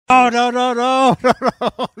Oh, no.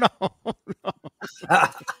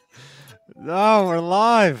 No, we're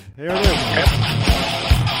live. Here it is.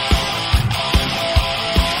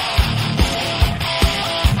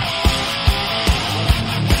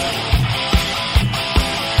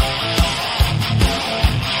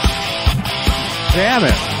 Damn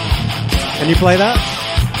it. Can you play that?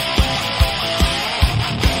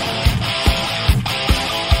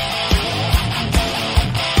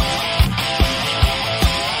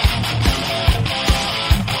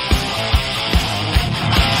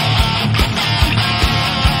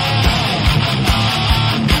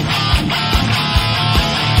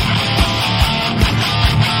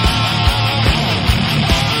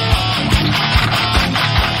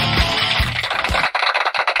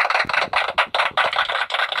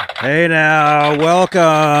 Hey now,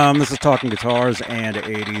 welcome. This is Talking Guitars and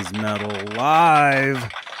 80's Metal Live,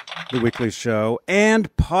 the weekly show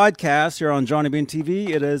and podcast here on Johnny Bean TV.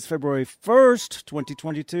 It is February 1st,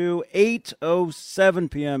 2022,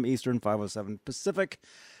 8:07 p.m. Eastern, 5:07 Pacific.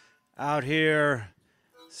 Out here,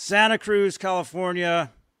 Santa Cruz,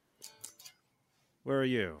 California. Where are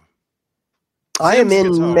you? I am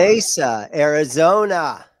in Mesa,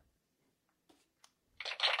 Arizona.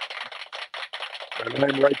 And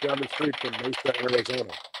I'm right down the street from Mesa,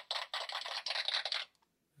 Arizona.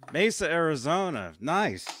 Mesa, Arizona.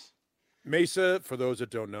 Nice. Mesa, for those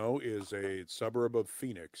that don't know, is a suburb of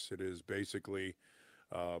Phoenix. It is basically,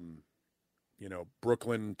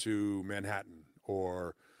 Brooklyn to Manhattan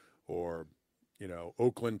or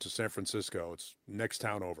Oakland to San Francisco. It's next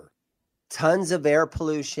town over. Tons of air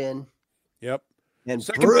pollution. Yep. And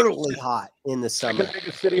brutally hot in the summer. Second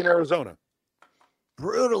biggest city in Arizona.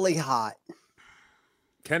 Brutally hot.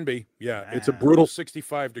 Can be, yeah. It's a brutal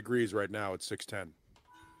 65 degrees right now at 6:10.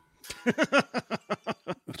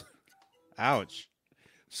 Ouch.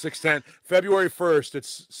 6:10. February 1st,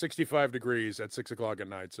 it's 65 degrees at 6 o'clock at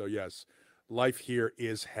night. So, yes, life here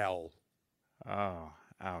is hell. Oh,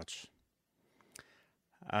 ouch.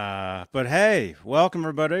 But hey, welcome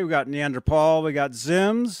everybody. We got Neanderthal, we got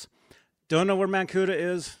Zims. Don't know where Mancuda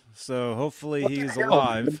is, so hopefully he's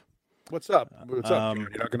alive. What's up? What's up? You're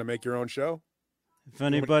not going to make your own show? If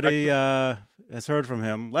anybody has heard from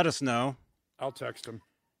him, let us know. I'll text him.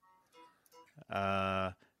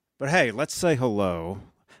 But hey, let's say hello.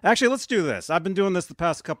 Actually, let's do this. I've been doing this the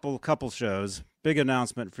past couple shows. Big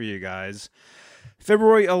announcement for you guys.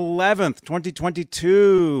 February 11th,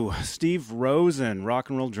 2022, Steve Rosen, rock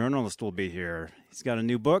and roll journalist, will be here. He's got a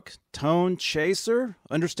new book, Tone Chaser,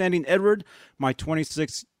 Understanding Edward, My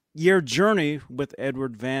 26-Year Journey with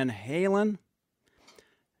Edward Van Halen.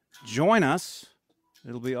 Join us.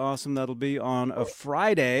 It'll be awesome. That'll be on a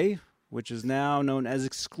Friday, which is now known as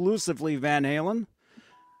exclusively Van Halen.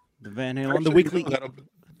 The Van Halen, Actually, the weekly.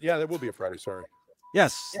 That will be a Friday, sorry.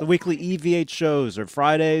 Yes, the weekly EVH shows are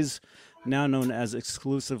Fridays, now known as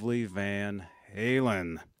exclusively Van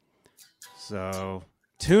Halen. So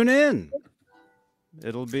tune in.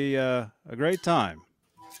 It'll be a great time.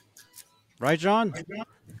 Right, John?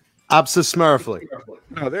 Absolutely.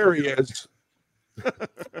 Oh, there he is.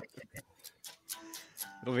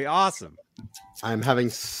 It'll be awesome. I'm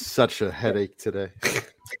having such a headache today.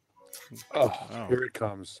 Oh, here it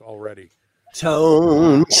comes already.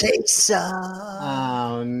 Tone Chaser.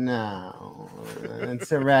 Oh, no.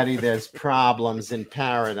 It's already, there's problems in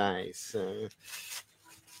paradise.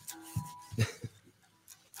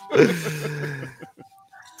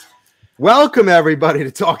 Welcome, everybody,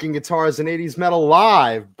 to Talking Guitars and 80's Metal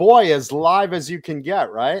Live. Boy, as live as you can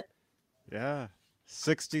get, right? Yeah.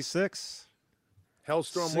 66.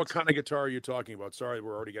 Hellstorm, what kind of guitar are you talking about? Sorry,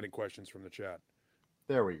 we're already getting questions from the chat.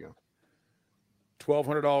 There we go.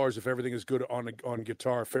 $1,200 if everything is good on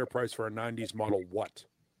guitar. Fair price for a 90s model. What?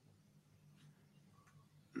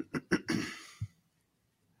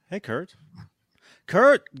 Hey, Kurt.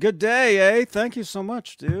 Kurt, good day, eh? Thank you so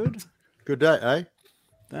much, dude. Good day, eh?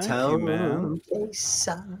 Thank you, man.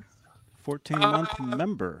 Chaser. 14-month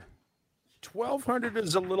member. 1,200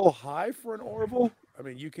 is a little high for an Orville. I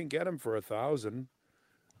mean, you can get them for 1,000.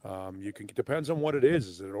 Depends on what it is.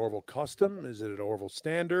 Is it an Orville custom? Is it an Orville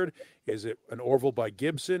standard? Is it an Orville by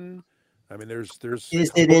Gibson? I mean, there's.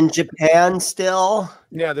 Is it in Japan still?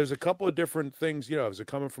 Yeah, there's a couple of different things. Is it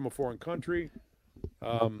coming from a foreign country?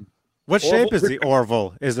 What shape is the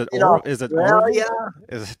Orville? Is it Orville? Is it Orville?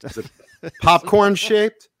 Is it popcorn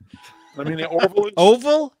shaped? I mean, the Orville is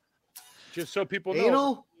oval. Just so people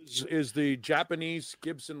know, is the Japanese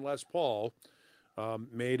Gibson Les Paul,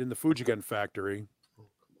 made in the Fujigen factory,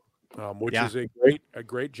 which is a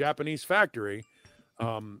great Japanese factory,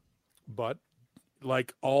 but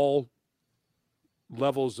like all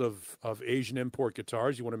levels of Asian import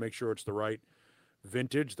guitars. You want to make sure it's the right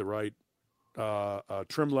vintage, the right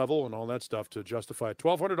trim level, and all that stuff to justify it.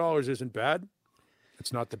 $1,200 isn't bad.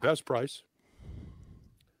 It's not the best price.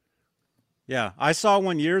 Yeah, I saw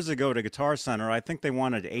one years ago at a Guitar Center. I think they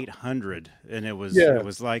wanted 800, and it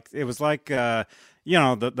was like the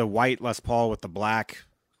white Les Paul with the black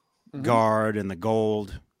guard and the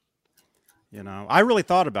gold. I really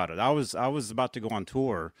thought about it. I was about to go on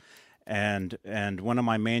tour, and one of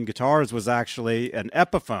my main guitars was actually an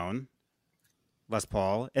Epiphone Les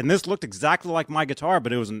Paul, and this looked exactly like my guitar,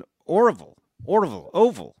 but it was an oval.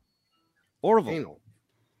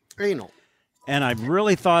 Anal. And I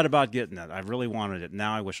really thought about getting it. I really wanted it.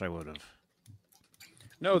 Now I wish I would have.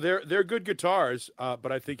 No, they're good guitars,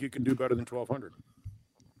 but I think you can do better than 1,200.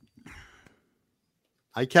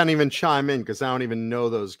 I can't even chime in because I don't even know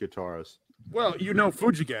those guitars. Well,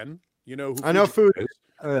 Fujigen. You know who I know Fujigen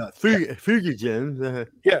is. Fujigen.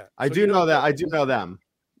 Yeah, I do know that. I do know them.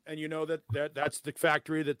 And you know that's the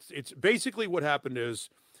factory. It's basically what happened is,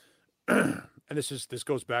 and this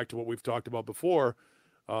goes back to what we've talked about before.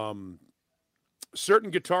 Certain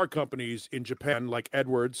guitar companies in Japan, like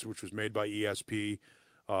Edwards, which was made by ESP,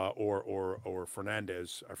 or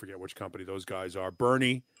Fernandez, I forget which company those guys are.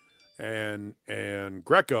 Bernie and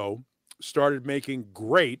Greco started making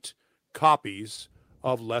great copies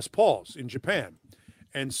of Les Pauls in Japan,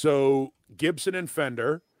 and so Gibson and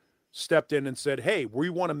Fender stepped in and said, "Hey, we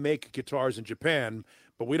want to make guitars in Japan,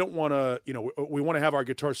 but we don't want to, we want to have our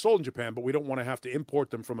guitars sold in Japan, but we don't want to have to import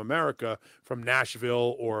them from America, from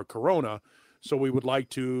Nashville or Corona. So we would like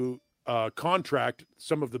to contract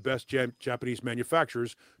some of the best Japanese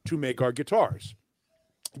manufacturers to make our guitars."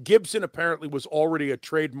 Gibson apparently was already a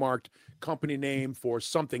trademarked company name for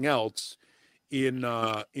something else in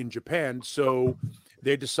Japan, so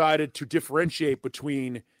they decided to differentiate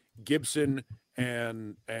between Gibson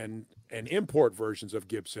and import versions of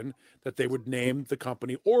Gibson, that they would name the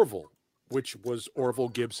company Orville, which was Orville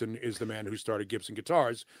Gibson is the man who started Gibson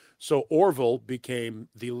guitars. So Orville became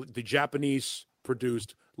the Japanese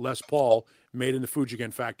produced Les Paul made in the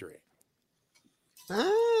Fujigen factory.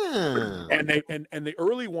 Ah. And the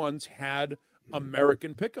early ones had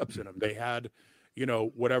American pickups in them. They had,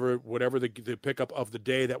 whatever the pickup of the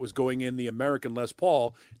day that was going in the American Les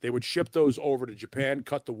Paul, they would ship those over to Japan,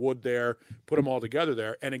 cut the wood there, put them all together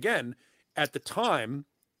there. And again, at the time,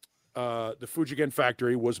 the Fujigen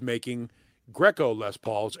factory was making Greco Les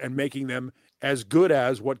Pauls and making them as good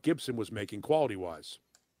as what Gibson was making quality-wise.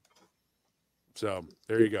 So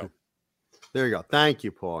there you go. There you go. Thank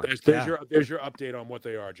you, Paul. There's your update on what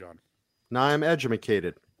they are, John. Now I'm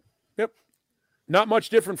educated. Yep. Not much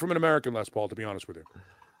different from an American Les Paul, to be honest with you.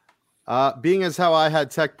 Being as how I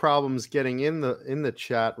had tech problems getting in the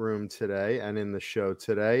chat room today and in the show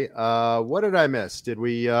today, what did I miss? Did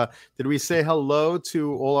we say hello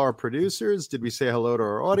to all our producers? Did we say hello to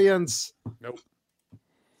our audience? Nope.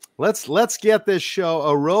 Let's get this show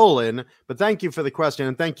a rolling. But thank you for the question,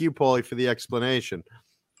 and thank you, Paulie, for the explanation,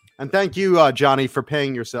 and thank you, Johnny, for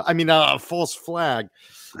paying yourself. I mean, false flag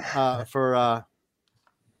for.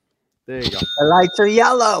 There you go. The lights are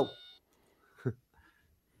yellow.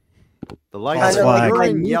 The lights are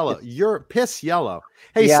yellow. You're piss yellow.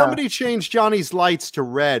 Hey, somebody changed Johnny's lights to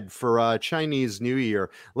red for Chinese New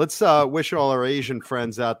Year. Let's wish all our Asian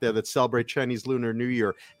friends out there that celebrate Chinese Lunar New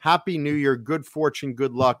Year Happy New Year, good fortune,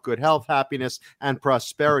 good luck, good health, happiness, and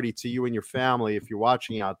prosperity to you and your family if you're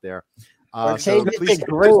watching out there. Or change it to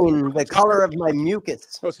green, the color of my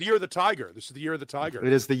mucus. Oh, it's the year of the tiger. This is the year of the tiger.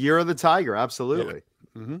 It is the year of the tiger, absolutely.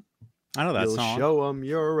 Yeah. Mm-hmm. I know that You'll song. Show them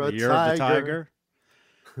you're a Year tiger. of the tiger.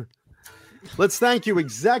 Let's thank you,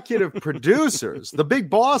 executive producers, the big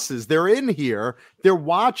bosses. They're in here, they're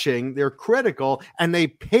watching, they're critical, and they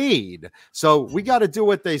paid. So we got to do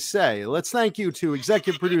what they say. Let's thank you to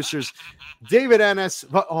executive producers David Ennis.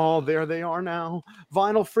 Oh, there they are now.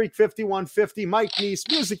 Vinyl Freak 5150, Mike Neese,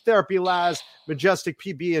 Music Therapy Laz, Majestic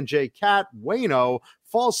PB and J Cat, Wayno,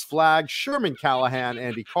 False Flag, Sherman Callahan,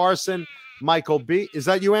 Andy Carson, Michael B. Is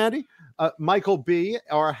that you, Andy? Michael B.,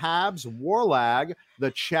 our Habs, Warlag,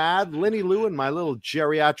 the Chad, Linny Lou, and my little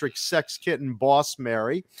geriatric sex kitten boss,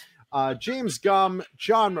 Mary. James Gum,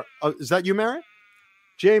 John, is that you, Mary?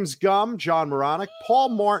 James Gum, John Moronic, Paul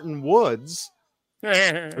Martin Woods.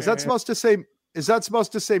 Is that supposed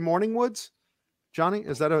to say Morning Woods? Johnny,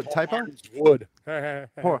 is that a typo? Wood.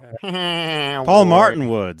 Paul Martin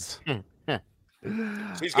Woods.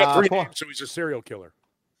 He's got three names, so he's a serial killer.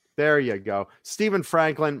 There you go. Stephen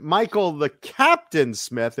Franklin, Michael the Captain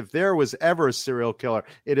Smith. If there was ever a serial killer,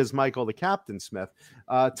 it is Michael the Captain Smith.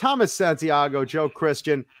 Thomas Santiago, Joe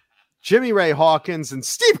Christian, Jimmy Ray Hawkins, and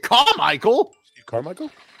Steve Carmichael.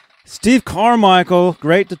 Carmichael? Steve Carmichael,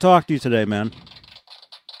 great to talk to you today, man.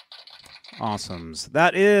 Awesomes.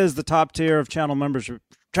 That is the top tier of channel membership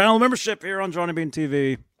here on Johnny Bean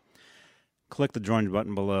TV. Click the join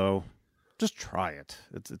button below. Just try it.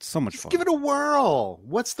 It's so much fun. Give it a whirl.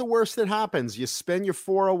 What's the worst that happens? You spend your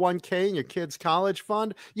 401k in your kid's college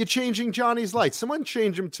fund. You're changing Johnny's lights. Someone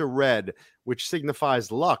change them to red, which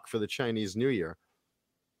signifies luck for the Chinese New Year.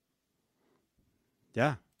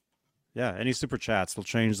 Yeah. Any super chats will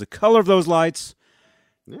change the color of those lights.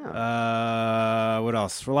 Yeah. What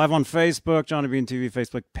else? We're live on Facebook, Johnny Bean TV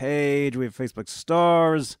Facebook page. We have Facebook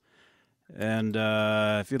stars. And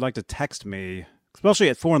if you'd like to text me, especially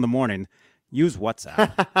at 4 a.m, use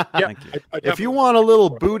WhatsApp. Thank you. If you want a little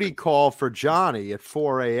booty call for Johnny at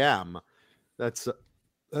 4 a.m., that's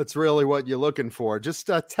really what you're looking for. Just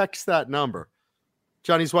text that number.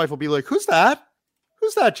 Johnny's wife will be like, "Who's that?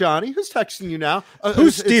 Who's that, Johnny? Who's texting you now?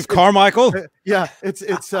 Who's Steve Carmichael?" Yeah, it's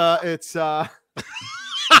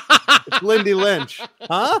Lindy Lynch,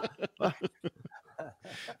 huh?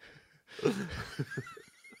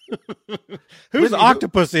 Who's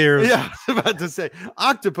Octopus Ears? Yeah, I was about to say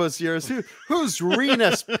Octopus Ears. Who's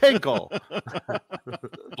Renus Pinkle?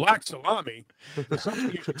 Black salami.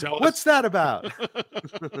 Something you should tell us. What's that about?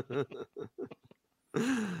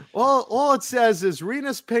 all it says is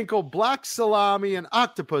Renus Pinkle, Black Salami, and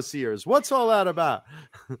Octopus Ears. What's all that about?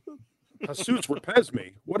 Jesus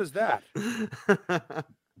Repesme. What is that?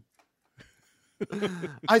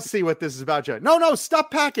 I see what this is about, Joe. No, stop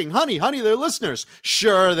packing. Honey, they're listeners.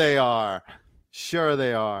 Sure they are.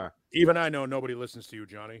 Even I know nobody listens to you,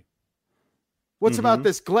 Johnny. What's about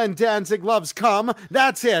this Glenn Danzig loves cum?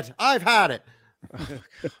 That's it. I've had it.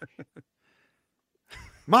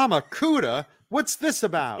 Mama Cuda, what's this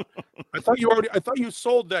about? I thought you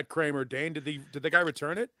sold that Kramer, Dane. Did the guy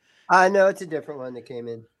return it? No, it's a different one that came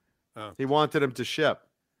in. Oh. He wanted him to ship.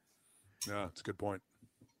 No, that's a good point.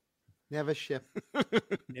 Never ship.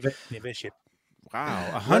 Never ship. Wow,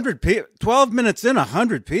 100 people. 12 minutes in,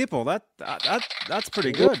 100 people. That's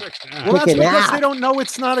pretty good. Well, that's because they don't know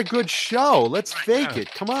it's not a good show. Let's fake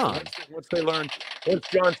it. Come on. Once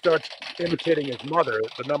John starts imitating his mother,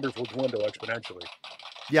 the numbers will dwindle exponentially.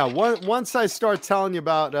 Yeah, once I start telling you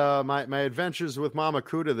about my adventures with Mama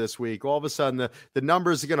Cuda this week, all of a sudden the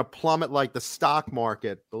numbers are going to plummet like the stock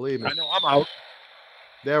market. Believe me. I know, I'm out.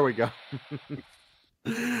 There we go.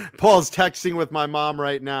 Paul's texting with my mom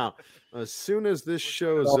right now. As soon as this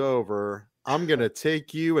show's over, I'm going to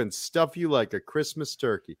take you and stuff you like a Christmas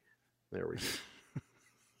turkey. There we go.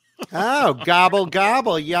 Oh, gobble,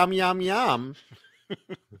 gobble, yum, yum, yum.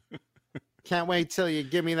 Can't wait till you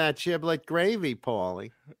give me that giblet gravy,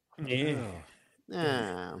 Paulie. Yeah.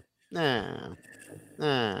 No.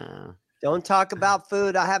 Don't talk about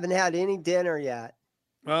food. I haven't had any dinner yet.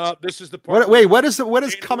 This is the part. What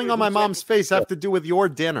is coming on my mom's face have to do with your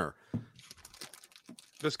dinner?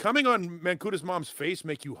 Does coming on Mancuda's mom's face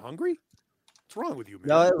make you hungry? What's wrong with you, man?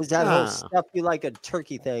 No, it was that whole stuff you like a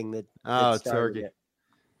turkey thing that. Turkey.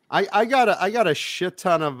 I got a shit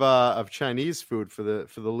ton of Chinese food for the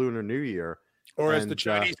Lunar New Year, or as the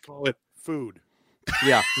Chinese call it, food.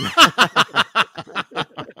 Yeah.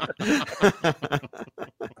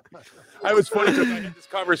 I was funny because I had this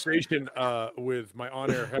conversation with my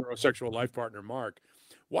on-air heterosexual life partner, Mark.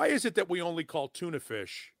 Why is it that we only call tuna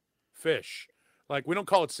fish? Like, we don't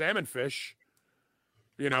call it salmon fish,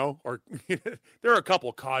 or there are a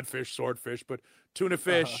couple codfish, swordfish, but tuna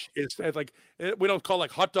fish is like, we don't call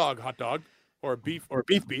like hot dog, or beef,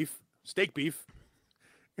 steak beef.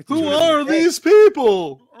 Who are these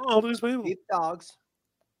people? All these people. Beef dogs.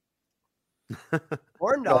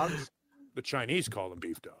 Corn dogs. The Chinese call them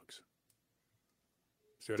beef dogs.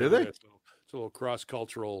 Do they? It's a little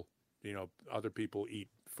cross-cultural, other people eat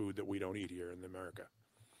food that we don't eat here in America.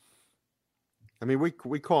 I mean,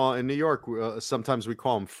 we call in New York, sometimes we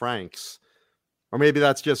call them Franks. Or maybe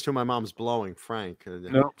that's just who my mom's blowing, Frank.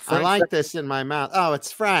 No, I like this in my mouth. Oh,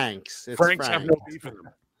 it's Franks. Franks have no beef in them.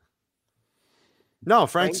 No,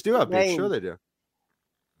 Franks do have beef. Sure they do.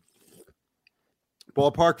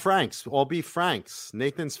 Ballpark Franks. All beef Franks.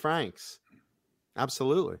 Nathan's Franks.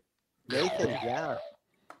 Absolutely. Nathan, yeah.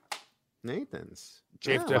 Nathan's.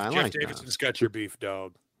 Jeff Davidson's got your beef,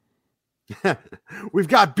 dog. We've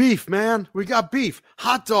got beef, man. We got beef.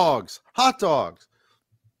 Hot dogs.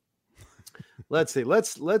 Let's see.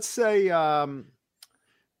 Let's say.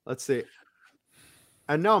 Let's see.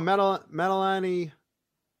 And no, Metalini.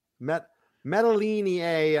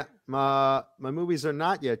 My movies are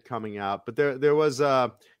not yet coming out, but there was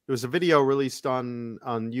a video released on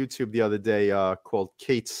YouTube the other day called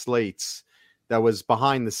Kate Slate's that was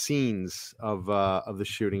behind the scenes of the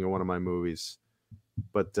shooting of one of my movies.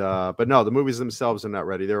 But no, the movies themselves are not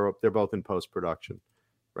ready. They're both in post-production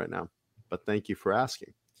right now. But thank you for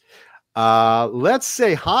asking. Let's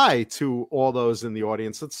say hi to all those in the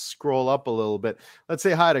audience. Let's scroll up a little bit. Let's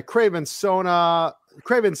say hi to Craven Soda,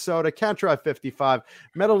 Cantra 55,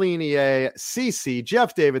 Medellini A, CC,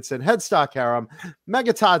 Jeff Davidson, Headstock Harem,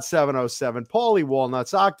 Megatod 707, Paulie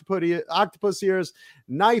Walnuts, Octopus Ears,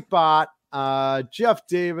 Nightbot, Jeff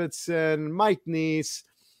Davidson, Mike Neese,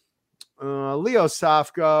 Leo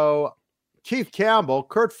Safko, Keith Campbell,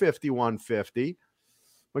 Kurt 5150,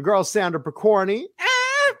 my girl Sandra Picorni,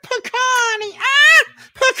 Picorni,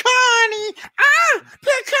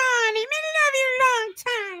 Picorni, love you long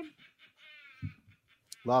time.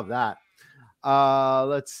 Love that.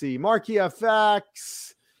 Let's see, Marky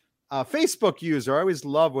FX, Facebook user. I always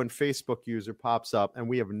love when Facebook user pops up and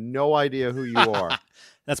we have no idea who you are.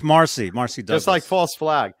 That's Marcy Douglas. Just like false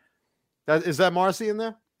flag. Is that Marcy in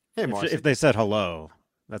there? Hey, Marcy. If they said hello,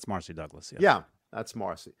 that's Marcy Douglas. Yeah, that's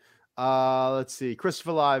Marcy. Let's see.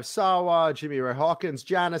 Christopher Live, Sawa, Jimmy Ray Hawkins,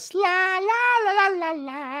 Janice, la la la la la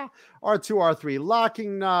la. R2R3,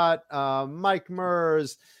 Locking Nut, Mike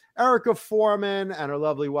Mers, Erica Foreman, and her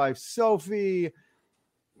lovely wife Sophie.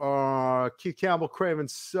 Q Campbell, Craven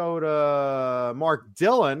Soda, Mark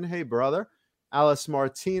Dillon, hey brother, Alice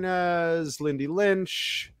Martinez, Lindy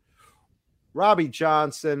Lynch, Robbie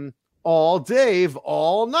Johnson, All Dave,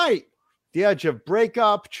 All Night, The Edge of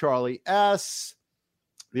Breakup, Charlie S.,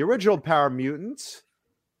 The Original Power Mutants,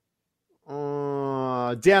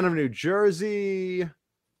 Dan of New Jersey,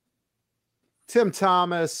 Tim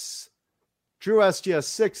Thomas, Drew SGS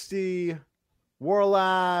 60,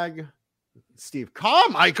 Warlag, Steve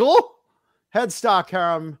Carmichael, Headstock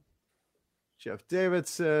Harem, Jeff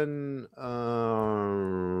Davidson,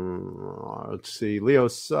 let's see, Leo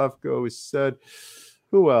Sufco, we said,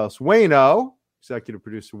 who else? Wayno, executive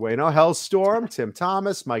producer Wayno, Hellstorm, Tim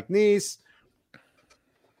Thomas, Mike Neese,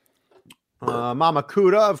 Mama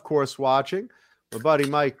Kuda, of course, watching, my buddy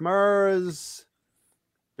Mike Mers,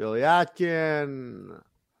 Billy Atkin,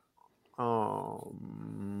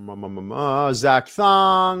 Zach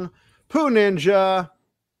Thong, Pooh Ninja.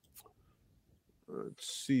 Let's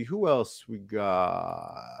see who else we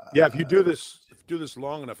got. Yeah, if you do this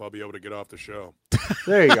long enough, I'll be able to get off the show.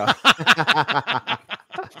 There you go.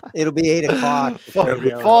 It'll be 8 o'clock.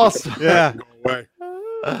 False. Yeah. Go away.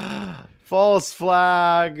 False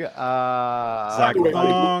flag. Zach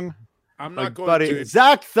Thong. I'm not going buddy, to.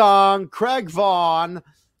 Zach Thong, Craig Vaughn.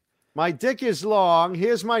 My dick is long.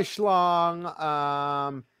 Here's my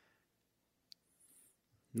schlong.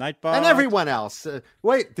 Nightbot. And everyone else.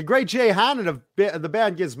 Wait, the great Jay Hannon of the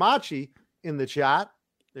band Gizmachi in the chat.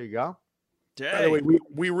 There you go. By the way,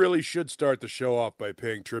 we really should start the show off by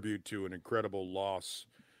paying tribute to an incredible loss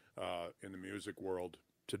in the music world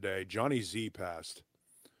today. Johnny Z passed.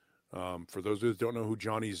 For those who don't know who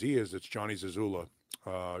Johnny Z is, it's Johnny Zazula.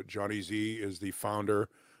 Johnny Z is the founder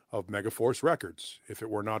of Megaforce Records. If it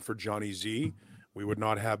were not for Johnny Z, we would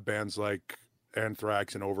not have bands like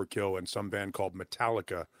Anthrax and Overkill and some band called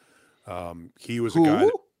Metallica. He was a guy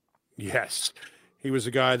that, yes, he was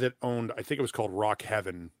a guy that owned, I think it was called Rock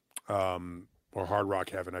Heaven, or Hard Rock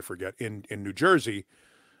Heaven, I forget, in New Jersey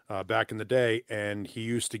back in the day. And he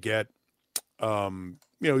used to get, he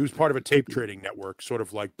was part of a tape trading network, sort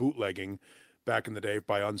of like bootlegging back in the day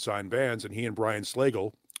by unsigned bands. And he and Brian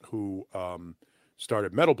Slagle, who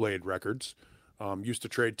started Metal Blade Records, used to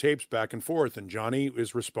trade tapes back and forth. And Johnny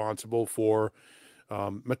is responsible for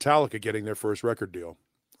Metallica getting their first record deal.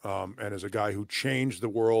 And as a guy who changed the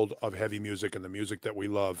world of heavy music and the music that we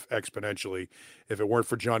love exponentially. If it weren't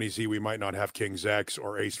for Johnny Z, we might not have King's X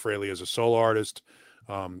or Ace Frehley as a solo artist.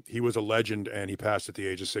 He was a legend, and he passed at the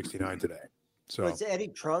age of 69 today. So was Eddie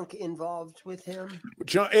Trunk involved with him?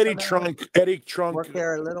 Eddie Trunk worked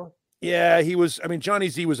there a little. Yeah, he was. I mean, Johnny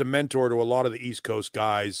Z was a mentor to a lot of the East Coast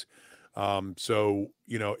guys. So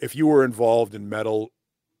if you were involved in metal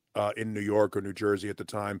in New York or New Jersey at the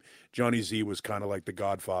time, Johnny Z was kind of like the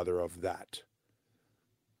godfather of that.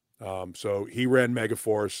 So he ran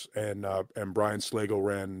Megaforce, and Brian Slagle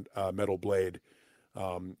ran Metal Blade.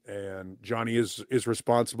 And Johnny is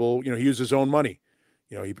responsible. He used his own money.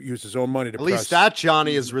 He used his own money to. At least that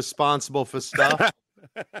Johnny is responsible for stuff.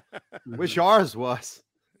 Wish ours was.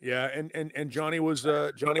 Yeah, and Johnny was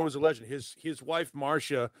a legend. His wife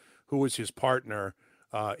Marcia, who was his partner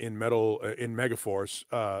in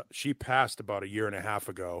Megaforce, she passed about a year and a half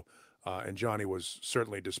ago, and Johnny was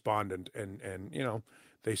certainly despondent. And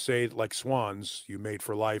they say, like swans, you mate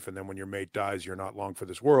for life, and then when your mate dies, you're not long for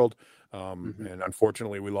this world. And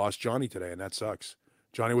unfortunately, we lost Johnny today, and that sucks.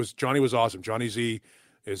 Johnny was awesome. Johnny Z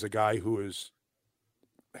is a guy who is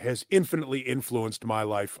has infinitely influenced my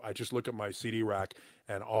life. I just look at my CD rack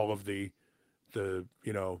and all of the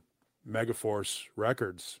Megaforce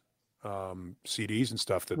records, CDs and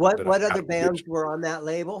stuff. What other bands were on that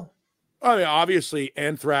label? I mean, obviously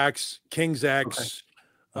Anthrax, King's X,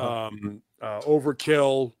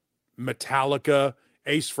 Overkill, Metallica,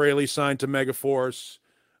 Ace Frehley signed to Megaforce.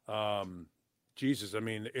 Jesus, I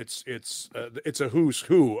mean, it's a who's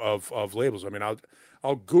who of labels. I mean,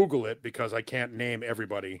 I'll Google it because I can't name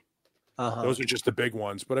everybody. Those are just the big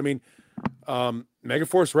ones. But I mean,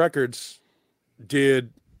 Megaforce Records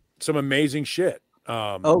did some amazing shit.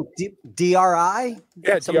 DRI?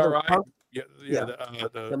 Yeah, some DRI.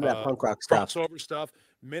 Some of that punk rock stuff. Crossover stuff.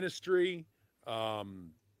 Ministry.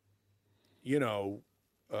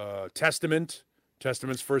 Testament.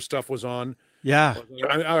 Testament's first stuff was on. Yeah.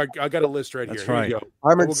 I got a list right That's here. Right. Here we go.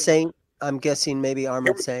 Armored Saint. I'm guessing maybe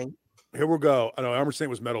Armored Saint. Here we go. I know Armored Saint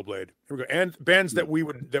was Metal Blade. Here we go. And bands that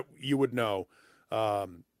you would know.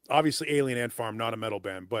 Obviously Alien Ant Farm, not a metal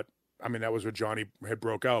band, but I mean that was where Johnny had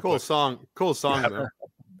broke out. Cool song though.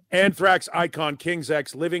 Anthrax, Icon, King's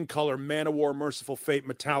X, Living Color, Manowar, Merciful Fate,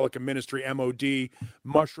 Metallica, Ministry, MOD,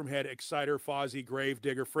 Mushroomhead, Exciter, Fozzy,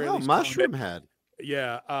 Gravedigger, Fraley's Mushroomhead.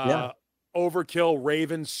 Yeah. Overkill,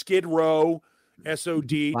 Raven, Skid Row,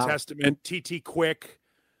 SOD, Testament, TT Quick,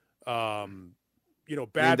 Bad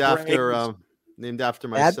Brains. Named after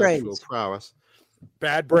my Bad sexual Brains. prowess.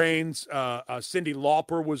 Bad Brains. Cyndi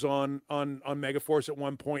Lauper was on Megaforce at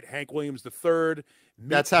one point. Hank Williams III.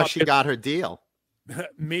 That's how she got her deal.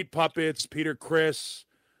 Meat Puppets, Peter Criss,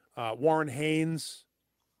 Warren Haynes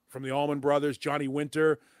from the Allman Brothers, Johnny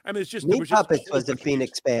Winter. I mean, it's just Meat Puppets was a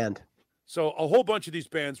Phoenix band. So a whole bunch of these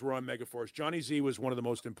bands were on Megaforce. Johnny Z was one of the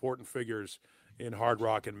most important figures in hard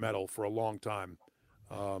rock and metal for a long time,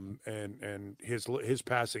 and his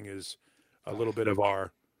passing is a little bit of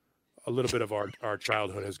our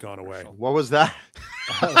childhood has gone away. What was that?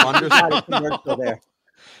 Commercial there.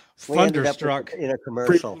 Thunderstruck in a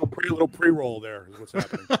commercial. Little pre-roll there is what's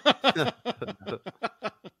happening.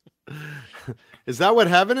 Is that what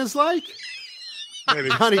heaven is like?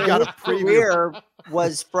 Johnny got a preview. Career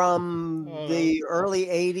was from the early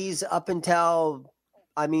 80s up until,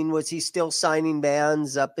 I mean, was he still signing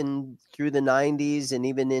bands up in through the 90s and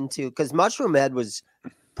even into, because Mushroomhead was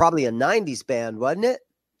probably a 90s band, wasn't it?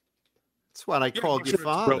 That's what I called your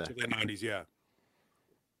father. Relatively 90s, yeah.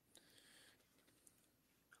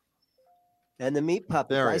 And the Meat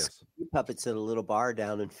Puppets. There he is. Meat Puppets at a little bar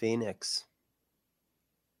down in Phoenix.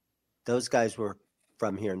 Those guys were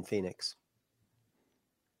from here in Phoenix.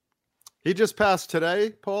 He just passed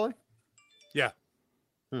today, Paulie? Yeah.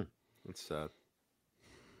 That's sad.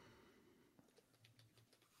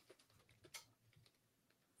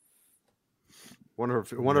 Wonder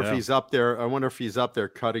if he's up there. I wonder if he's up there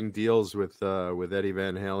cutting deals with Eddie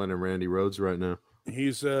Van Halen and Randy Rhoads right now.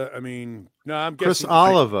 He's I'm guessing Chris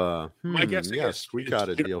Oliver. My guess yes, we got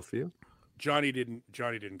a deal for you. Johnny didn't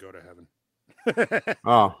go to heaven.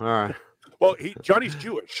 Oh, all right. Well, Johnny's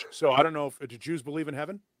Jewish, so I don't know if do Jews believe in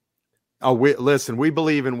heaven. Oh, we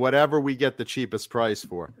believe in whatever we get the cheapest price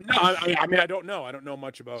for. No, I mean I don't know. I don't know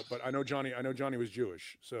much about, but I know Johnny was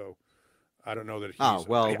Jewish, so I don't know that. He's,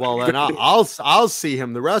 then I'll see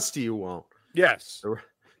him. The rest of you won't. Yes.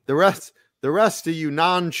 The rest of you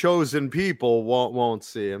non-chosen people won't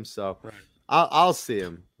see him. So right. I'll see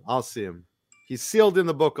him. I'll see him. He's sealed in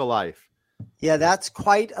the book of life. Yeah, that's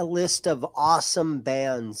quite a list of awesome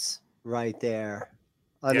bands right there.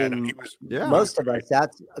 I mean, most of us,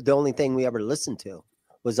 that's the only thing we ever listened to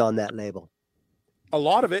was on that label. A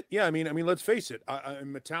lot of it. Yeah. I mean, let's face it.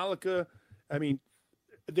 Metallica, I mean,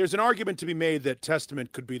 there's an argument to be made that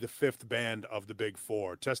Testament could be the fifth band of the big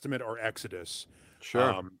four, Testament or Exodus.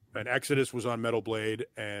 Sure. And Exodus was on Metal Blade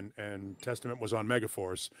and Testament was on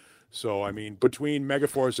Megaforce. So, I mean, between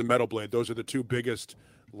Megaforce and Metal Blade, those are the two biggest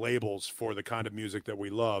labels for the kind of music that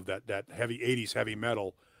we love, that heavy 80s heavy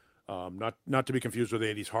metal. Not to be confused with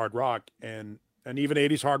 80s hard rock and even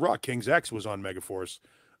 80s hard rock. King's X was on Megaforce.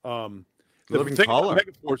 The thing about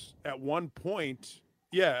Megaforce at one point,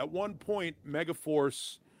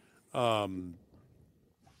 Megaforce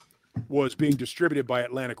was being distributed by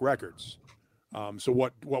Atlantic Records. So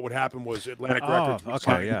what would happen was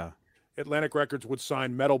Atlantic Records would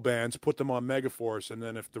sign metal bands, put them on Megaforce, and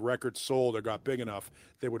then if the record sold or got big enough,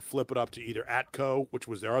 they would flip it up to either Atco, which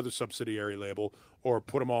was their other subsidiary label, or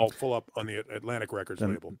put them all full up on the Atlantic Records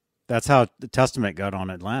label. That's how the Testament got on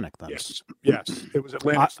Atlantic then. Yes. It was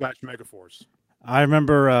Atlantic / Megaforce. I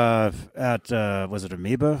remember at was it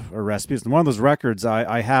Amoeba or Recipes? One of those records,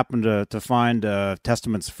 I happened to find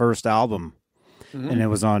Testament's first album, and it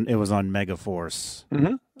was on Megaforce,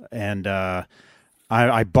 and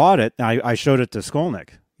I bought it. And I showed it to Skolnick,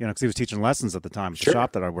 because he was teaching lessons at the time at the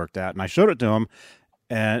shop that I worked at, and I showed it to him,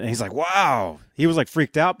 and he's like, "Wow!" He was like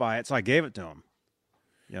freaked out by it, so I gave it to him.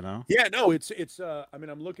 Yeah, no, it's. I mean,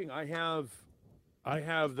 I'm looking. I have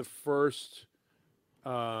the first,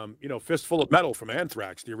 Fistful of Metal from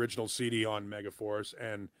Anthrax, the original CD on Megaforce,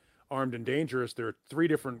 and Armed and Dangerous. There are 3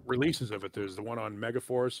 different releases of it. There's the one on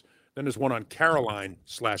Megaforce, then there's one on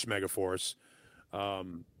Caroline/Megaforce,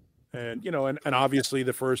 and obviously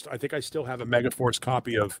the first. I think I still have a Megaforce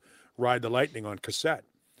copy of Ride the Lightning on cassette.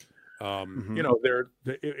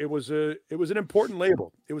 It was an important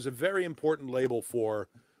label. It was a very important label for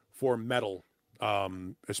metal,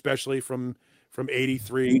 especially from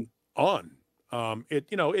 83 on.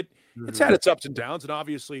 It's had its ups and downs, and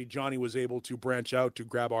obviously Johnny was able to branch out to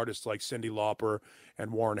grab artists like Cyndi Lauper and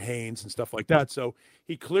Warren Haynes and stuff like that. So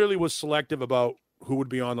he clearly was selective about who would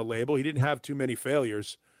be on the label. He didn't have too many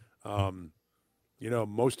failures.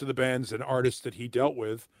 Most of the bands and artists that he dealt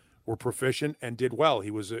with were proficient and did well.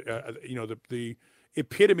 He was, the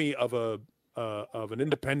epitome of an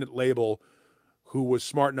independent label who was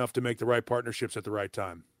smart enough to make the right partnerships at the right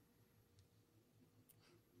time.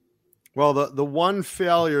 Well, the one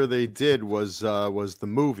failure they did was the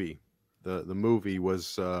movie. The movie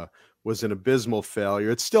was an abysmal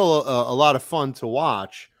failure. It's still a lot of fun to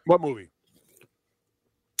watch. What movie?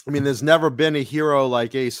 I mean, there's never been a hero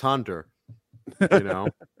like Ace Hunter.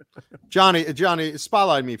 Johnny,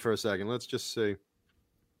 spotlight me for a second. Let's just see.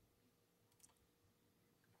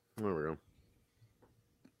 There we go.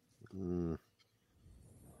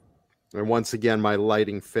 And once again, my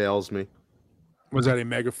lighting fails me. Was that a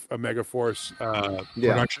Megaforce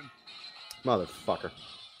production? Motherfucker.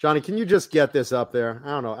 Johnny, can you just get this up there?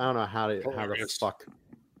 I don't know how the fuck.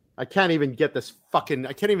 I can't even get this fucking.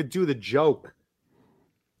 I can't even do the joke.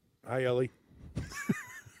 Hi, Ellie.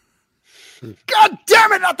 God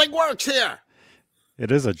damn it! Nothing works here.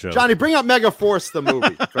 It is a joke. Johnny, bring up Megaforce the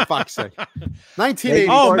movie for fuck's sake. 1980.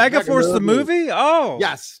 Oh, Megaforce the movie. Oh,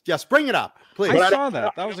 yes. Bring it up, please. I saw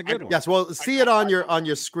that. That was a good one. Yes. Well, see it on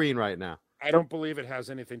your screen right now. I don't believe it has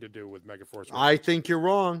anything to do with Megaforce. I think you're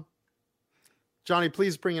wrong. Johnny,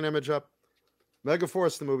 please bring an image up.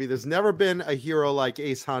 Megaforce the movie. There's never been a hero like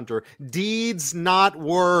Ace Hunter. Deeds, not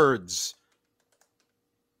words.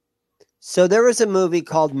 So there was a movie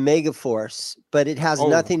called Megaforce, but it has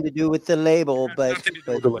nothing to do with the label. But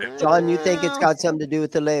John, you think it's got something to do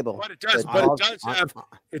with the label? But it does. But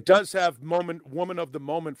it does have woman of the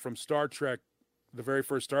moment from Star Trek, the very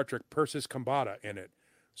first Star Trek, Persis Kambata in it.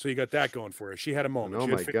 So you got that going for her. She had a moment. Oh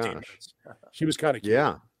my gosh, she was kind of cute.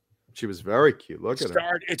 Yeah, she was very cute. Look at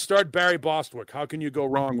her. It starred Barry Bostwick. How can you go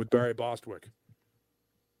wrong with Barry Bostwick?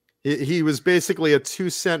 He was basically a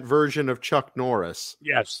 2-cent version of Chuck Norris.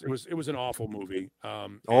 Yes, it was an awful movie. I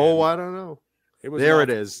don't know. It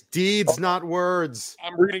is. Deeds, not words.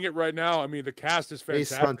 I'm reading it right now. I mean, the cast is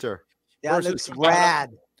fantastic. Ace Hunter. That looks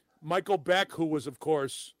rad. Michael Beck, who was, of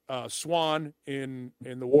course, Swan in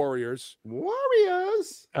The Warriors.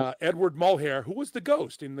 Edward Mulhare, who was the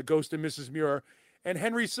Ghost in The Ghost and Mrs. Muir. And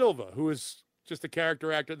Henry Silva, who is just a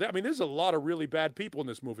character actor. I mean, there's a lot of really bad people in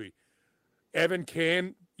this movie. Evan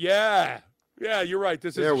Kane. Yeah, you're right.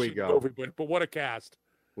 This is a movie, but what a cast.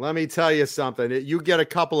 Let me tell you something. You get a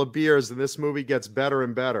couple of beers and this movie gets better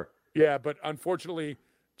and better. Yeah, but unfortunately,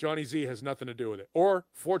 Johnny Z has nothing to do with it. Or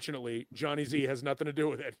fortunately, Johnny Z has nothing to do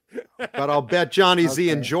with it. But I'll bet Johnny Z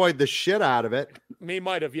enjoyed the shit out of it. Me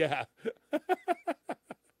might have, yeah.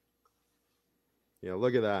 Yeah,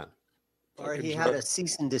 look at that. Or he had a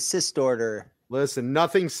cease and desist order.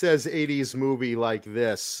 Nothing says 80s movie like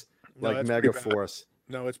this, like Megaforce.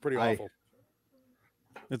 No, it's pretty awful.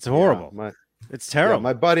 It's horrible. Yeah, it's terrible.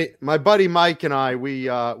 Yeah, my buddy Mike and I, we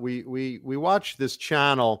watch this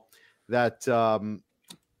channel that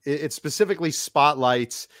it specifically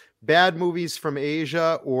spotlights bad movies from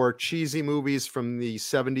Asia or cheesy movies from the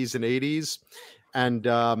 70s and 80s.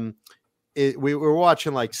 And we were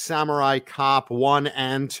watching like Samurai Cop 1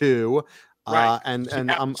 and 2. Right.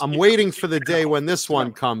 And I'm waiting for the day when this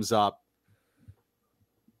one comes up.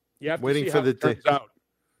 You have to waiting see for how the it turns out.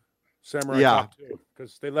 Samurai Cop 2,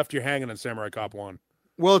 because they left you hanging on Samurai Cop 1.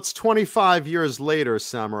 Well, it's 25 years later,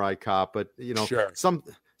 Samurai Cop, but sure.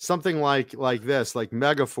 Something like this, like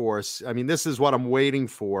Megaforce. I mean, this is what I'm waiting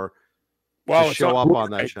for to show up on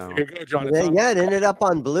that channel. There you go, John. Yeah, it ended up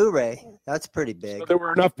on Blu-ray. That's pretty big. So there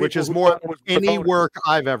were enough people, which is more any work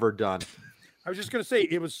I've ever done. I was just going to say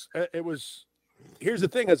it was. Here's the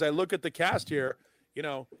thing: as I look at the cast here,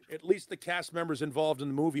 at least the cast members involved in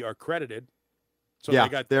the movie are credited. So yeah, they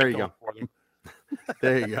got there you go. For them.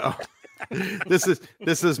 There you go. This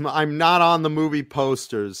is. I'm not on the movie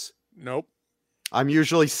posters. Nope. I'm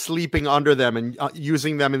usually sleeping under them and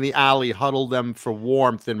using them in the alley, huddle them for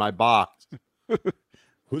warmth in my box.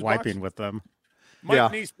 Who's Wiping box? with them.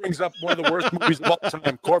 Mike Neese brings up one of the worst movies of all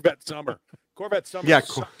time, Corvette Summer. Corvette Summer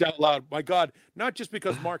sucked out loud. My God, not just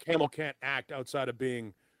because Mark Hamill can't act outside of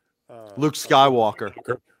being Luke Skywalker,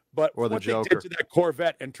 but or the what Joker. they did to that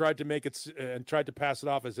Corvette and tried to make it and tried to pass it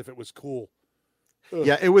off as if it was cool. Ugh.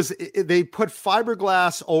 Yeah, it was. They put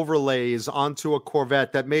fiberglass overlays onto a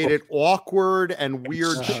Corvette that made it awkward and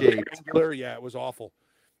weird shaped. Yeah, it was awful.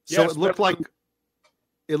 So it looked like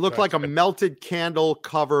a melted candle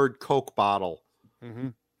covered Coke bottle. Mm-hmm.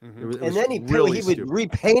 And then he would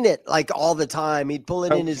repaint it like all the time. He'd pull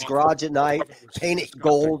it in his garage at night, paint it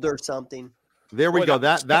gold or something. There we go.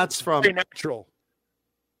 That's from natural.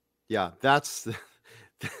 Yeah, that's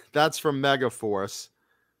from Megaforce.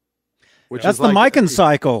 That's the Mikan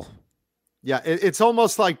cycle. Yeah, it's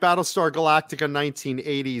almost like Battlestar Galactica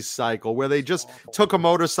 1980s cycle, where they just took a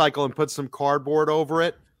motorcycle and put some cardboard over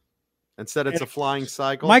it and said it's a flying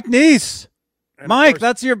cycle. Mike Neese. Mike,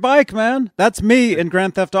 that's your bike, man. That's me in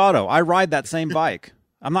Grand Theft Auto. I ride that same bike.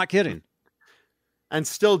 I'm not kidding. And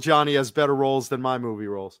still, Johnny has better roles than my movie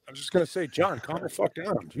roles. I was just going to say, John, calm the fuck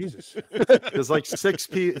down. Jesus. There's like six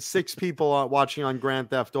people watching on Grand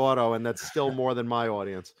Theft Auto, and that's still more than my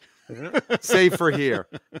audience. Save for here,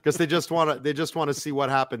 because they just want to see what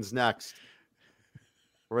happens next,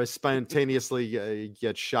 or I spontaneously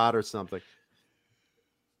get shot or something.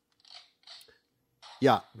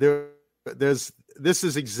 Yeah, this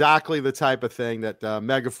is exactly the type of thing that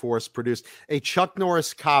Megaforce produced. A Chuck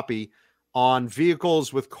Norris copy on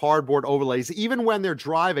vehicles with cardboard overlays. Even when they're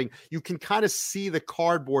driving, you can kind of see the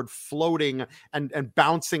cardboard floating and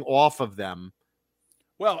bouncing off of them.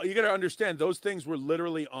 Well, you got to understand, those things were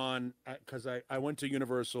literally on, because I went to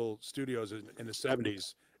Universal Studios in the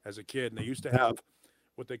 70s as a kid, and they used to have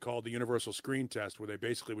what they called the Universal Screen Test, where they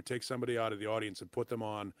basically would take somebody out of the audience and put them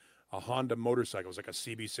on a Honda motorcycle. It was like a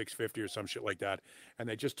CB650 or some shit like that. And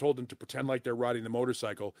they just told them to pretend like they're riding the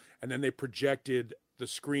motorcycle, and then they projected the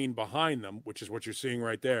screen behind them, which is what you're seeing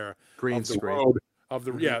right there. Green screen. But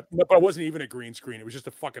it wasn't even a green screen. It was just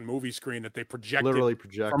a fucking movie screen that they projected. Literally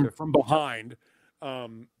projected. From behind.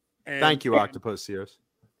 Thank you, Octopus Sears.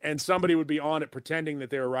 And somebody would be on it pretending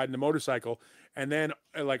that they were riding the motorcycle, and then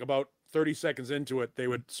like about 30 seconds into it, they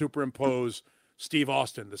would superimpose Steve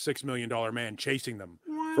Austin, the $6 million man, chasing them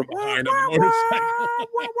from behind on the motorcycle. It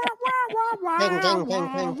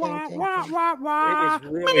was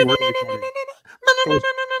really, really funny.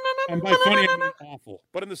 And by funny, I mean awful.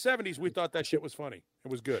 But in the 70s, we thought that shit was funny.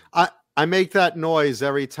 It was good. I make that noise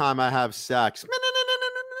every time I have sex.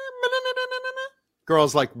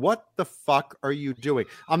 Girl's like, what the fuck are you doing?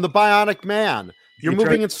 I'm the Bionic Man. You're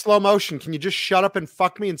moving in slow motion. Can you just shut up and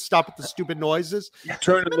fuck me and stop with the stupid noises? You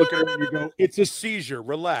turn and look at her and you go, it's a seizure.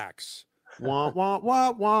 Relax. Wah, wah,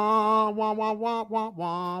 wah, wah, wah, wah, wah, wah,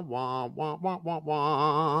 wah, wah, wah, wah, wah,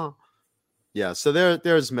 wah. Yeah, so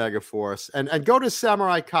there's Megaforce. And go to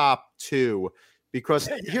Samurai Cop 2, because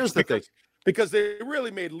here's the thing. Because they really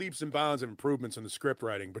made leaps and bounds of improvements in the script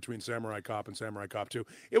writing between Samurai Cop and Samurai Cop 2.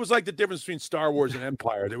 It was like the difference between Star Wars and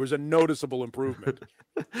Empire. There was a noticeable improvement.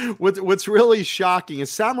 What's really shocking is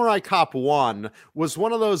Samurai Cop 1 was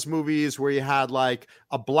one of those movies where you had like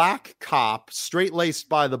a black cop straight-laced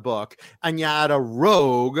by the book, and you had a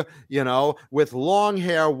rogue, with long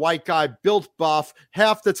hair, white guy, built buff.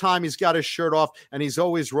 Half the time he's got his shirt off, and he's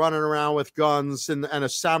always running around with guns and a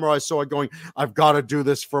samurai sword going, I've got to do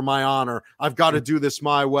this for my honor. I've got to do this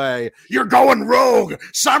my way. You're going rogue,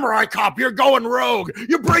 Samurai Cop. You're going rogue.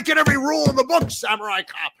 You're breaking every rule in the book, Samurai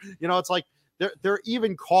Cop. It's like they're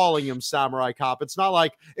even calling him Samurai Cop. It's not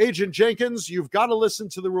like, Agent Jenkins, you've got to listen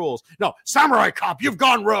to the rules. No, Samurai Cop, you've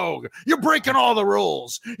gone rogue. You're breaking all the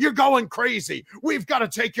rules. You're going crazy. We've got to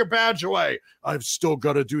take your badge away. I've still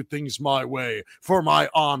got to do things my way for my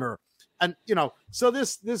honor. And, so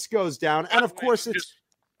this goes down. And of course, it's...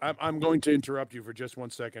 I'm going to interrupt you for just 1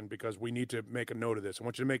 second, because we need to make a note of this. I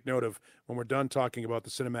want you to make note of, when we're done talking about the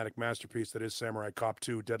cinematic masterpiece that is Samurai Cop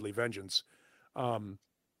 2, Deadly Vengeance,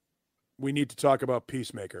 we need to talk about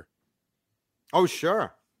Peacemaker. Oh,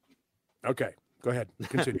 sure. Okay, go ahead.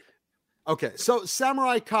 Continue. Okay, so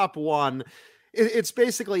Samurai Cop 1, it's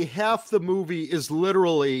basically half the movie is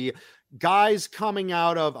literally guys coming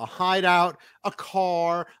out of a hideout, a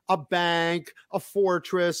car, a bank, a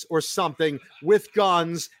fortress, or something with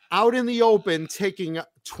guns out in the open, taking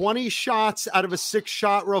 20 shots out of a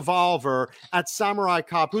 6-shot revolver at Samurai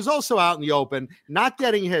Cop, who's also out in the open, not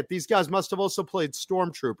getting hit. These guys must have also played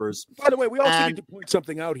stormtroopers. By the way, we also need to point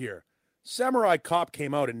something out here. Samurai Cop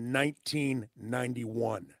came out in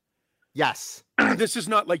 1991. Yes. This is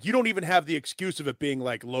not like, you don't even have the excuse of it being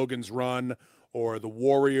like Logan's Run or The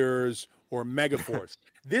Warriors or Megaforce.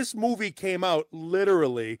 This movie came out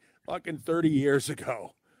literally fucking 30 years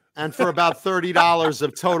ago. And for about $30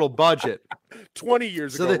 of total budget. 20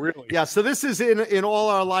 years ago, really. Yeah, so this is in all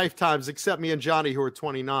our lifetimes, except me and Johnny, who are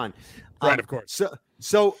 29. Right, of course.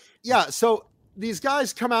 So these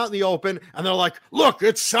guys come out in the open, and they're like, look,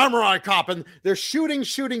 it's Samurai Cop. And they're shooting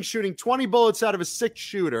 20 bullets out of a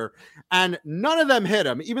 6-shooter, and none of them hit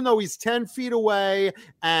him, even though he's 10 feet away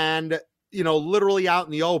and, literally out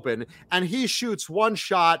in the open. And he shoots one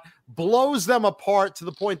shot, blows them apart to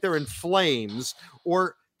the point they're in flames,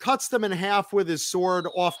 or cuts them in half with his sword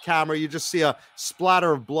off camera. You just see a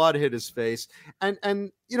splatter of blood hit his face.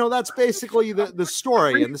 And that's basically the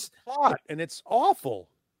story. And it's awful.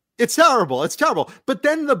 It's terrible. It's terrible. But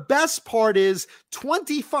then the best part is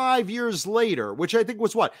 25 years later, which I think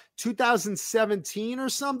was 2017 or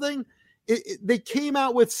something. They came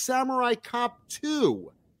out with Samurai Cop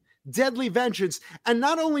 2, Deadly Vengeance. And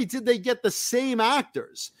not only did they get the same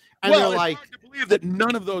actors, and they're like, hard to believe that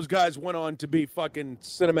none of those guys went on to be fucking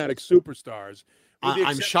cinematic superstars.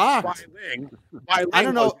 I'm shocked. I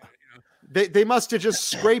don't know. They must have just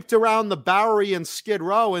scraped around the Bowery and Skid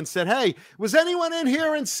Row and said, hey, was anyone in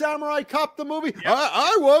here in Samurai Cop the movie? Yep.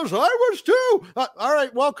 I was too. All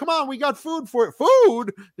right, well, come on. We got food for it.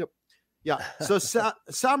 Food. Yep. Yeah. So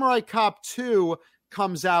Samurai Cop 2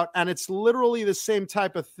 comes out, and it's literally the same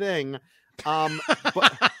type of thing.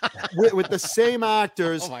 But with the same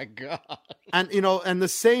actors. Oh my God. And, and the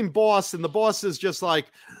same boss, and the boss is just like,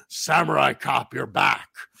 Samurai Cop, you're back.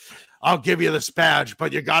 I'll give you this badge,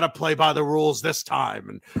 but you got to play by the rules this time,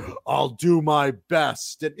 and I'll do my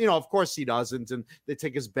best. And, of course he doesn't. And they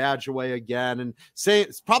take his badge away again and say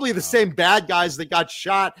it's probably the same bad guys that got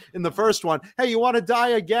shot in the first one. Hey, you want to die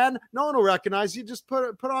again? No one will recognize you. Just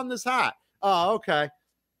put on this hat. Oh, okay.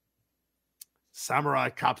 Samurai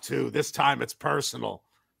Cop 2. This time it's personal.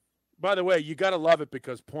 By the way, you got to love it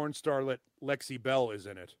because porn starlet Lexi Bell is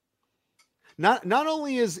in it. Not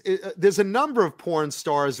only is there's a number of porn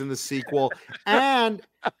stars in the sequel, and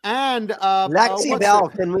Lexi Bell.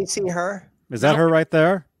 Can we see her? Is that her right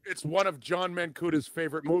there? It's one of John Mancuta's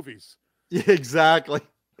favorite movies. Yeah, exactly.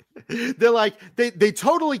 They're like they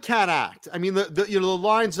totally can't act. I mean, the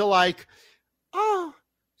lines are like, "Oh,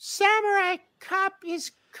 Samurai Cop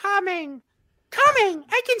is coming.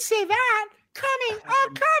 I can say that. Coming.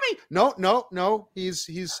 No.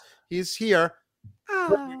 He's here."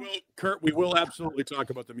 Kurt, we will absolutely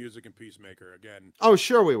talk about the music in Peacemaker again. Oh,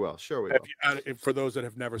 sure we will. For those that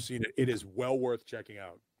have never seen it, it is well worth checking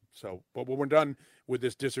out. So, but when we're done with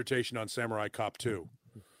this dissertation on Samurai Cop 2.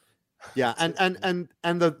 Yeah, and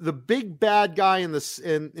the big bad guy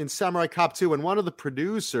in Samurai Cop 2, and one of the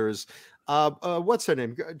producers, what's her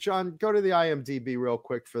name? John, go to the IMDb real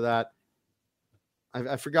quick for that.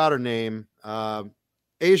 I forgot her name.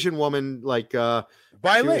 Asian woman, like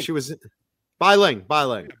Bai Ling. She was Bai Ling.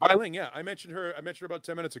 Yeah, I mentioned her about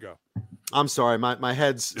 10 minutes ago. I'm sorry, my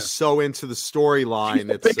head's so into the storyline.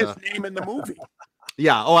 It's the biggest name in the movie.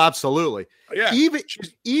 Yeah. Oh, absolutely. Yeah.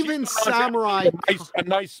 Even Samurai, a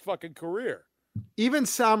nice fucking career. Even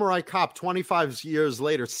Samurai Cop 25 years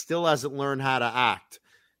later still hasn't learned how to act.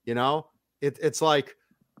 It's like,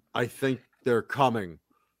 I think they're coming.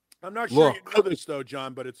 I'm not sure you know this though,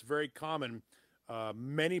 John, but it's very common.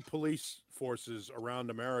 Many police forces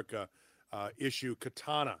around America issue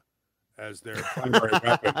katana as their primary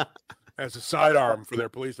weapon, as a sidearm for their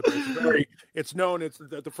police department. It's known. It's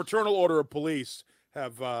the Fraternal Order of Police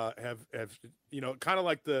have kind of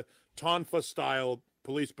like the Tonfa style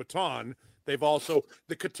police baton. They've also,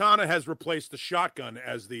 the katana has replaced the shotgun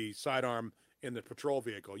as the sidearm in the patrol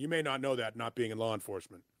vehicle. You may not know that, not being in law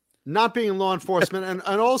enforcement. Not being in law enforcement,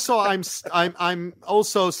 and also I'm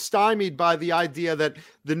also stymied by the idea that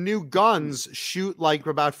the new guns shoot like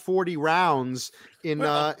about 40 rounds in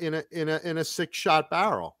a 6-shot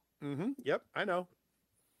barrel. Mm-hmm. Yep, I know.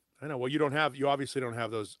 Well, you obviously don't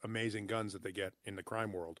have those amazing guns that they get in the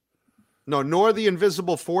crime world. No, nor the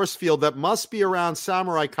invisible force field that must be around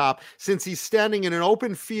Samurai Cop, since he's standing in an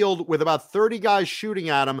open field with about 30 guys shooting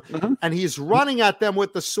at him, and he's running at them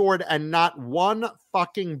with the sword, and not one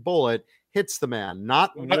fucking bullet hits the man.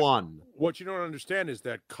 Not one. What you don't understand is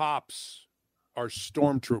that cops are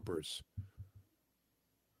stormtroopers,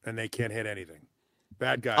 and they can't hit anything.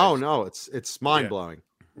 Bad guys. Oh, no, it's mind-blowing.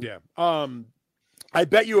 Yeah. I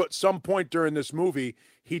bet you at some point during this movie,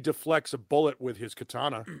 he deflects a bullet with his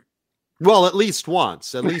katana. Well, at least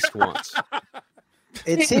once.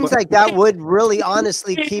 It seems like that would really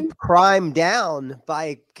honestly keep crime down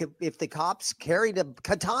if the cops carried a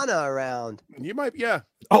katana around. You might, yeah.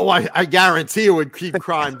 Oh, I guarantee it would keep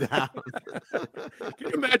crime down. Can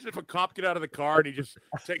you imagine if a cop get out of the car and he just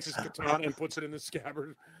takes his katana and puts it in the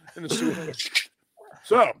scabbard in the sewer?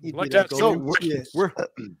 So, like that. So we're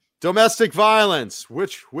domestic violence.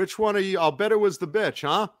 Which one of you? I'll bet it was the bitch,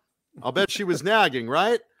 huh? I'll bet she was nagging,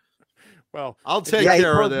 right? Well, I'll take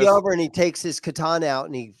care of this. He pulls you over and he takes his katana out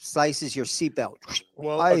and he slices your seatbelt.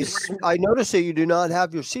 Well, I notice that you do not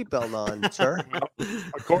have your seatbelt on, sir. Well,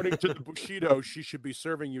 according to the Bushido, she should be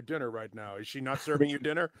serving you dinner right now. Is she not serving you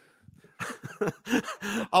dinner?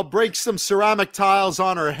 I'll break some ceramic tiles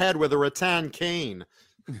on her head with a rattan cane.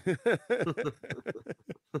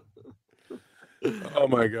 Oh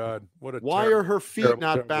my God! Why are her feet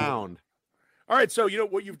not bound? All right, so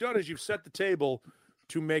what you've done is you've set the table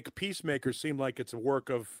to make Peacemaker seem like it's a work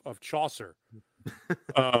of Chaucer.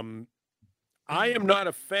 I am not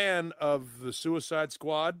a fan of the Suicide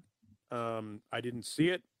Squad. I didn't see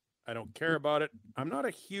it. I don't care about it. I'm not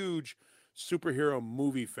a huge superhero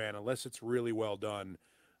movie fan unless it's really well done.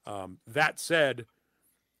 That said,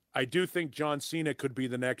 I do think John Cena could be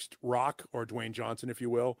the next Rock or Dwayne Johnson, if you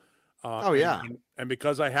will. And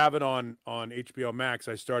because I have it on HBO Max,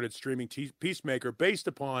 I started streaming Peacemaker based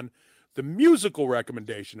upon the musical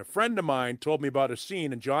recommendation. A friend of mine told me about a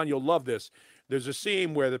scene, and John, you'll love this. There's a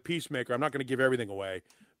scene where the Peacemaker, I'm not going to give everything away,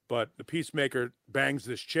 but the Peacemaker bangs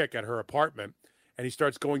this chick at her apartment, and he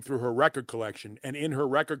starts going through her record collection. And in her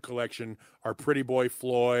record collection are Pretty Boy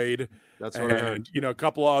Floyd, that's what I heard. A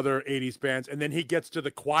couple of other 80s bands. And then he gets to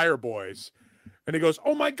the Choir Boys. And he goes,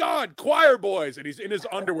 "Oh my God, Choir Boys." And he's in his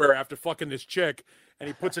underwear after fucking this chick. And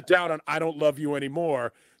he puts it down on "I Don't Love You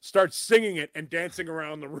Anymore," starts singing it and dancing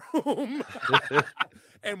around the room.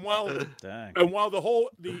 and while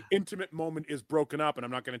the intimate moment is broken up, and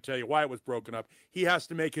I'm not going to tell you why it was broken up, he has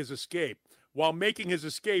to make his escape. While making his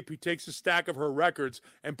escape, he takes a stack of her records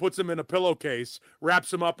and puts them in a pillowcase,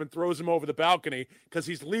 wraps them up, and throws them over the balcony because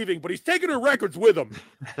he's leaving, but he's taking her records with him.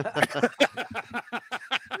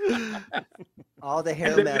 All the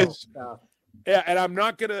hair metal stuff. Yeah, and I'm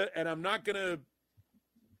not gonna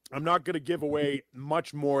give away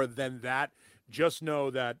much more than that. Just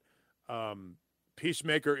know that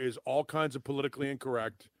Peacemaker is all kinds of politically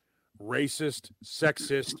incorrect, racist,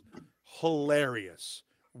 sexist, hilarious.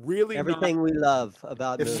 Really, everything we love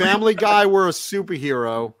about. If Family Guy were a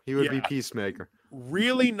superhero, he would be Peacemaker.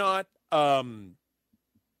 Really, not a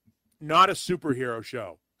superhero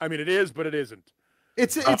show. I mean, it is, but it isn't.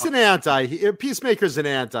 It's Peacemaker's an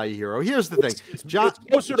anti-hero. Here's the thing. It's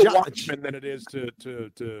closer to Watchmen than it is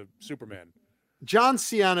to Superman. John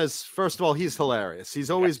Cena's, first of all, he's hilarious. He's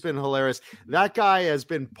always been hilarious. That guy has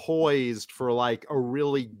been poised for like a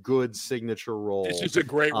really good signature role. This is a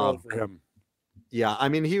great role for him. Yeah, I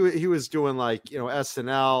mean, he was doing like,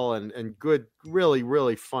 SNL and good, really,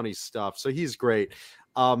 really funny stuff. So he's great.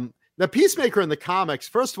 The Peacemaker in the comics,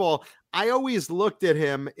 first of all, I always looked at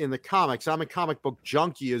him in the comics. I'm a comic book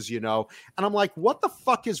junkie, as you know. And I'm like, what the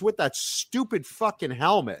fuck is with that stupid fucking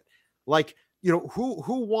helmet? Like,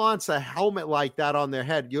 who wants a helmet like that on their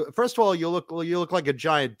head? First of all, you look like a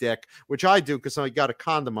giant dick, which I do because I got a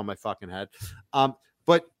condom on my fucking head.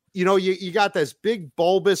 But you got this big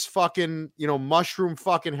bulbous fucking, mushroom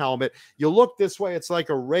fucking helmet. You look this way, it's like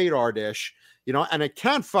a radar dish, and it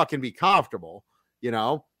can't fucking be comfortable,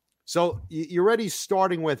 So you're already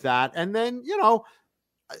starting with that. And then,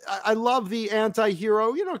 I love the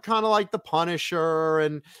anti-hero, kind of like the Punisher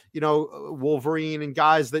and, Wolverine and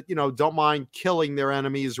guys that, don't mind killing their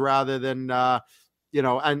enemies rather than,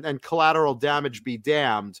 and collateral damage be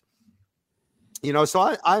damned.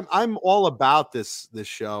 So I'm all about this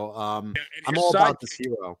show. I'm all about this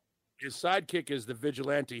hero. His sidekick is the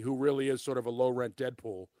Vigilante, who really is sort of a low-rent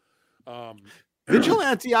Deadpool.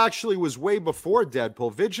 Vigilante actually was way before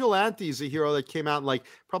Deadpool. Vigilante is a hero that came out in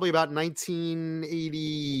probably about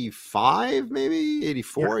 1985, maybe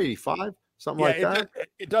 84, 85, something like that.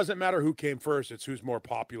 It doesn't matter who came first; it's who's more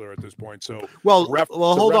popular at this point. So,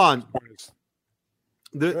 hold on.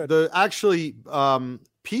 The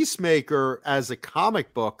Peacemaker as a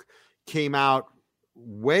comic book came out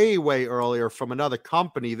way earlier from another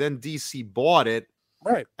company. Then DC bought it,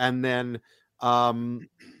 right? And then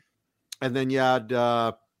you had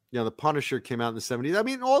the Punisher came out in the 70s. I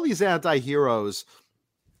mean, all these anti-heroes,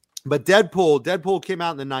 but Deadpool came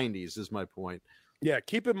out in the 90s. Is my point. Yeah,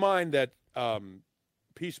 keep in mind that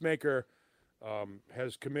Peacemaker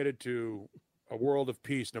has committed to a world of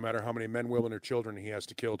peace, no matter how many men, women, or children he has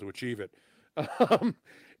to kill to achieve it.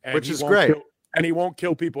 Which is great. And he won't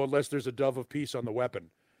kill people unless there's a dove of peace on the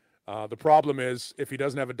weapon. The problem is if he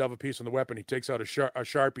doesn't have a double piece on the weapon, he takes out a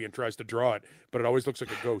Sharpie and tries to draw it, but it always looks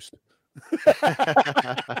like a ghost.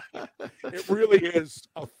 It really is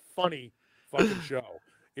a funny fucking show.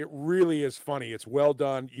 It really is funny. It's well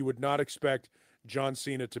done. You would not expect John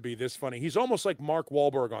Cena to be this funny. He's almost like Mark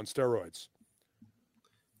Wahlberg on steroids.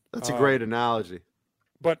 That's a great analogy.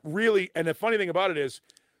 But really, and the funny thing about it is,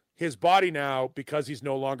 his body now, because he's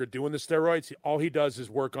no longer doing the steroids, all he does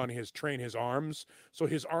is work on train his arms. So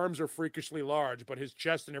his arms are freakishly large, but his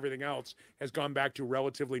chest and everything else has gone back to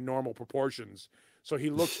relatively normal proportions. So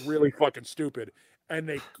he looks really fucking stupid. And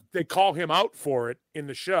they call him out for it in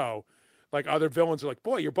the show. Like other villains are like,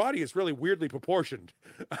 boy, your body is really weirdly proportioned.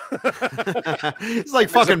 It's like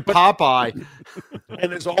fucking Popeye.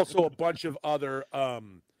 And there's also a bunch of other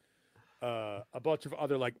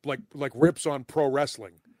like rips on pro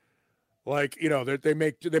wrestling. Like, you know, they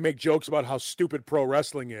make jokes about how stupid pro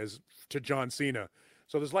wrestling is to John Cena.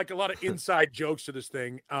 So there's like a lot of inside jokes to this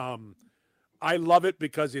thing. I love it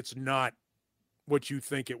because it's not what you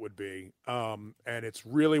think it would be. And it's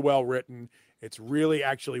really well written. It's really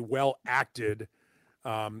actually well acted.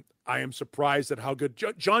 I am surprised at how good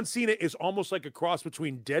John Cena is. Almost like a cross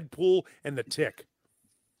between Deadpool and the Tick.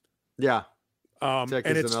 Yeah. Tick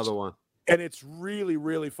is another one. And it's really,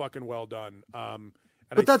 really fucking well done.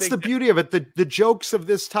 But that's the beauty of it. The jokes of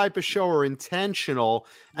this type of show are intentional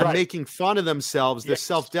and making fun of themselves. They're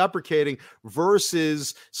self-deprecating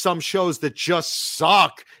versus some shows that just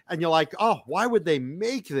suck. And you're like, oh, why would they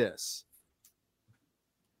make this?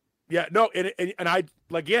 Yeah, no. And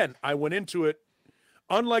I went into it,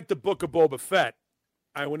 unlike the Book of Boba Fett,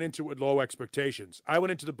 I went into it with low expectations. I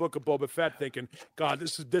went into the Book of Boba Fett thinking, God,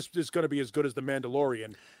 this is going to be as good as The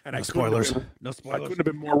Mandalorian. And no spoilers. No spoilers. I couldn't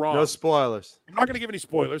have been more wrong. No spoilers. I'm not going to give any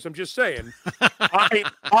spoilers. I'm just saying,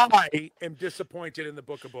 I am disappointed in the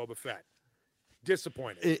Book of Boba Fett.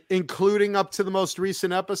 Disappointed, including up to the most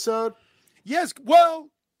recent episode. Yes, well,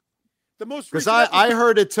 the most recent. Because I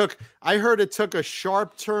heard it took a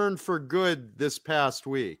sharp turn for good this past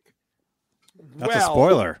week. That's a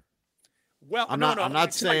spoiler. Well, I'm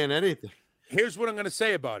not saying anything. Here's what I'm going to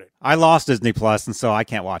say about it. I lost Disney Plus, and so I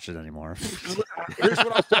can't watch it anymore. Here's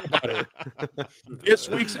what I'll say about it. This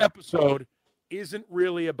week's episode isn't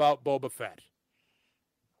really about Boba Fett,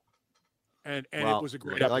 and it was a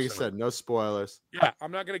great episode. Like I said, no spoilers. Yeah,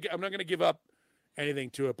 I'm not gonna give up anything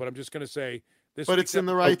to it, but I'm just gonna say this. But it's in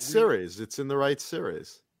the right series. It's in the right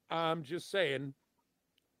series. I'm just saying,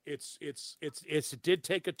 it did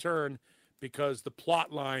take a turn. Because the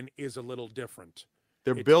plot line is a little different.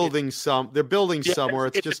 They're building somewhere.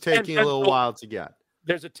 It's just taking a little while to get.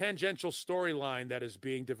 There's a tangential storyline that is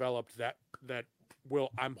being developed that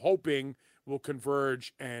I'm hoping will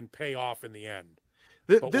converge and pay off in the end.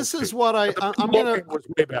 This is what I'm gonna was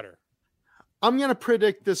way better. I'm gonna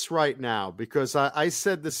predict this right now because I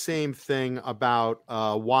said the same thing about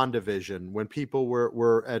WandaVision when people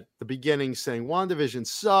were at the beginning saying WandaVision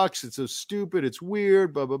sucks, it's so stupid, it's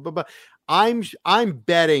weird, blah blah blah blah. I'm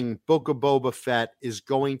betting Book of Boba Fett is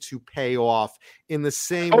going to pay off in the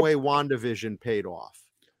same way WandaVision paid off.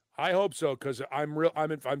 I hope so because I'm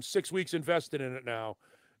 6 weeks invested in it now,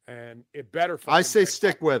 and it better. I say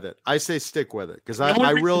stick with it. Because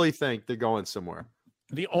I really think they're going somewhere.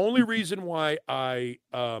 The only reason why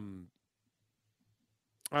I'm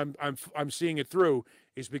seeing it through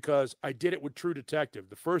is because I did it with True Detective.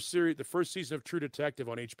 The first season of True Detective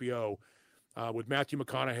on HBO. With Matthew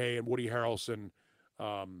McConaughey and Woody Harrelson,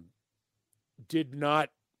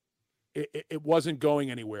 it wasn't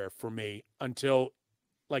going anywhere for me until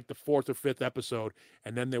like the 4th or 5th episode.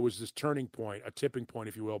 And then there was this turning point, a tipping point,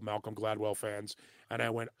 if you will, Malcolm Gladwell fans. And I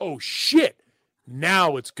went, oh shit,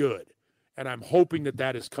 now it's good. And I'm hoping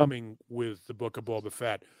that is coming with the Book of Boba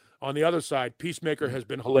Fett. On the other side, Peacemaker has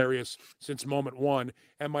been hilarious since moment one.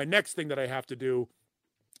 And my next thing that I have to do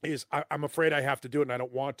is I'm afraid I have to do it and I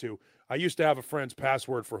don't want to. I used to have a friend's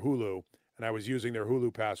password for Hulu, and I was using their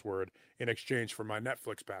Hulu password in exchange for my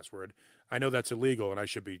Netflix password. I know that's illegal, and I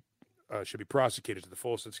should be prosecuted to the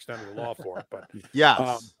fullest extent of the law for it. But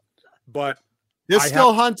yes, but they're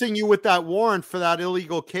still hunting you with that warrant for that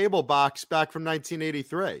illegal cable box back from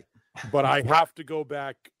 1983. But I have to go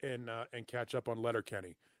back and catch up on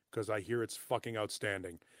Letterkenny because I hear it's fucking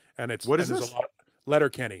outstanding. And it's what is this?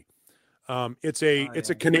 Letterkenny. It's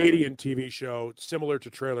a Canadian TV show similar to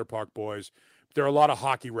Trailer Park Boys. There are a lot of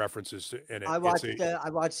hockey references in it. I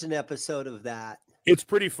watched an episode of that. It's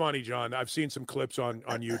pretty funny, John. I've seen some clips on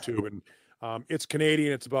YouTube, and it's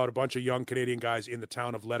Canadian. It's about a bunch of young Canadian guys in the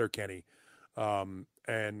town of Letterkenny, and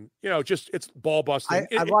it's ball busting.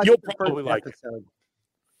 I watched you'll the probably first like episode.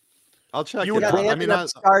 I'll check You it would out. They I ended mean, up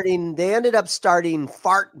starting. They ended up starting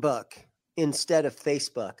Fartbook instead of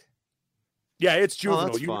Facebook. Yeah, it's juvenile.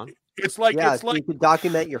 that's fun. It's like Yeah, it's so like you could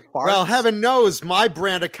document your farts. well, heaven knows my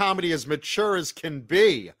brand of comedy is mature as can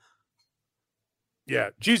be. yeah.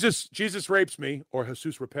 Jesus rapes me, or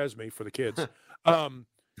Jesus repairs me for the kids.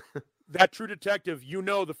 That True Detective,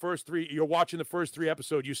 the first three. You're watching the first 3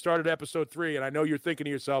 episodes. You started episode 3, and I know you're thinking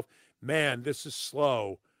to yourself, "Man, this is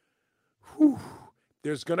slow." Whew.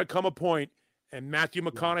 There's gonna come a point, and Matthew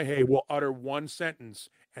McConaughey will utter one sentence,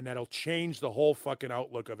 and that'll change the whole fucking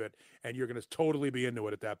outlook of it, and you're gonna totally be into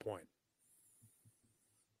it at that point.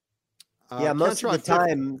 Yeah, most of the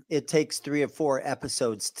time it takes 3 or 4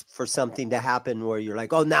 episodes for something to happen where you're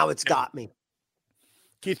like, "Oh, now it's got me."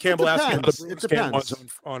 Keith Campbell asked me how the Bruins game was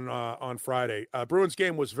depends. on Friday. Bruins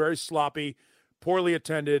game was very sloppy, poorly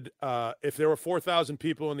attended. If there were 4,000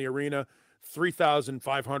 people in the arena,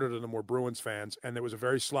 3,500 of them were Bruins fans, and there was a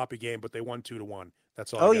very sloppy game, but they won 2-1.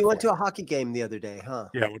 That's all. Oh, you went to a hockey game the other day, huh?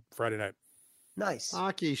 Yeah, Friday night. Nice.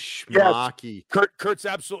 Hockey schmocky. Yes. Kurt's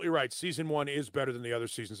absolutely right. Season 1 is better than the other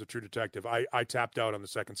seasons of True Detective. I tapped out on the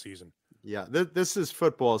second season. Yeah, this is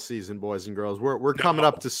football season, boys and girls. We're coming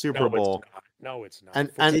up to Super Bowl. No, it's not.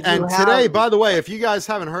 And today, by the way, if you guys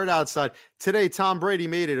haven't heard outside, today Tom Brady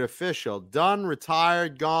made it official. Done,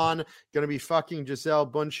 retired, gone. Going to be fucking Gisele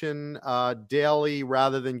Bündchen daily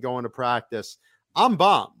rather than going to practice. I'm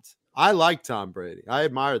bummed. I like Tom Brady. I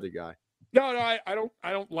admire the guy. No, I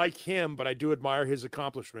don't like him, but I do admire his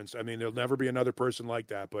accomplishments. I mean, there'll never be another person like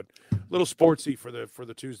that. But a little sportsy for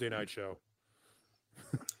the Tuesday night show.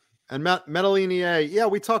 And Metallinia, yeah,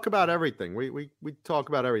 we talk about everything. We talk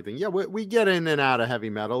about everything. Yeah, we get in and out of heavy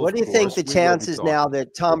metal. What do you think the chances now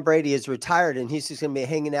that Tom Brady is retired and he's just going to be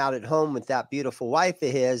hanging out at home with that beautiful wife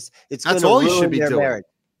of his? It's going to ruin their marriage.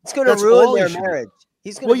 It's going to ruin their marriage.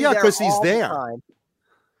 He's going to be there because he's all there. the time.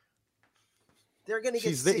 They're going to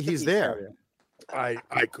get sick of he's each there. other.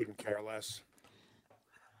 I couldn't care less.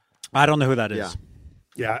 I don't know who that is.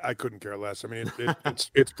 Yeah, I couldn't care less. I mean,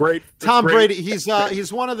 it's great. Tom Brady, he's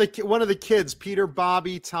one of the kids, Peter,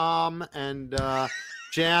 Bobby, Tom, and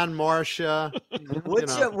Jan, Marcia.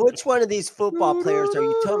 Which one of these football players are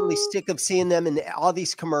you totally sick of seeing them in all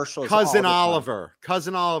these commercials? Cousin Oliver,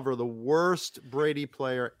 the worst Brady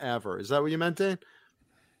player ever. Is that what you meant, Dane?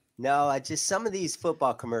 No, I just some of these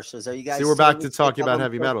football commercials. Are you guys? See, we're back to talking about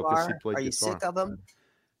heavy metal because he played guitar. Are you sick of them?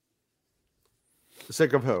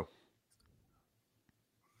 Sick of who?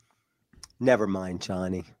 Never mind,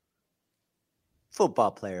 Johnny.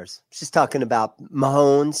 Football players. Just talking about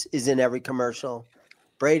Mahomes is in every commercial.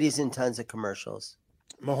 Brady's in tons of commercials.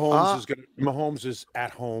 Mahomes is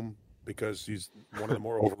at home because he's one of the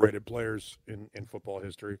more overrated players in football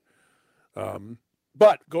history.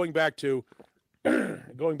 But going back to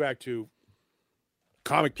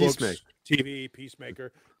comic books, TV,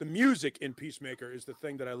 Peacemaker, the music in Peacemaker is the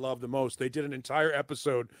thing that I love the most. They did an entire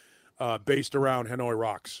episode based around Hanoi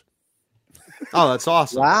Rocks. Oh, that's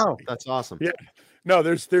awesome! Wow, that's awesome. Yeah, no,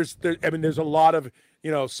 there's a lot of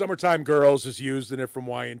Summertime Girls is used in it from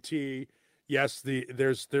Y&T. Yes,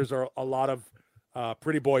 there's a lot of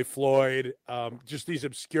Pretty Boy Floyd, just these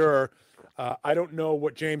obscure. I don't know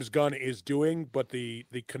what James Gunn is doing, but the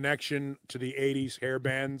connection to the 80s hair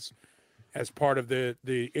bands as part of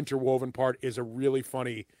the interwoven part is a really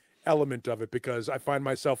funny element of it, because I find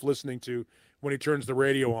myself listening to, when he turns the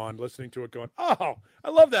radio on, listening to it going, "Oh, I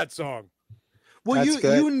love that song." Well,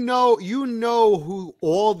 you know who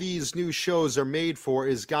all these new shows are made for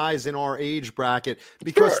is guys in our age bracket,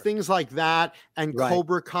 because things like that and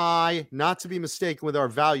Cobra Kai, not to be mistaken with our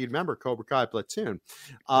valued member Cobra Kai Platoon,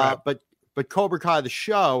 but Cobra Kai the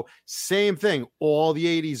show, same thing. All the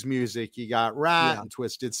 80s music, you got Rat and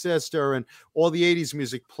Twisted Sister and all the 80s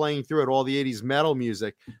music playing through it, all the 80s metal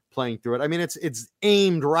music playing through it. I mean, it's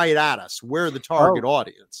aimed right at us. We're the target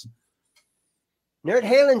audience. Nerd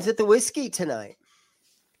Halen's at the whiskey tonight.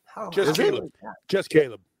 Just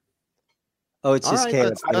Caleb. Oh, it's just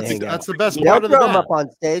Caleb. That's the best part of the band. Him up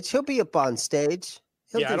on stage. He'll be up on stage.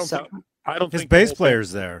 He'll do something. I don't his think bass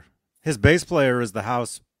player's there. His bass player is in the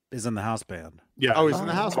house band. Yeah. Oh, he's in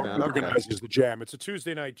the house band. Organizes the jam. It's a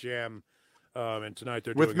Tuesday night jam. And tonight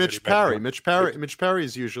they're with doing Mitch Perry. Mitch Perry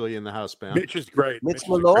is usually in the house band. Mitch is great. Mitch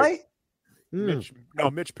Malloy? Mitch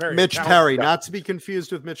Perry. Mitch Perry, not to be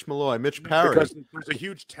confused with Mitch Malloy. Mitch Perry. Because there's a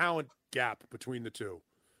huge talent gap between the two.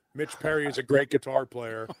 Mitch Perry is a great guitar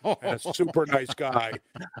player and a super nice guy.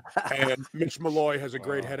 And Mitch Malloy has a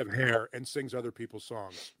great head of hair and sings other people's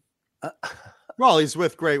songs. Well, he's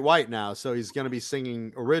with Great White now, so he's going to be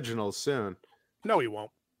singing originals soon. No, he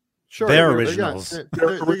won't. Sure, Their they're originals.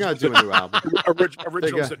 They're going to do a new album.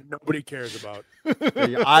 Originals that nobody cares about.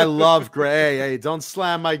 I love Great. Hey, don't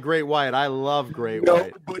slam my Great White. I love Great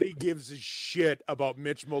White. Nobody gives a shit about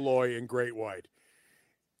Mitch Malloy and Great White.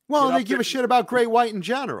 Well, they give a shit about Great White in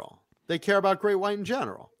general. They care about Great White in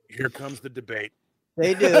general. Here comes the debate.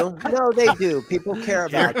 They do. No, they do. People care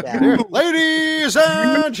about that. Ladies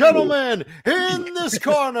and gentlemen, in this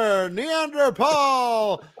corner,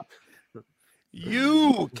 Neanderthal.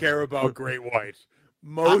 You care about Great White.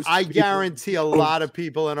 I guarantee a lot of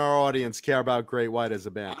people in our audience care about Great White as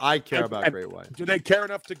a band. I care about Great White. Do they care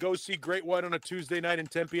enough to go see Great White on a Tuesday night in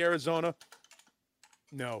Tempe, Arizona?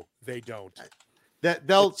 No, they don't.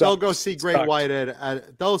 They'll go see Great White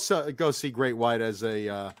they'll go see Great White as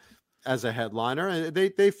a headliner, and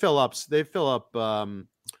they fill up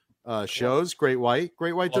shows. Great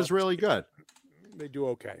White does really good. They do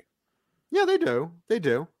okay. Yeah, they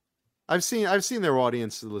do. I've seen their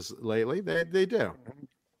audiences lately. They do.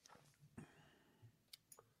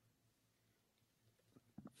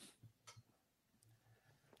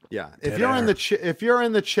 Yeah, if you're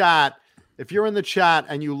in the chat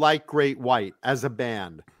and you like Great White as a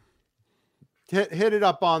band, hit it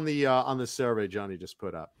up on the survey Johnny just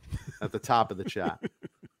put up at the top of the chat.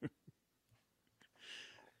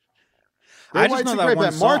 I just know that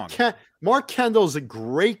one song. Mark Kendall's a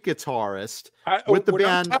great guitarist with the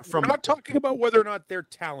band. We're not talking about whether or not they're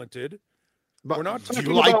talented. But we're not talking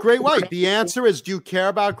do you like about Great White? The answer is: do you care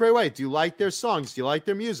about Great White? Do you like their songs? Do you like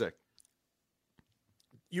their music?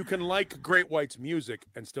 You can like Great White's music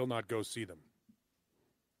and still not go see them.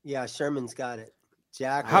 Yeah, Sherman's got it.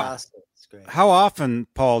 Jack Russell. Great. How often,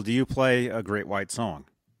 Paul, do you play a Great White song?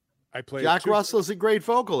 I play. Jack Russell's a great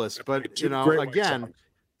vocalist, but again,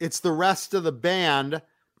 it's the rest of the band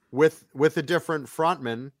with a different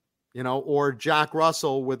frontman, or Jack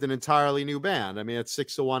Russell with an entirely new band. I mean, it's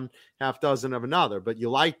 6 to 1, half dozen of another. But you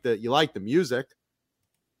like the music.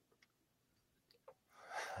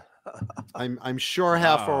 I'm sure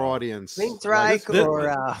half our audience.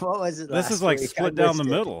 Queensryche what was it? This is like split down the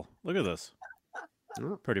middle. Look at this.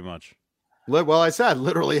 Pretty much. Well, I said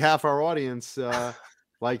literally half our audience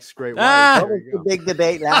likes Great White. That was the big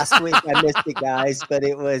debate last week. I missed it, guys, but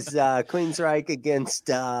it was Queensryche against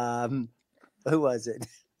who was it?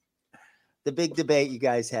 The big debate you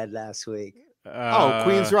guys had last week.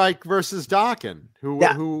 Queensryche versus Dokken.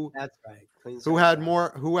 Who that's right. Who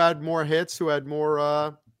had more hits? Who had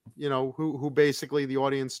more? Who basically the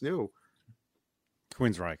audience knew.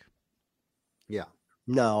 Queensryche. Yeah.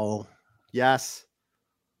 No. Yes.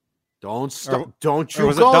 Don't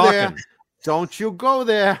you go there. Don't you go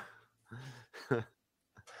there.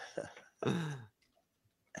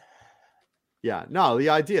 Yeah, no, the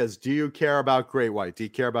idea is, do you care about Great White? Do you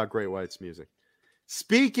care about Great White's music?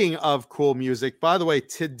 Speaking of cool music, by the way,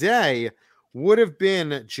 today would have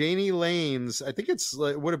been Jani Lane's, I think it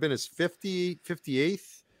would have been his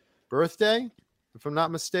 58th birthday, if I'm not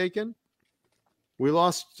mistaken. We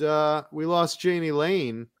lost Jani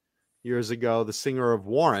Lane years ago, the singer of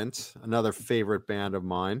Warrant, another favorite band of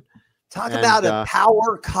mine. Talk about a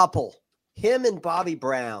power couple, him and Bobby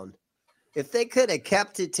Brown. If they could have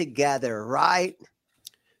kept it together, right?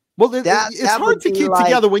 Well, it's hard to keep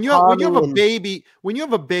together when you have a baby. When you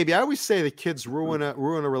have a baby, I always say the kids ruin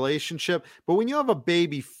a relationship. But when you have a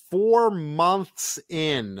baby 4 months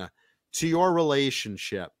in to your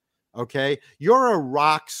relationship, okay, you're a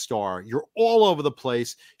rock star. You're all over the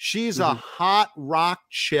place. She's a hot rock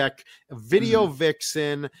chick, a video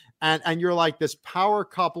vixen, and you're like this power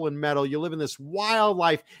couple in metal. You live in this wild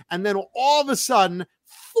life, and then all of a sudden,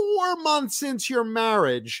 4 months into your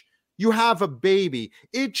marriage, you have a baby.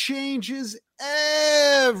 It changes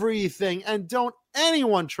everything, and don't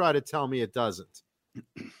anyone try to tell me it doesn't.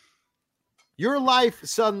 Your life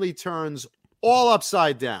suddenly turns all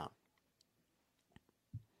upside down.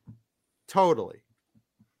 Totally.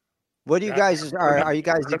 What do you guys are you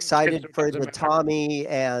guys excited for the Tommy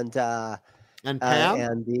and Pam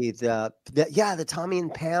and the Tommy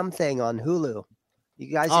and Pam thing on Hulu?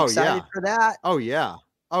 You guys excited for that? Oh yeah,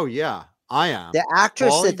 I am. The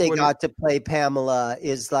actress that they got to play Pamela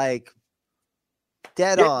is like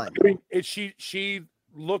dead on. I mean, she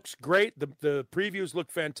looks great. The previews look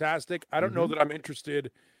fantastic. I don't know that I'm interested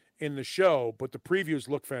in the show, but the previews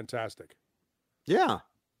look fantastic. Yeah.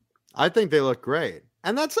 I think they look great.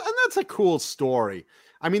 And that's a cool story.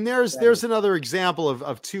 I mean, there's another example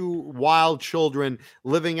of two wild children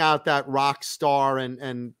living out that rock star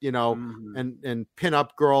and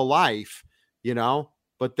pinup girl life,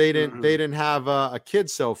 but they didn't have a kid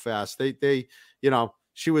so fast. They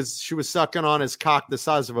she was sucking on his cock the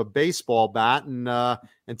size of a baseball bat and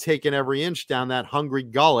taking every inch down that hungry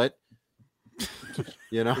gullet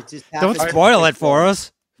You know, It just Don't happens spoil it quickly. for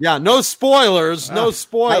us. yeah, no spoilers, no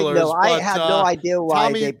spoilers. I but, had no idea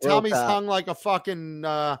why they broke Tommy's up. hung like a fucking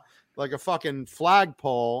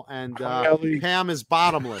flagpole, and Ellie. Pam is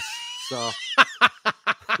bottomless. So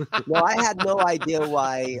No, I had no idea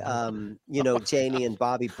why, Janie and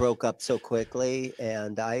Bobby broke up so quickly,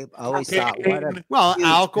 and I always thought, what a well, huge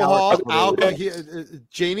alcohol. power couple.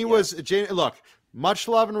 Janie was Janie. Look, much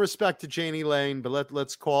love and respect to Janie Lane, but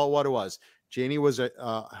let's call it what it was. Janie was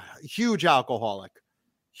a huge alcoholic.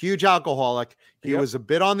 Huge alcoholic. He was a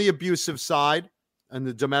bit on the abusive side and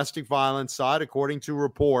the domestic violence side, according to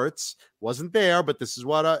reports. Wasn't there, but this is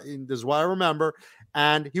what I remember.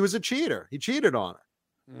 And he was a cheater. He cheated on her.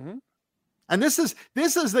 Mm-hmm. And this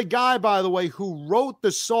is the guy, by the way, who wrote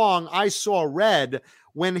the song "I Saw Red"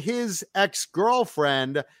 when his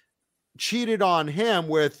ex-girlfriend cheated on him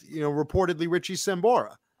with, reportedly Richie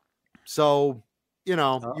Sambora. So, you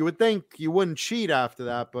would think you wouldn't cheat after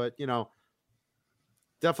that, but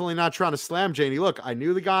definitely not trying to slam Janie. Look, I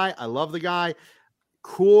knew the guy. I love the guy.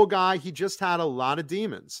 Cool guy. He just had a lot of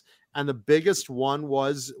demons. And the biggest one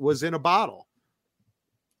was in a bottle.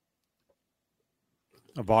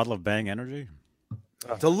 A bottle of Bang Energy.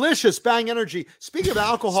 Delicious Bang Energy. Speaking of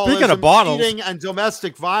alcoholism, Speaking of bottles, cheating, and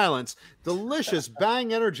domestic violence, delicious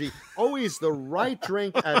Bang Energy. Always the right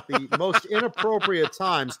drink at the most inappropriate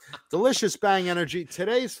times. Delicious Bang Energy.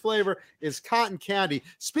 Today's flavor is cotton candy.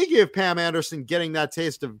 Speaking of Pam Anderson getting that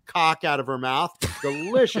taste of cock out of her mouth,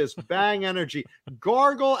 delicious Bang Energy.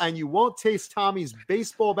 Gargle and you won't taste Tommy's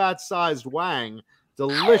baseball bat-sized wang.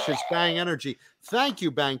 Delicious Bang Energy. Thank you,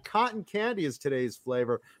 Bang. Cotton candy is today's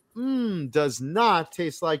flavor. Does not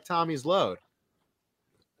taste like Tommy's load.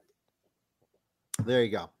 There you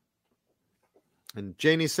go. And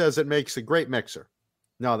Janie says it makes a great mixer.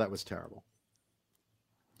 No, that was terrible.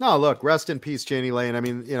 No, look, rest in peace, Janie Lane. I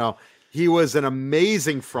mean, he was an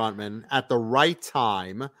amazing frontman at the right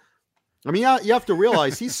time. I mean, you have to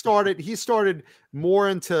realize he started more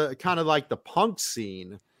into kind of like the punk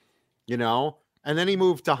scene, and then he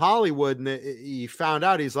moved to Hollywood and he found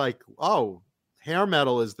out, he's like, oh, hair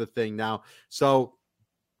metal is the thing now. So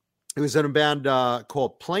he was in a band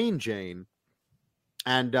called Plain Jane.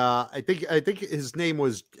 And I think his name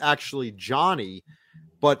was actually Johnny,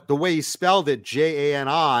 but the way he spelled it,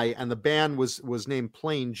 Jani, and the band was named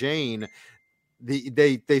Plain Jane.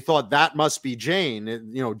 They thought that must be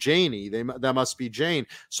Jane, Janie. That must be Jane.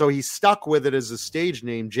 So he stuck with it as a stage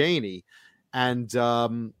name, Janie. And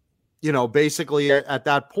basically at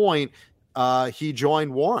that point, he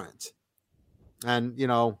joined Warrant. And,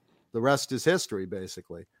 the rest is history,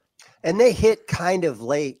 basically. And they hit kind of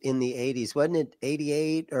late in the 80s. Wasn't it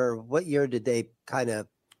 88 or what year did they kind of?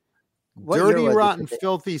 Dirty, Rotten,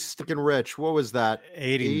 Filthy, Stickin' Rich. What was that?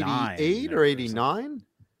 89. 88 or 89?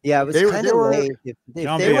 Yeah, it was kind of late. If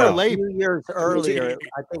they were late. A few years earlier,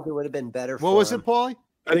 I think it would have been better for What was them. it, Paulie?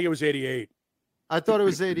 I think it was 88. I thought it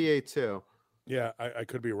was 88 too. Yeah, I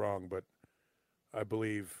could be wrong, but I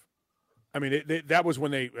believe. I mean, that was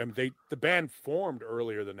when the band formed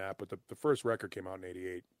earlier than that, but the first record came out in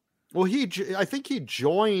 88. Well, I think he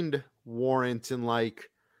joined Warrant in like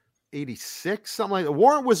 86, something like that.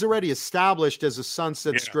 Warrant was already established as a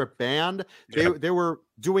Sunset Strip band. They were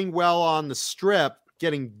doing well on the Strip,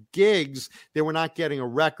 getting gigs. They were not getting a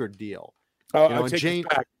record deal. I'll take this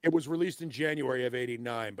back. It was released in January of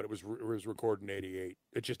 89, but it was recorded in 88.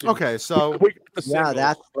 It just didn't, okay. So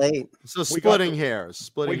that's late. So splitting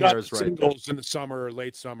hairs, right. Singles in the summer,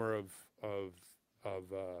 late summer of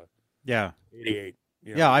 88.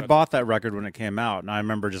 I bought that record when it came out, and I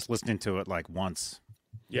remember just listening to it like once.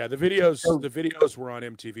 Yeah, the videos were on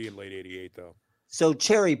MTV in late 88, though. So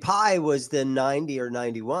Cherry Pie was the 90 or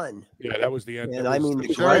 91. Yeah, that was the end. And I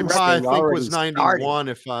mean, Cherry Pie, I think, was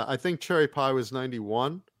 91. I think Cherry Pie was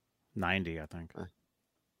 91. 90, I think.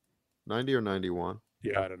 90 or 91.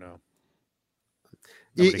 Yeah, I don't know.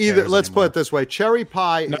 Either let's put it this way: Cherry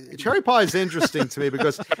Pie. No. Cherry Pie is interesting to me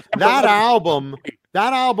because that album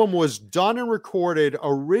was done and recorded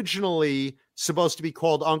originally supposed to be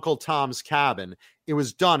called Uncle Tom's Cabin. It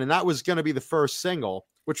was done, and that was going to be the first single,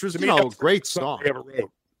 which was a great song.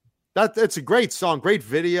 That's a great song, great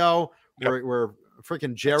video where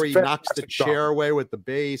freaking Jerry knocks the chair away with the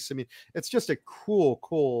bass. I mean, it's just a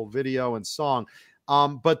cool video and song.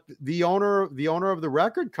 But the owner of the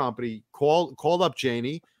record company called up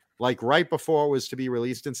Janie like right before it was to be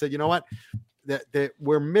released and said, you know what, that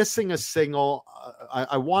we're missing a single.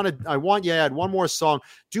 I want you to add one more song,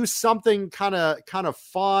 do something kind of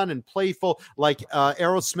fun and playful, like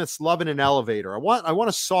Aerosmith's "Love in an Elevator." I want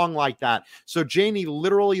a song like that. So Janie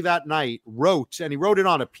literally that night wrote, and he wrote it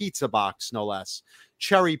on a pizza box, no less,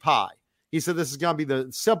 Cherry Pie. He said, this is going to be the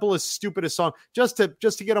simplest, stupidest song. Just to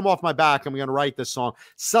get him off my back, I'm going to write this song.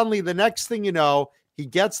 Suddenly, the next thing you know, he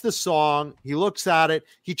gets the song, he looks at it,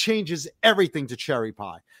 he changes everything to Cherry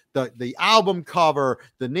Pie. The album cover,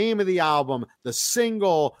 the name of the album, the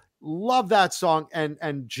single, love that song.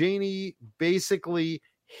 And Jani basically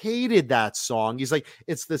hated that song. He's like,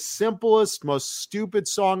 it's the simplest, most stupid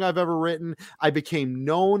song I've ever written. I became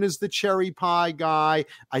known as the Cherry Pie guy.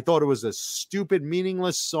 I thought it was a stupid,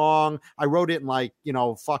 meaningless song. I wrote it in like,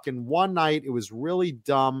 fucking one night. It was really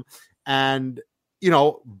dumb. And,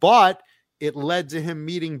 but it led to him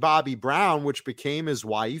meeting Bobby Brown, which became his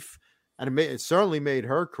wife. And it certainly made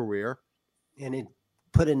her career. And it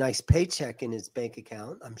put a nice paycheck in his bank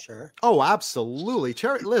account, I'm sure. Oh, absolutely.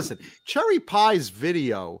 Cherry Pie's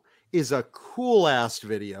video is a cool ass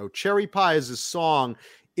video. Cherry Pie as a song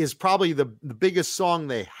is probably the biggest song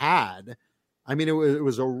they had. I mean, it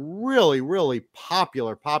was a really, really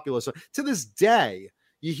popular song. To this day,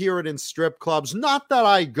 you hear it in strip clubs. Not that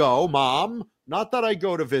I go, Mom. Not that I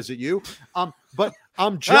go to visit you. But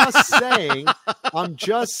I'm just saying,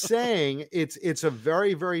 it's a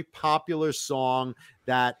very, very popular song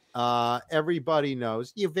that everybody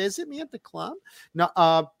knows. You visit me at the club?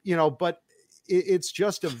 No, but it's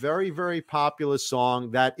just a very, very popular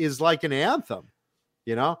song that is like an anthem,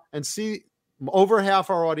 and see, over half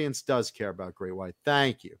our audience does care about Great White.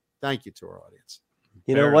 Thank you to our audience.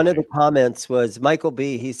 One of the comments was Michael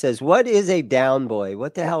B. He says, what is a down boy?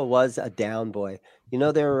 What the hell was a down boy?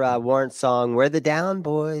 Their Warrant song, Where the Down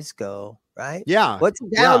Boys Go, right? Yeah. What's a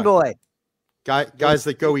down boy? Guys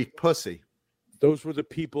that go eat pussy. Those were the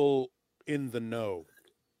people in the know.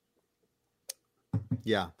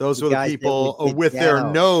 Yeah, those were the people with their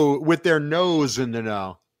nose in the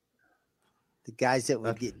know. The guys that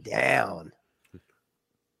would get down.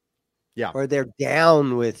 Yeah. Or they're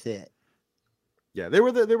down with it. Yeah, they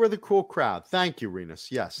were the cool crowd. Thank you,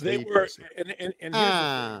 Renus. Yes, they were. And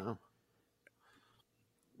here's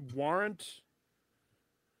Warrant,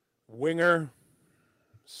 Winger,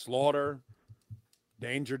 Slaughter,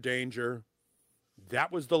 Danger.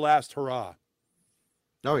 That was the last hurrah.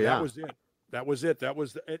 Oh yeah, That was it.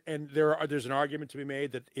 And there's an argument to be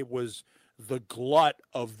made that it was the glut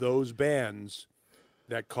of those bands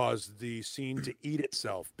that caused the scene to eat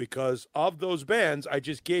itself. Because of those bands, I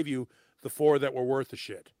just gave you the 4 that were worth a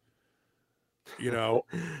shit.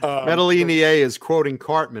 Medellini A is quoting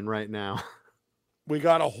Cartman right now. We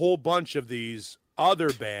got a whole bunch of these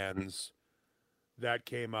other bands that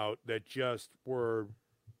came out that just were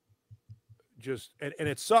and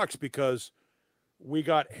it sucks because we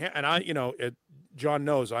got, and John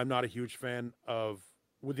knows I'm not a huge fan of,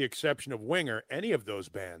 with the exception of Winger, any of those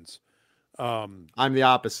bands. I'm the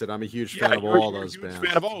opposite. I'm a huge fan of all those bands.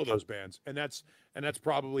 Fan of all of those bands, and that's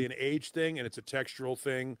probably an age thing, and it's a textural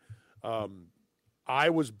thing. I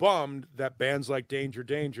was bummed that bands like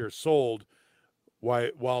Danger sold,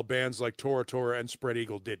 while bands like Tora and Spread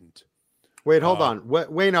Eagle didn't. Wait, hold on.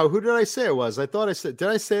 Wait, no. Who did I say it was? Did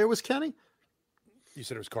I say it was Kenny? You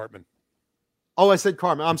said it was Cartman. Oh, I said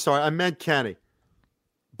Cartman. I'm sorry. I meant Kenny.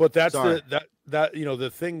 But that's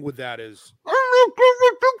the thing with that is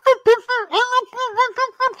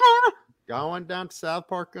going down to South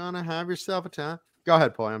Park, gonna have yourself a time. Go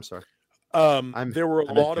ahead, Paul. I'm sorry. There were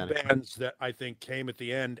a lot of bands that I think came at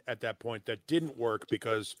the end at that point that didn't work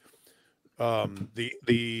because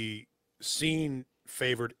the scene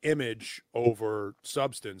favored image over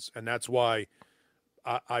substance, and that's why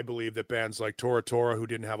I believe that bands like Tora, who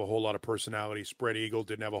didn't have a whole lot of personality, Spread Eagle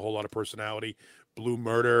didn't have a whole lot of personality, Blue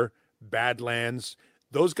Murder, Badlands,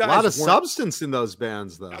 those guys. A lot of substance in those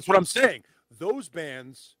bands, though. That's what I'm saying. Those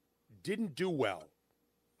bands didn't do well.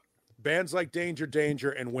 Bands like Danger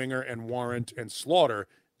and Winger and Warrant and Slaughter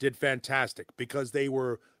did fantastic because they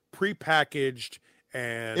were prepackaged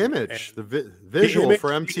and the visual for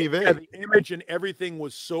MTV. Yeah, the image and everything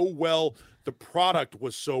was so well. The product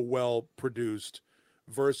was so well produced.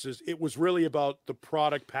 Versus, it was really about the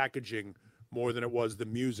product packaging more than it was the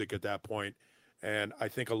music at that point. And I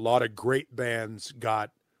think a lot of great bands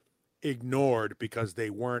got ignored because they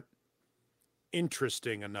weren't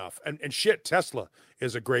interesting enough. And shit, Tesla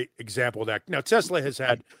is a great example of that. Now, Tesla has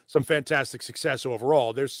had some fantastic success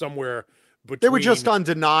overall. There's somewhere between... They were just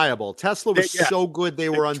undeniable. Tesla was so good, they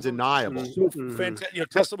were undeniable.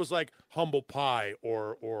 Tesla was like Humble Pie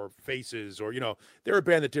or Faces, or, they were a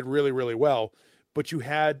band that did really, really well. But you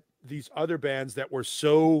had these other bands that were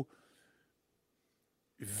so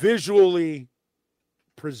visually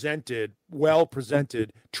well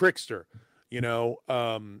presented, Trickster,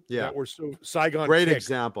 that were so Saigon. Great Kick.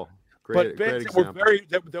 Example. But bands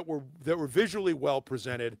that were visually well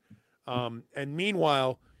presented, and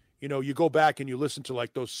meanwhile, you know, you go back and you listen to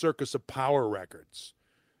like those Circus of Power records,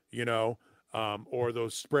 you know, or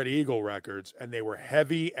those Spread Eagle records, and they were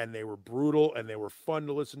heavy and they were brutal and they were fun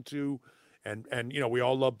to listen to. And you know, we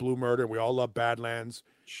all love Blue Murder and we all love Badlands.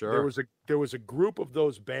 Sure. There was a group of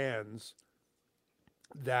those bands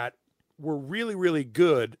that were really, really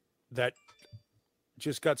good that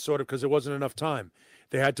just got sort of, because there wasn't enough time.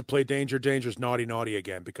 They had to play Danger Danger's Naughty Naughty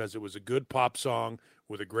again because it was a good pop song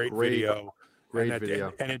with a great video. Great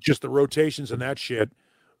video. And it just, the rotations and that shit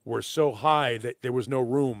were so high that there was no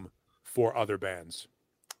room for other bands.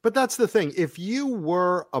 But that's the thing. If you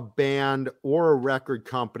were a band or a record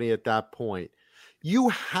company at that point, you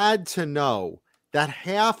had to know that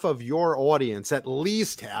half of your audience, at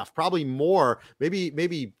least half, probably more,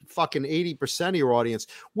 maybe fucking 80% of your audience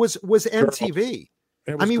was MTV.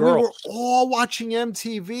 I mean, girls. we were all watching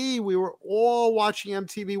MTV. We were all watching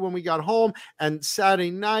MTV when we got home, and Saturday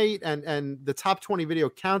night and the top 20 video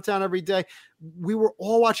countdown every day. We were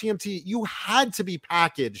all watching MTV. You had to be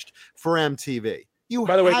packaged for MTV. You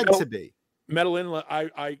By the way, had to be. Metal Inlet,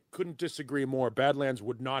 I couldn't disagree more. Badlands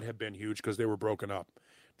would not have been huge because they were broken up.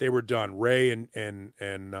 They were done. Ray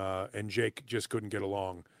and Jake just couldn't get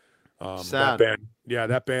along. Sad.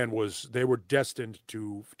 That band they were destined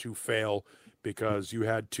to fail because you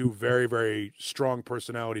had two very, very strong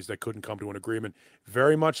personalities that couldn't come to an agreement.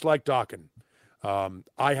 Very much like Dokken.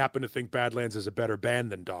 I happen to think Badlands is a better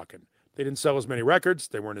band than Dokken. They didn't sell as many records.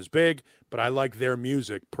 They weren't as big, but I like their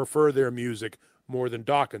music, prefer their music more than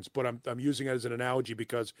Dokken's. But I'm using it as an analogy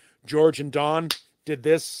because George and Don did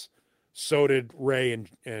this. So did Ray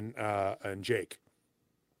and Jake.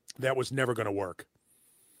 That was never going to work.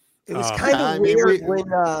 It was kind of weird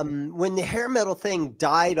when the hair metal thing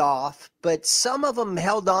died off, but some of them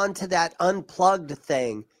held on to that unplugged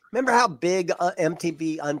thing. Remember how big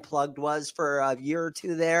MTV Unplugged was for a year or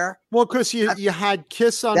two there? Well, because you had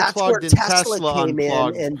Kiss Unplugged and Tesla came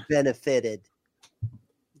Unplugged. in and benefited.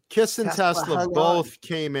 Kiss and Tesla both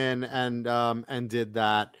came in and did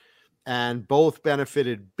that, and both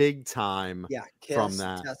benefited big time Kiss, from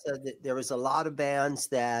that. Tesla, there was a lot of bands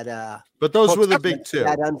that but those were the big two.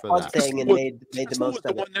 That Unplugged thing and made the most of it. Tesla was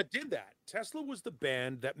the one that did that. Tesla was the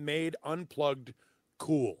band that made Unplugged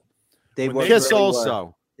cool. Kiss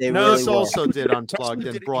also. Kiss also did Unplugged Tesla and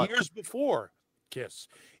did brought years before Kiss.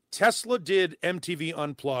 Tesla did MTV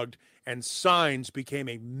Unplugged, and Signs became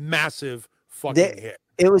a massive fucking hit.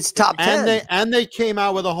 It was top 10. And they came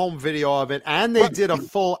out with a home video of it, and they did a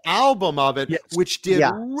full album of it, which did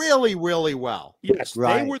really, really well. Yes,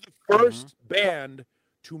 they were the first band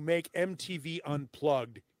to make MTV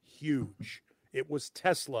Unplugged huge. It was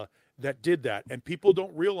Tesla that did that, and people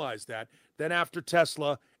don't realize that. Then after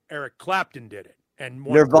Tesla, Eric Clapton did it. And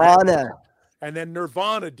Nirvana. And then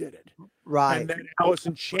Nirvana did it. Right. And then Alice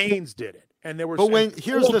in Chains did it. And there were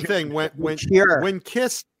here's the thing, when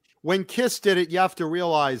Kiss did it, you have to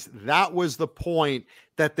realize that was the point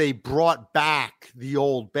that they brought back the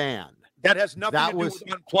old band. That has nothing to do with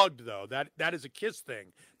Unplugged, though. That is a Kiss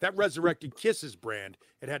thing. That resurrected Kiss's brand.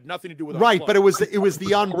 It had nothing to do with Unplugged. Right, but it was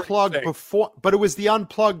the Unplugged but it was the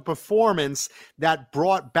Unplugged performance that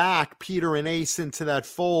brought back Peter and Ace into that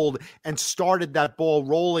fold and started that ball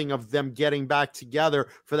rolling of them getting back together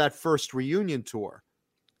for that first reunion tour.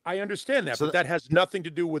 I understand that, but that has nothing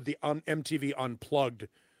to do with the MTV Unplugged.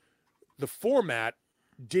 The format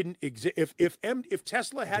didn't exist. If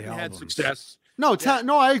Tesla hadn't had success. No,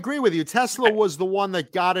 I agree with you. Tesla was the one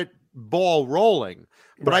that got it ball rolling.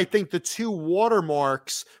 But I think the two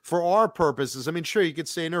watermarks for our purposes, I mean, sure, you could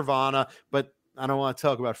say Nirvana, but I don't want to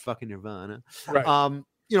talk about fucking Nirvana. Right.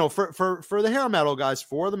 For the hair metal guys,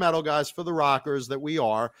 for the metal guys, for the rockers that we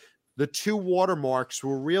are, the two watermarks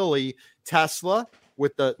were really Tesla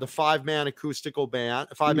with the five-man acoustical band,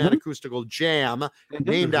 acoustical jam,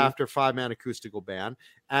 named after five-man acoustical band,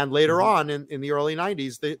 and later on in the early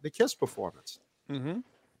 90s, the Kiss performance. Mm-hmm.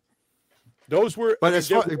 Those were... But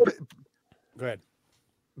go ahead.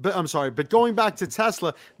 But I'm sorry, but going back to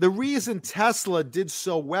Tesla, the reason Tesla did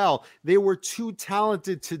so well, they were too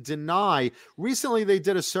talented to deny. Recently, they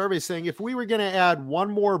did a survey saying if we were going to add one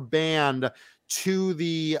more band to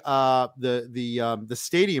the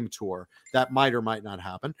stadium tour, that might or might not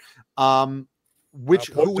happen. Who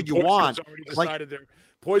would you want?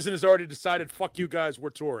 Poison has already decided. Fuck you guys, we're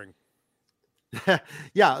touring.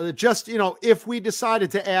 Yeah, just if we decided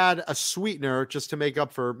to add a sweetener just to make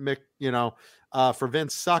up for Mick, for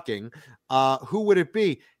Vince sucking, who would it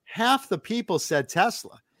be? Half the people said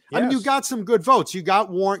Tesla. Yes. I mean, you got some good votes. You got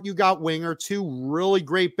Warrant, you got Winger, two really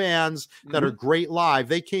great bands that are great live.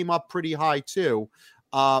 They came up pretty high too.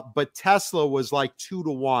 But Tesla was like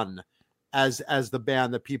 2-1 as the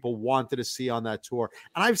band that people wanted to see on that tour.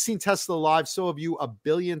 And I've seen Tesla live, so have you, a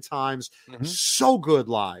billion times. Mhm. So good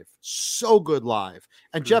live.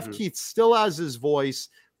 And Jeff Keith still has his voice,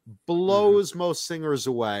 blows most singers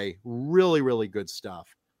away. Really, really good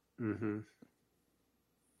stuff.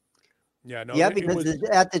 Yeah, no, Yeah, it because was,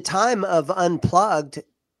 at the time of Unplugged,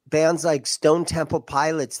 bands like Stone Temple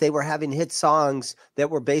Pilots, they were having hit songs that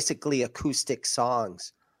were basically acoustic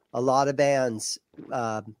songs. A lot of bands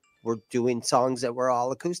were doing songs that were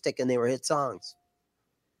all acoustic, and they were hit songs.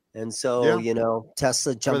 And so,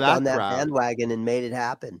 Tesla jumped that on that crowd. bandwagon and made it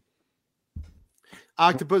happen.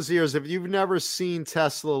 Octopus Ears, if you've never seen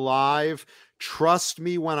Tesla live, trust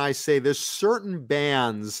me when I say there's certain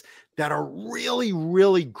bands that are really,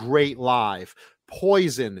 really great live.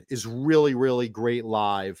 Poison is really, really great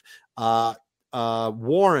live.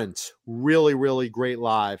 Warrant, really, really great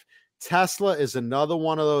live. Tesla is another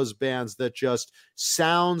one of those bands that just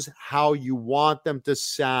sounds how you want them to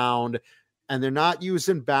sound, and they're not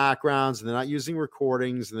using backgrounds, and they're not using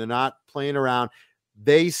recordings, and they're not playing around.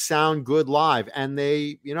 They sound good live, and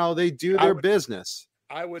they do their business.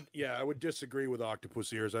 I would disagree with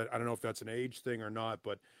Octopus Ears. I don't know if that's an age thing or not,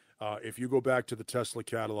 but if you go back to the Tesla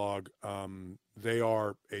catalog, they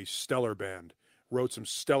are a stellar band. Wrote some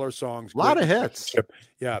stellar songs. A lot of hits.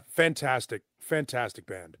 Yeah, fantastic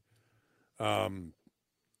band.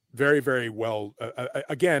 Very, very well.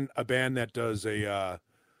 Again, a band that does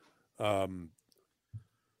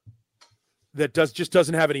just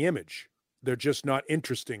doesn't have any image. They're just not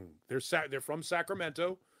interesting. They're from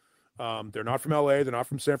Sacramento. They're not from LA. They're not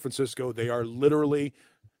from San Francisco. They are literally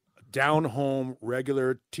down home,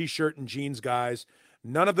 regular t-shirt and jeans guys.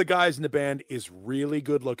 None of the guys in the band is really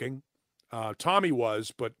good looking. Tommy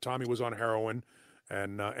was, but Tommy was on heroin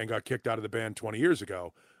and got kicked out of the band 20 years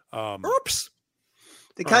ago. Oops.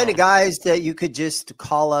 The kind of guys that you could just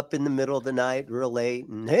call up in the middle of the night, real late,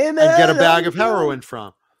 and hey man, and get a bag of heroin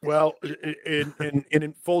from. Well,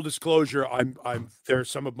 in full disclosure, they're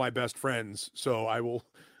some of my best friends, so I will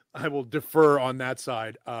defer on that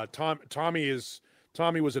side. Tommy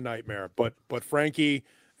was a nightmare, but Frankie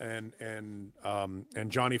and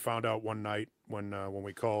Jani found out one night when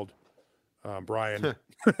we called Brian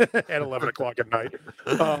at 11 o'clock at night.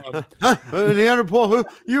 Neanderthal,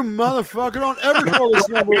 you motherfucker, don't ever call this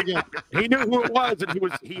number again. He knew who it was,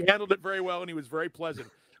 and he handled it very well, and he was very pleasant.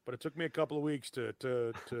 But it took me a couple of weeks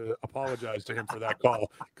to apologize to him for that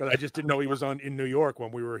call, because I just didn't know he was in New York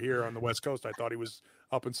when we were here on the West Coast. I thought he was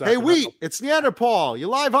up in Sacramento. Hey, it's Neanderthal. You're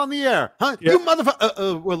live on the air, huh? Yeah. You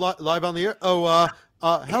motherfucker. We're live on the air.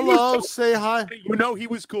 Hello. Say hi. He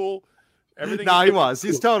was cool. Everything. No, he was.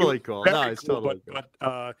 He's totally cool. No, he's totally cool.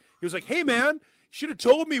 But he was like, "Hey, man, you should have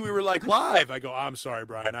told me we were like live." I go, "I'm sorry,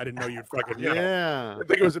 Brian. I didn't know you'd fucking." Yeah. I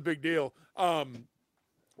think it was a big deal.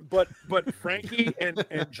 But Frankie and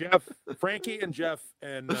Jeff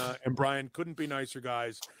and Brian couldn't be nicer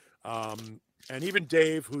guys. And even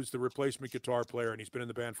Dave, who's the replacement guitar player, and he's been in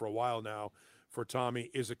the band for a while now, for Tommy,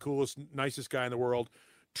 is the coolest, nicest guy in the world.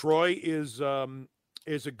 Troy is a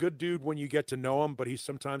good dude when you get to know him, but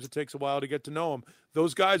sometimes it takes a while to get to know him.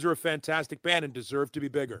 Those guys are a fantastic band and deserve to be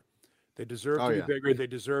bigger. They deserve to be bigger. They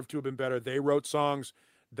deserve to have been better. They wrote songs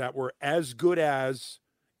that were as good as,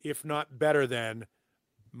 if not better than,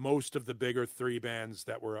 most of the bigger three bands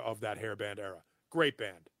that were of that hair band era. Great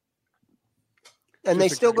band. And they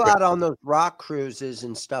still go out on those rock cruises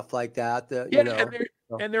and stuff like that.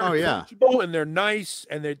 And they're approachable, and they're nice,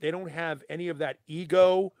 and they don't have any of that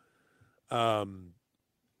ego.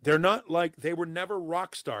 They're not like, they were never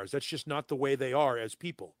rock stars. That's just not the way they are as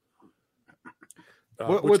people.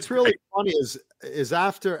 What's really funny is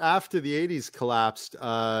after the 80s collapsed,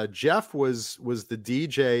 Jeff was the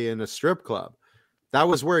DJ in a strip club. That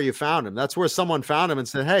was where you found him. That's where someone found him and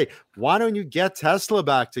said, "Hey, why don't you get Tesla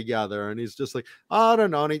back together?" And he's just like, "I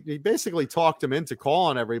don't know." And he basically talked him into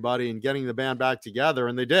calling everybody and getting the band back together,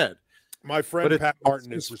 and they did. My friend Pat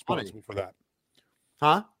Martin is responsible for that.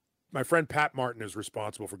 Huh? My friend Pat Martin is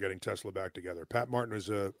responsible for getting Tesla back together. Pat Martin was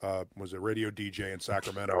a radio DJ in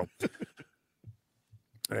Sacramento.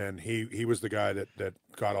 And he was the guy that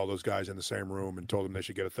got all those guys in the same room and told them they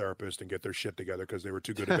should get a therapist and get their shit together because they were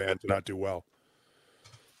too good a band to not do well.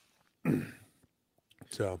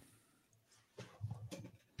 So,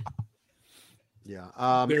 yeah.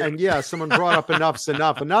 And yeah, someone brought up Enough's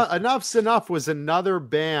Enough. Enough's Enough was another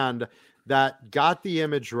band that got the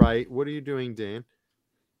image right. What are you doing, Dane?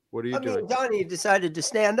 What are you doing? Donnie decided to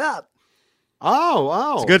stand up.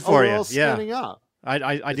 Oh. It's good for you. Yeah. Standing up.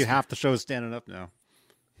 I do half the show standing up now.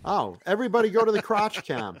 Oh, everybody go to the crotch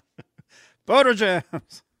cam. Boater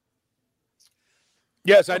jams.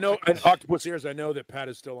 Yes, I know. And Octopus Ears, I know that Pat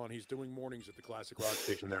is still on. He's doing mornings at the Classic Rock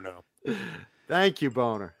Station there now. Thank you,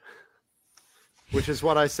 Boner. Which is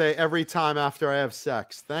what I say every time after I have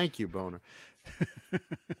sex. Thank you, Boner.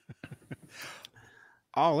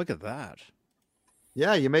 Oh, look at that.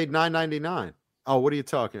 Yeah, you made $9.99. Oh, what are you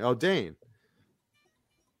talking? Oh, Dane.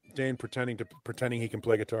 Dane pretending he can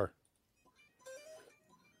play guitar.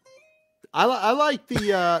 I like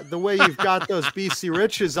the way you've got those BC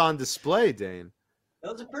Riches on display, Dane.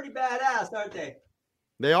 Those are pretty badass, aren't they?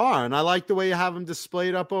 They are, and I like the way you have them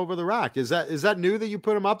displayed up over the rack. Is that new that you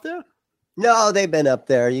put them up there? No, they've been up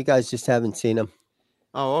there. You guys just haven't seen them.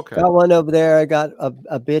 Oh, okay. Got one over there. I got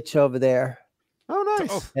a bitch over there. Oh, nice.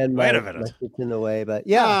 Oh, And wait my a minute. shit's in the way, but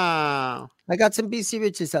yeah, Ah. I got some BC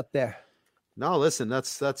Riches up there. No, listen,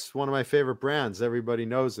 that's one of my favorite brands. Everybody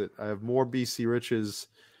knows it. I have more BC Riches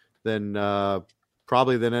than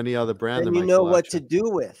probably than any other brand. And in you my know what to collection. do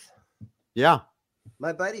with. Yeah,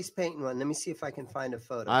 My buddy's painting one. Let me see if I can find a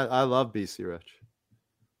photo. I love BC Rich.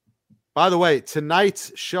 By the way,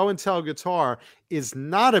 tonight's show and tell guitar is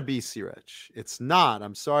not a BC Rich. It's not.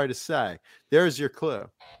 I'm sorry to say. There's your clue.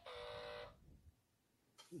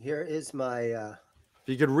 Here is my. If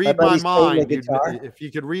you could read my buddy's playing the mind, guitar. if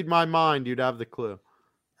you could read my mind, you'd have the clue.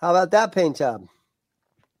 How about that paint job?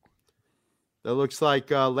 That looks like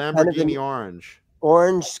Lamborghini orange.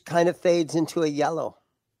 Orange kind of fades into a yellow.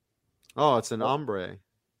 Oh, it's an ombre.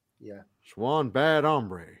 Yeah. It's one bad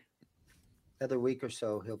ombre. Another week or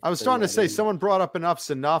so. He'll. I was bring starting to that say in. someone brought up Enough's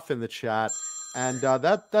Enough in the chat, and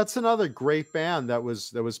that's another great band that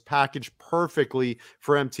was packaged perfectly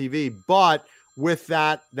for MTV, but with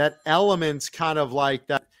that element kind of like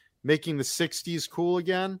that making the 60s cool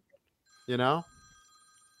again, you know?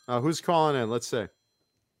 Who's calling in? Let's see.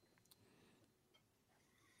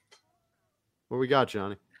 What we got,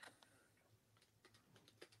 Johnny?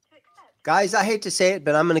 Guys, I hate to say it,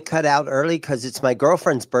 but I'm going to cut out early because it's my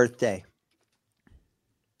girlfriend's birthday.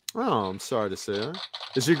 Oh, I'm sorry to say that.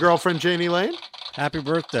 Is your girlfriend Jani Lane? Happy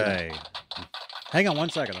birthday. Hang on one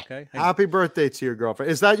second, okay? Hang on. Happy birthday to your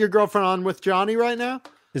girlfriend. Is that your girlfriend on with Johnny right now?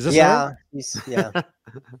 Is this Yeah, her? yeah.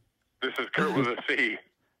 This is Kurt with a C.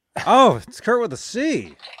 Oh, it's Kurt with a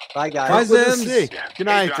C. Bye, guys. Guys, With a Cousins. C. Yeah. Good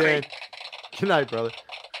night, Hey, Johnny. Dave. Good night, brother.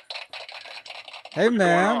 Hey, What's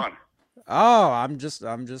man. going on? Oh, I'm just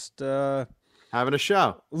Having a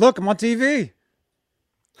show. look, I'm on TV.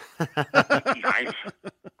 Nice.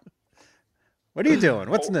 What are you doing?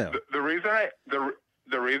 What's new? The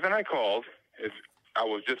reason I called is I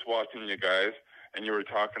was just watching you guys, and you were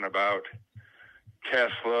talking about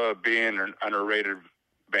Tesla being an underrated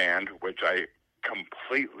band, which I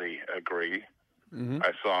completely agree. Mm-hmm.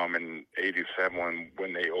 I saw them in '87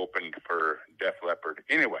 when they opened for Def Leppard.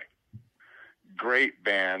 Anyway, great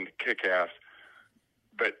band, kick-ass.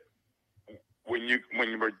 But when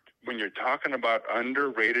you're talking about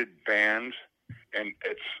underrated bands, and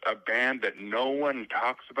it's a band that no one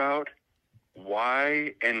talks about,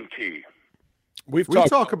 YNT. We We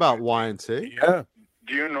talk about Y&T. Yeah.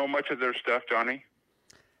 Do you know much of their stuff, Johnny?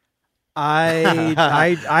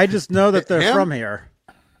 I just know that they're Him? from here.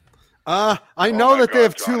 I Oh know my that they God,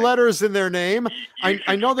 have two Johnny. letters in their name. You I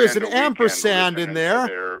should know there's an spend a weekend ampersand in listening there. to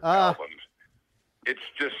their Uh, albums. It's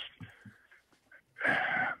just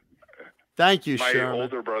Thank you, my Sherman.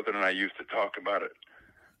 older brother and I used to talk about it.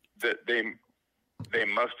 That they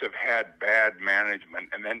must have had bad management,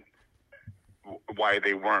 and then why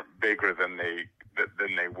they weren't bigger than they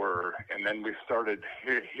were. And then we started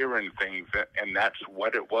hearing things, and that's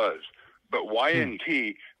what it was. But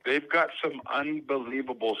YNT, they've got some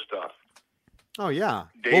unbelievable stuff. Oh, yeah.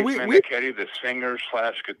 Dave we Menichetti, the singer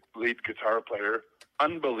 / lead guitar player,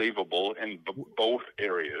 unbelievable in both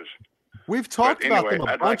areas. we've talked But about anyway, them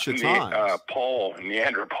a I'd bunch like of to times. Paul,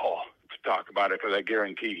 Neanderthal, to talk about it because I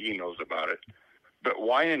guarantee he knows about it. But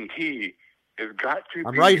YNT has got to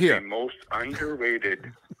I'm be right here. the most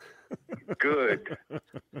underrated, good.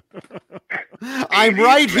 I'm 80s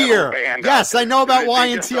right metal here. band Yes, out I know there. about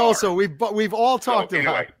They just Y&T are. also. We've all talked So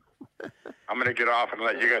about anyway, it. I'm going to get off and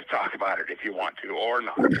let you guys talk about it if you want to or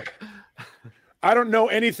not. I don't know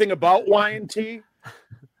anything about Y&T.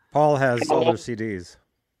 Paul has all their CDs.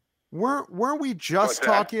 Weren't we What's just that?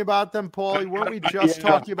 talking about them, Paulie? Weren't we just Yeah.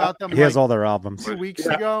 talking about them He has like all their albums. 2 weeks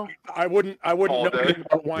Yeah. ago? I wouldn't Paul know does? anything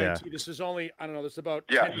about Y&T. Yeah. This is only, I don't know, this is about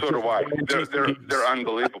Yeah, 10 so do I. years of Y&T They're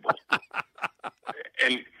unbelievable.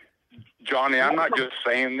 And Johnny, I'm not just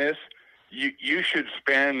saying this. You should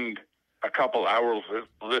spend a couple hours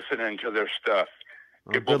listening to their stuff.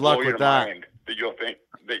 Oh, It will good luck blow your with that. mind. That you'll think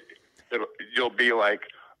that you'll be like,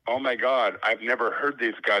 oh my God, I've never heard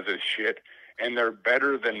these guys' shit. and they're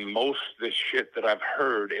better than most of the shit that I've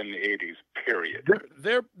heard in the 80s, period.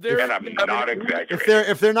 They're and I'm not exaggerating.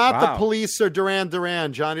 If they're not Wow. the Police or Duran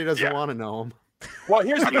Duran, Johnny doesn't Yeah. want to know them. Well,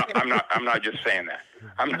 here's I'm not just saying that.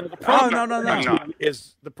 the problem. no. I'm not.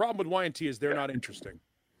 Is the problem with Y&T is they're not interesting.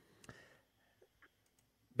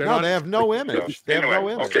 They're No, not they have no image. They have no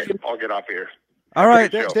Anyway, image. okay, I'll get off of here. All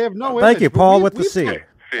right. They have no image. Thank you, but Paul, we- with the we've- C. Okay,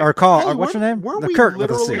 see. Or call. Hey, What's your name? weren't The we Kurt with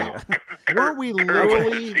a C. literally- Weren't we Kurt with a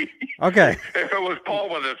literally? C. Okay. If it was Paul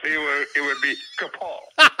with a C, it would be Kapal.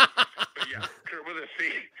 But yeah, Kurt with a C.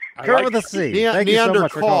 Kurt with a C. Thank you so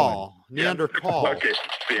much for calling. Neanderthal. Okay,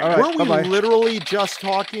 see you. All right. Weren't we bye-bye. literally just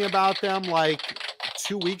talking about them like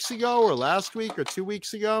 2 weeks ago or last week or 2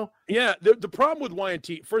 weeks ago? Yeah, the problem with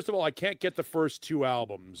Y&T, first of all, I can't get the first two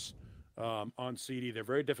albums on CD. They're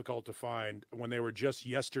very difficult to find when they were just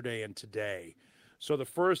yesterday and today. So the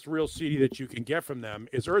first real CD that you can get from them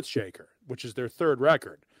is Earthshaker, which is their third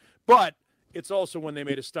record. But it's also when they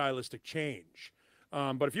made a stylistic change.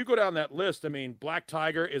 But if you go down that list, I mean, Black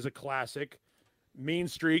Tiger is a classic. Mean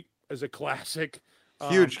Streak is a classic.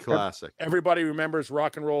 Huge classic. Everybody remembers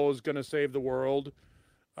Rock and Roll is Going to Save the World.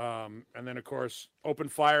 And then, of course, Open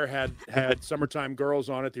Fire had Summertime Girls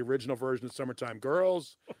on it, the original version of Summertime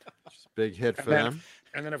Girls. Big hit for then- them.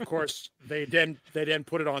 And then, of course, they then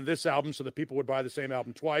put it on this album so that people would buy the same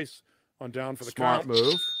album twice on Down for the Smart Count.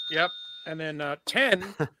 move. Yep. And then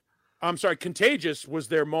 10, I'm sorry, Contagious was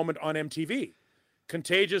their moment on MTV.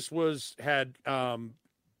 Contagious had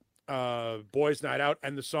Boys Night Out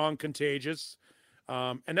and the song Contagious.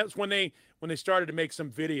 And that's when they started to make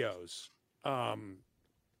some videos. And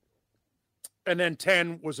then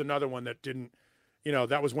 10 was another one that didn't,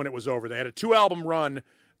 that was when it was over. They had a 2-album run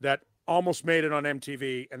that almost made it on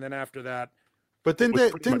MTV. And then after that, But was pretty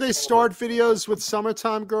didn't much they over. start videos with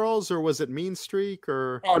Summertime Girls, or was it Mean Streak?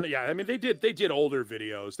 Or oh yeah, I mean they did older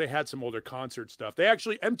videos. They had some older concert stuff. They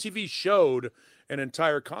actually MTV showed an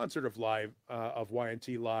entire concert of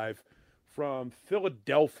Y&T live from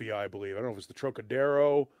Philadelphia, I believe. I don't know if it was the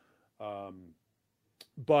Trocadero,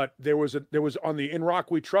 but there was on the In Rock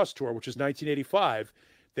We Trust tour, which is 1985.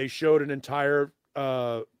 They showed an entire.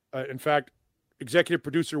 In fact, executive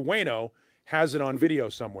producer Wayno has it on video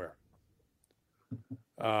somewhere.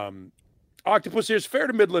 Octopus Ears, Fair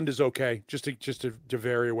to Midland is okay. Just to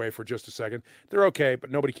vary away for just a second, they're okay,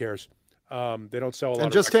 but nobody cares. They don't sell a lot.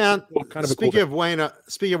 And just to speaking of of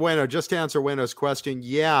Wayno, just to answer Wayno's question,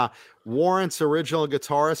 yeah, Warrant's original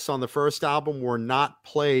guitarists on the first album were not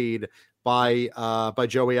played by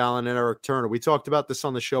Joey Allen and Eric Turner. We talked about this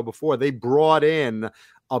on the show before. They brought in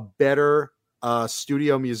a better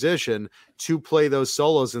studio musician to play those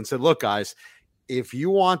solos and said, "Look, guys, if you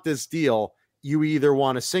want this deal, you either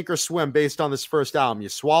want to sink or swim based on this first album. You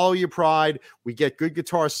swallow your pride. We get good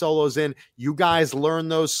guitar solos in. You guys learn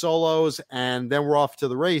those solos, and then we're off to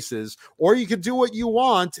the races. Or you could do what you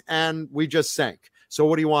want, and we just sink. So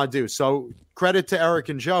what do you want to do?" So credit to Eric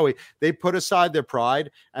and Joey. They put aside their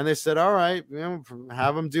pride, and they said, all right,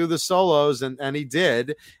 have him do the solos. And he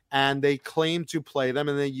did. And they claimed to play them.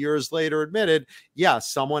 And then years later admitted, yeah,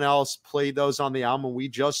 someone else played those on the album. And we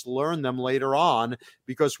just learned them later on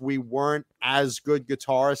because we weren't as good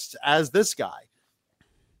guitarists as this guy.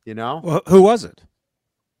 Well, who was it?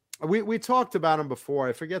 We talked about him before.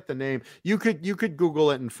 I forget the name. You could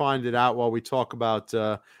Google it and find it out while we talk about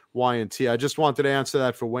Y&T. I just wanted to answer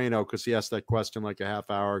that for Wayno because he asked that question like a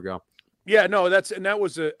half hour ago. Yeah, no, that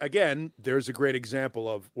was again, there's a great example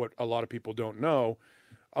of what a lot of people don't know.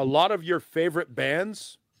 A lot of your favorite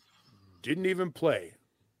bands didn't even play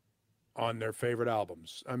on their favorite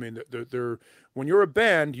albums. I mean, they're when you're a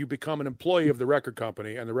band, you become an employee of the record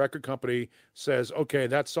company, and the record company says, okay,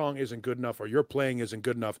 that song isn't good enough, or your playing isn't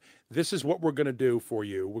good enough. This is what we're going to do for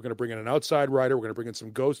you. We're going to bring in an outside writer. We're going to bring in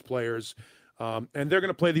some ghost players, and they're going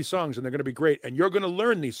to play these songs, and they're going to be great. And you're going to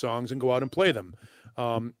learn these songs and go out and play them.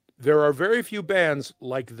 There are very few bands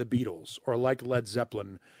like the Beatles or like Led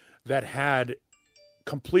Zeppelin that had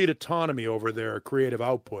complete autonomy over their creative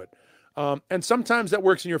output. And sometimes that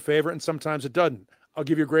works in your favor and sometimes it doesn't. I'll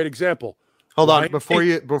give you a great example. Hold on. Before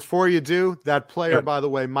you do, that player, Yeah. by the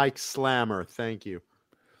way, Mike Slammer. Thank you.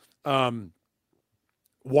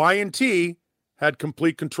 Y&T had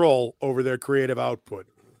complete control over their creative output.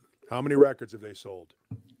 How many records have they sold?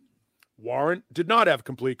 Warrant did not have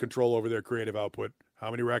complete control over their creative output.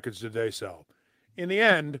 How many records did they sell? In the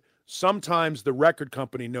end, sometimes the record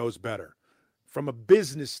company knows better. From a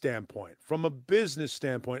business standpoint,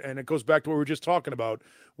 and it goes back to what we were just talking about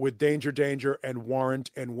with Danger Danger and Warrant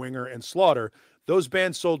and Winger and Slaughter. Those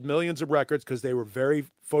bands sold millions of records because they were very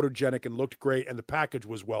photogenic and looked great and the package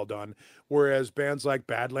was well done, whereas bands like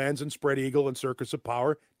Badlands and Spread Eagle and Circus of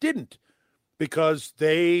Power didn't, because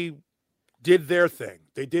they did their thing.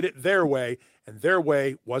 They did it their way, and their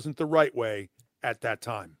way wasn't the right way at that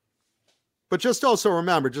time. But just also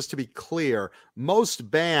remember, just to be clear,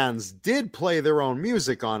 most bands did play their own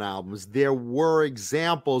music on albums. There were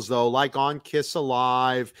examples, though, like on Kiss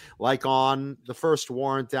Alive, like on the first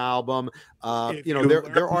Warrant album.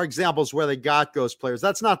 There are examples where they got ghost players.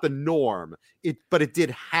 That's not the norm, but it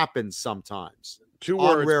did happen sometimes.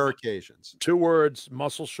 On rare occasions. 2 words,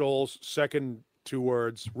 Muscle Shoals. Second 2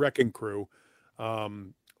 words, Wrecking Crew.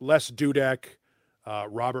 Les Dudek,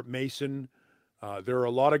 Robert Mason. There are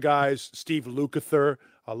a lot of guys, Steve Lukather,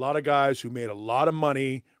 a lot of guys who made a lot of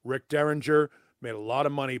money. Rick Derringer made a lot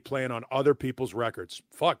of money playing on other people's records.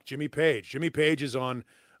 Fuck, Jimmy Page. Jimmy Page was on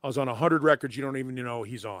 100 records you don't even know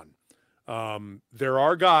he's on. There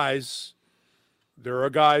are guys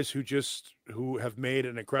who have made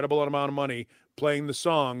an incredible amount of money playing the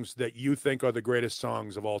songs that you think are the greatest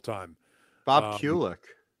songs of all time. Bob Kulick.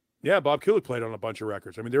 Yeah, Bob Kulick played on a bunch of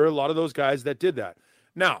records. I mean, there are a lot of those guys that did that.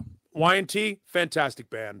 Now, Y&T, fantastic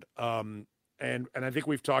band. And I think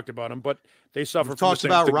we've talked about them, but they suffer. We've talked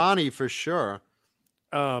about Ronnie for sure.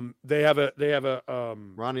 They have a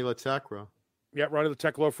Ronnie LaTecra. Yeah, Ronnie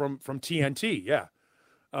LaTecla from TNT. Yeah.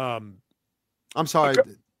 I'm sorry.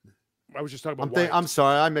 I was just talking about. I'm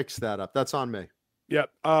sorry, I mixed that up. That's on me. Yeah.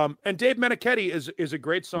 And Dave Meniketti is a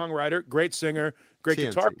great songwriter, great singer, great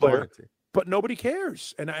TNT, guitar player. Y&T. But nobody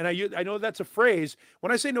cares. And I know that's a phrase.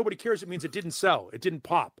 When I say nobody cares, it means it didn't sell. It didn't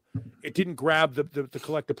pop. It didn't grab the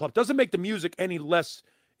collective plot. Doesn't make the music any less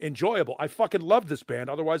enjoyable. I fucking love this band.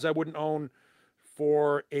 Otherwise, I wouldn't own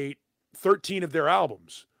 13 of their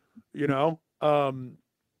albums, you know?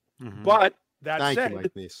 But that said,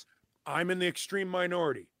 I'm in the extreme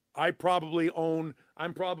minority. I'm probably own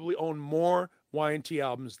more Y&T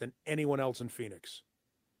albums than anyone else in Phoenix.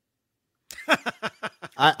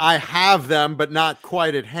 I have them, but not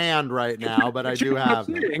quite at hand right now. But I do have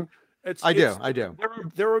them. I do.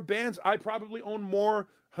 There are bands. I probably own more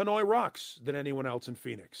Hanoi Rocks than anyone else in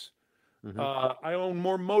Phoenix. I own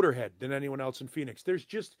more Motorhead than anyone else in Phoenix. There's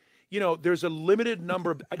just, there's a limited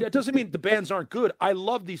number. That doesn't mean the bands aren't good. I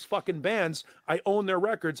love these fucking bands. I own their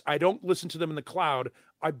records. I don't listen to them in the cloud.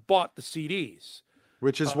 I bought the CDs,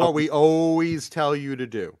 which is what we always tell you to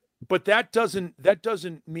do. But that doesn't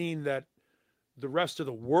mean that the rest of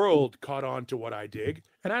the world caught on to what I dig,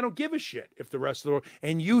 and I don't give a shit if the rest of the world,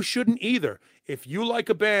 and you shouldn't either. If you like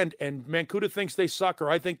a band and Mancuda thinks they suck, or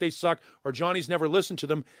I think they suck, or Johnny's never listened to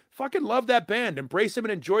them, fucking love that band, embrace them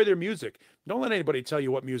and enjoy their music. Don't let anybody tell you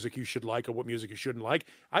what music you should like or what music you shouldn't like.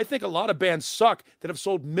 I think a lot of bands suck that have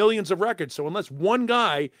sold millions of records. So unless one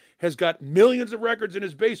guy has got millions of records in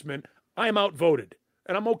his basement, I'm outvoted,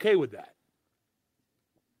 and I'm okay with that.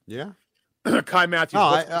 Yeah. Kai Matthews. No,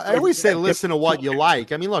 I always say listen to what you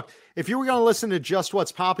like. I mean, look, if you were going to listen to just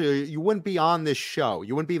what's popular, you wouldn't be on this show.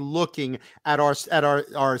 You wouldn't be looking at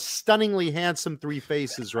our stunningly handsome 3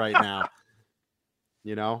 faces right now.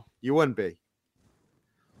 You wouldn't be.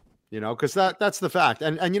 Because that's the fact.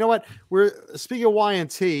 And you know what? We're speaking of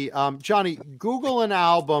Y&T. Johnny, Google an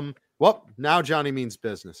album. Well, now Johnny means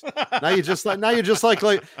business. Now you just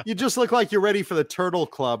look like you're ready for the Turtle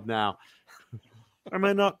Club now. Am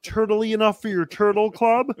I not turtley enough for your Turtle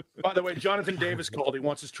Club? By the way, Jonathan Davis called. He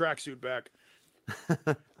wants his tracksuit back.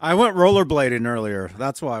 I went rollerblading earlier.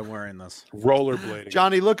 That's why I'm wearing this. Rollerblading.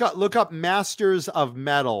 Johnny, look up Masters of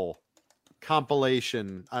Metal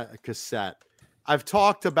compilation cassette. I've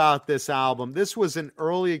talked about this album. This was an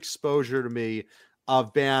early exposure to me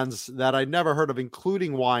of bands that I'd never heard of,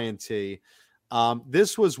 including Y&T.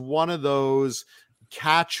 This was one of those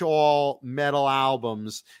catch-all metal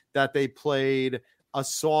albums that they played a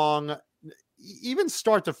song, even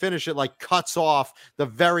start to finish, it like cuts off the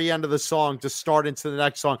very end of the song to start into the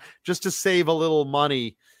next song just to save a little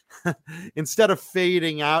money. Instead of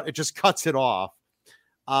fading out, it just cuts it off.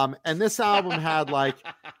 And this album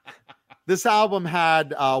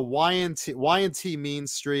had Y&T Mean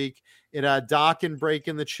Streak. It had Dokken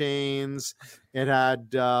Breaking the Chains. It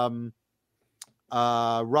had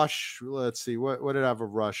Rush. Let's see, what did it have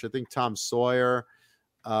of Rush? I think Tom Sawyer.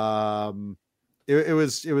 It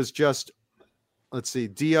was just, let's see,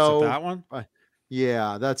 Dio. Is it that one?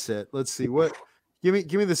 Yeah, that's it. Let's see what. Give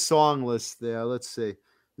me the song list there. Let's see.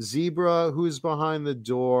 Zebra, Who's Behind the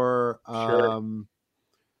Door. Sure.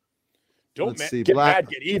 Don't get mad,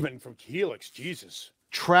 get even from Helix. Jesus.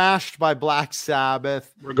 Trashed by Black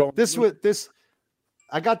Sabbath. We're going.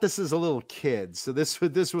 I got this as a little kid, so this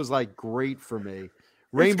was like great for me.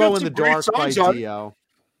 Rainbow in the Dark by Dio.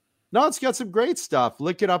 No, it's got some great stuff.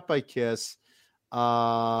 Lick It Up by Kiss.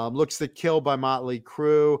 Looks to Kill by Motley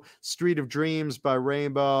Crue, Street of Dreams by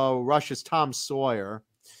Rainbow, Rush's Tom Sawyer,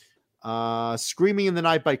 Screaming in the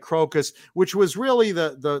Night by Crocus, which was really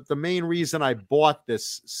the main reason I bought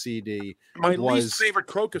this CD. My was least favorite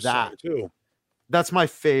Crocus song too. That's my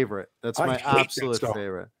favorite. That's my absolute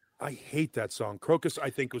favorite. I hate that song. Crocus,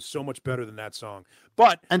 I think, was so much better than that song.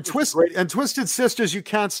 But Twisted Sisters, You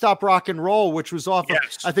Can't Stop Rock and Roll, which was off of,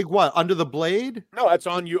 I think, what, Under the Blade? No, that's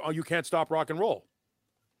on You Can't Stop Rock and Roll.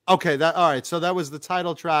 Okay, all right. So that was the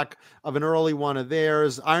title track of an early one of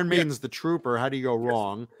theirs. Iron Maiden's The Trooper. How do you go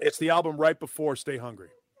wrong? It's the album right before Stay Hungry.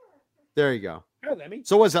 There you go. Yeah, let me.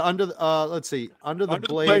 So was it let's see, Under the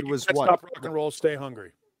Blade was what? Stop Rock and Roll, Stay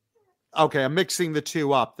Hungry. Okay, I'm mixing the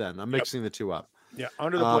two up then. Mixing the two up. Yeah,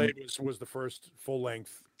 Under the Blade was the first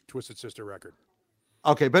full-length Twisted Sister record.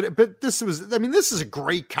 Okay, but this is a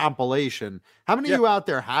great compilation. How many of you out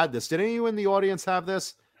there had this? Did any of you in the audience have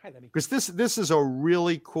this? Because this is a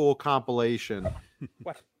really cool compilation.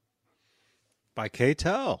 What? By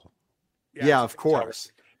K-Tel. Yeah, of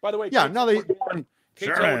course. By the way, K-Tel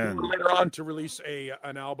later on to release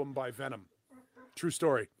an album by Venom. True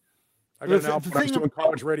story. I got an album I was doing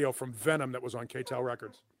college radio from Venom that was on K-Tel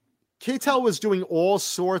Records. K-Tel was doing all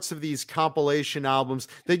sorts of these compilation albums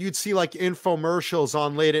that you'd see like infomercials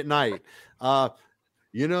on late at night.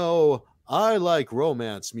 I like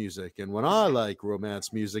romance music, and when I like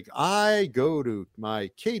romance music, I go to my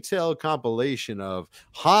K-Tel compilation of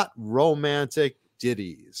hot romantic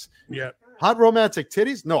ditties. Yeah. Hot romantic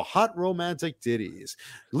titties? No, hot romantic ditties.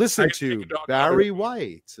 Listen to Barry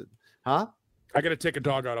White. Huh? I got to take a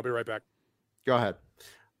dog out. I'll be right back. Go ahead.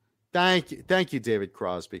 Thank you, David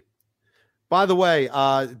Crosby. By the way,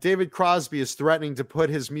 David Crosby is threatening to put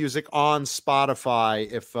his music on Spotify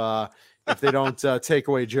if they don't take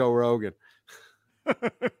away Joe Rogan.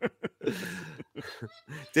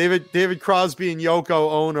 David Crosby and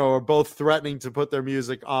Yoko Ono are both threatening to put their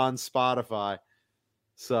music on Spotify.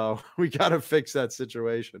 So we got to fix that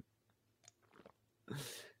situation.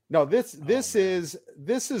 No, this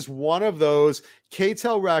is one of those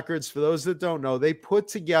K-Tel Records. For those that don't know, they put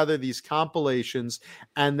together these compilations,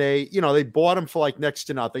 and they bought them for like next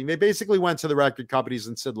to nothing. They basically went to the record companies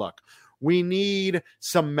and said, "Look, we need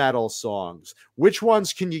some metal songs. Which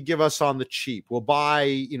ones can you give us on the cheap? We'll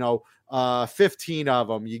buy 15 of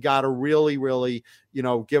them. You got to really, really,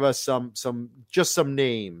 give us some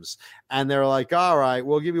names." And they're like, "All right,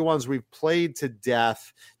 we'll give you ones we've played to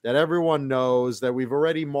death, that everyone knows, that we've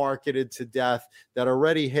already marketed to death, that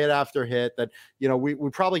already hit after hit, that, we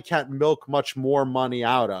probably can't milk much more money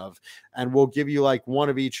out of. And we'll give you like one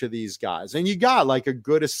of each of these guys." And you got like a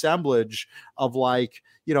good assemblage of like,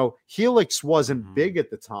 Helix wasn't big at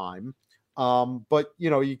the time. But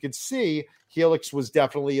you could see Helix was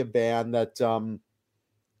definitely a band that,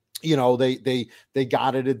 they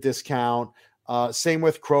got at a discount. Same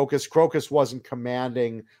with Crocus. Crocus wasn't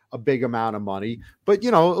commanding a big amount of money, but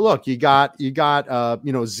look, you got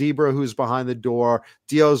Zebra, who's behind the door,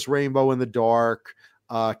 Dio's Rainbow in the Dark,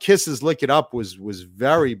 Kiss's Lick It Up was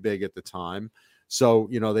very big at the time. So,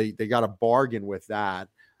 they got a bargain with that.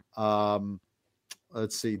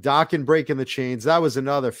 Let's see, Doc and Breaking the Chains. That was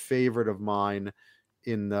another favorite of mine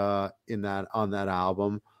on that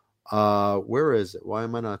album. Where is it? Why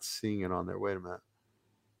am I not seeing it on there? Wait a minute.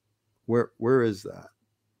 Where is that?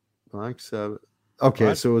 Like 7. Okay,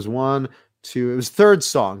 what? So it was 1, 2. It was third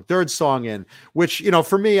song in, which,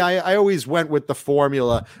 for me, I always went with the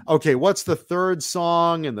formula. Okay, what's the third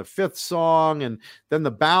song and the fifth song? And then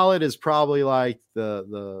the ballad is probably like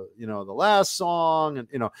the last song, and,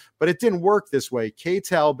 but it didn't work this way.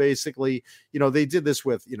 K-Tel basically, they did this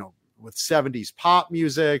with 70s pop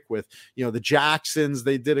music, with, the Jacksons.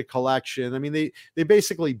 They did a collection. I mean, they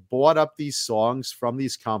basically bought up these songs from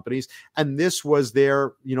these companies, and this was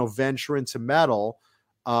their, venture into metal.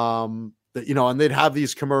 And they'd have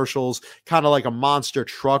these commercials, kind of like a monster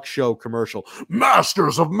truck show commercial.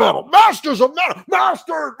 Masters of metal, masters of metal,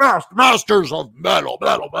 masters of metal,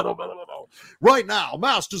 metal. Right now,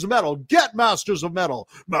 Masters of Metal, get Masters of Metal.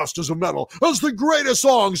 Masters of Metal has the greatest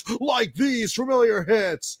songs like these familiar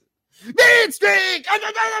hits. Mean Streak!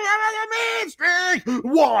 Mean Streak!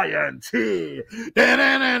 YNT!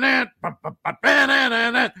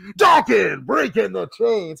 Dawkins breaking the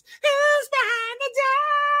chains. Who's behind the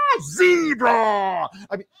door? Zebra!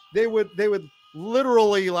 I mean, they would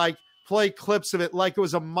literally like play clips of it like it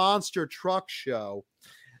was a monster truck show.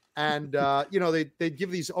 And they'd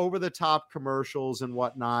give these over-the-top commercials and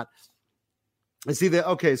whatnot. I see that.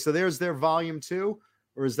 Okay, so there's their volume 2,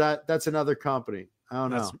 or is that's another company? I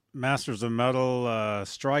don't know. That's Masters of Metal,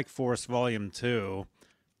 Strike Force Volume 2.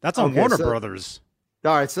 That's on Warner Brothers.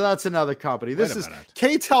 All right, so that's another company. Wait a minute.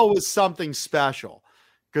 KTEL was something special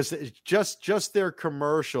because just their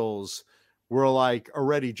commercials were like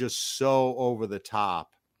already just so over the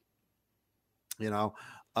top.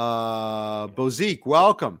 Bozique,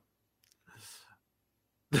 welcome.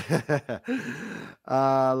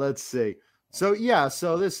 Let's see. So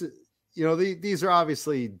this, these are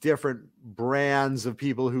obviously different brands of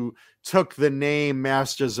people who took the name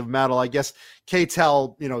Masters of Metal. I guess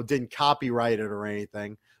KTEL, didn't copyright it or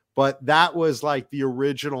anything, but that was like the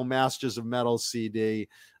original Masters of Metal CD.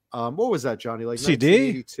 What was that, Johnny? Like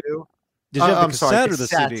CD? 1982? Did you have the cassette or the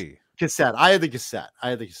CD? Cassette. I had the cassette.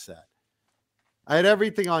 I had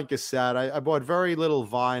everything on cassette. I bought very little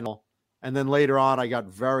vinyl. And then later on, I got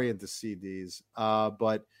very into CDs.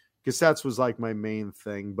 But cassettes was like my main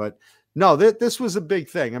thing. But no, this was a big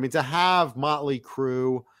thing. I mean, to have Motley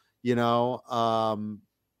Crue, who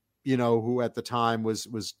at the time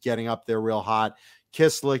was getting up there real hot.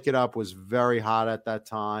 Kiss Lick It Up was very hot at that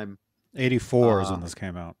time. 84 is when this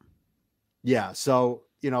came out. Yeah. So,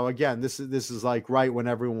 again, this is like right when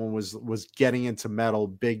everyone was getting into metal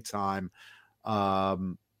big time. But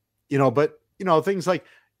things like,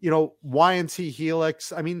 Y&T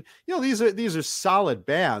Helix. I mean, these are solid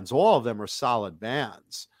bands. All of them are solid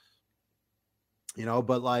bands.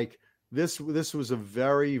 But like this was a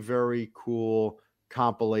very, very cool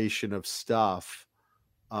compilation of stuff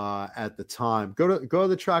at the time. Go to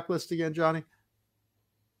the track list again, Johnny.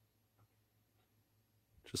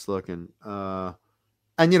 Just looking. And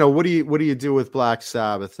what do you do with Black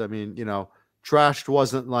Sabbath? I mean, Trashed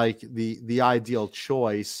wasn't like the ideal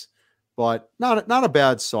choice, but not a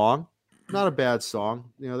bad song. Not a bad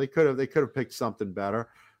song. They could have picked something better.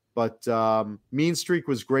 But Mean Streak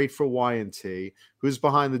was great for Y&T. Who's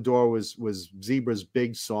Behind the Door was Zebra's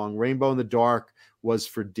big song. Rainbow in the Dark was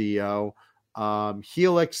for Dio.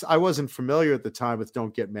 Helix, I wasn't familiar at the time with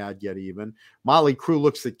Don't Get Mad Get Even. Motley Crue,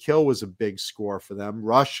 Looks to Kill was a big score for them.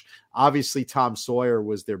 Rush, obviously Tom Sawyer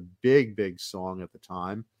was their big song at the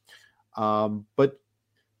time. But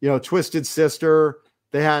Twisted Sister,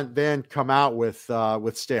 they hadn't come out with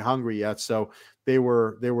Stay Hungry yet, so they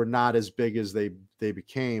were not as big as they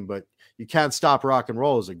became. But You Can't Stop Rock and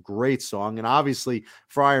Roll is a great song, and obviously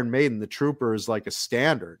for Iron Maiden, The Trooper is like a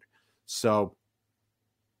standard. So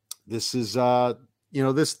this is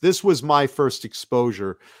this was my first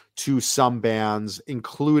exposure to some bands,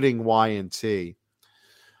 including Y&T.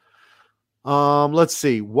 Let's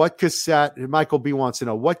see. What cassette? Michael B wants to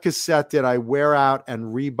know, what cassette did I wear out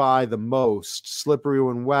and rebuy the most? Slippery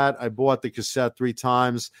When Wet. I bought the cassette 3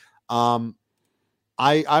 times.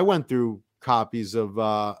 I went through copies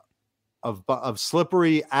of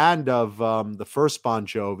Slippery and of the first Bon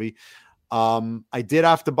Jovi. I did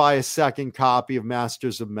have to buy a second copy of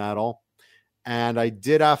Masters of Metal, and I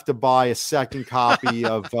did have to buy a second copy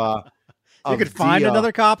of. You could find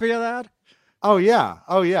another copy of that. Oh yeah.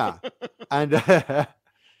 And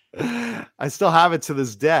I still have it to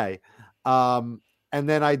this day. And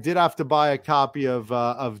then I did have to buy a copy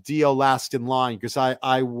of Dio Last in Line, because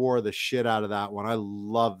I wore the shit out of that one. I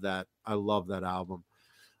love that album.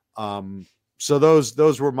 So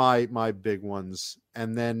those were my big ones.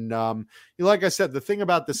 And then like I said, the thing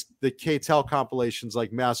about the KTEL compilations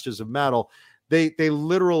like Masters of Metal, they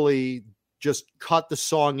literally just cut the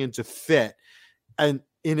song into fit, and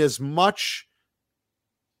in as much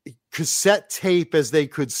cassette tape as they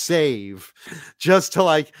could save, just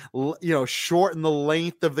to shorten the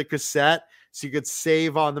length of the cassette so you could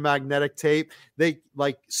save on the magnetic tape. They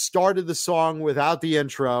started the song without the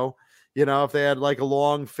intro. If they had a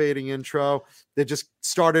long fading intro, they just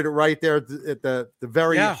started it right there at the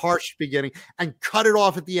very harsh beginning and cut it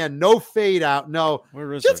off at the end. No fade out. No,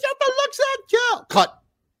 just got the looks and kill. Cut.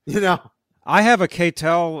 I have a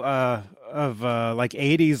KTEL of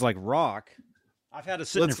 80s rock. I've had it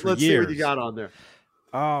sitting there for years. Let's see what you got on there.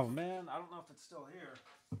 Oh man, I don't know if it's still here.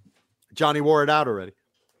 Johnny wore it out already.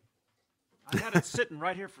 I had it sitting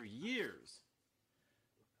right here for years.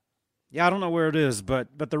 Yeah, I don't know where it is, but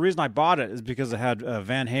the reason I bought it is because it had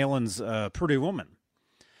Van Halen's Pretty Woman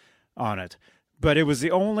on it. But it was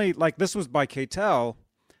the only, this was by KTEL,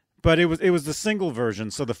 but it was the single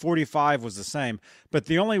version, so the 45 was the same. But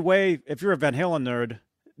the only way, if you're a Van Halen nerd,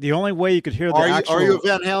 the only way you could hear actual... Are you a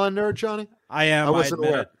Van Halen nerd, Johnny? I am. I wasn't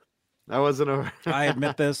aware. I wasn't aware. I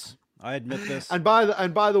admit this. And by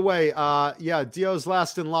the way, Dio's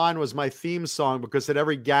Last in Line was my theme song, because at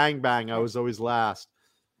every gangbang I was always last.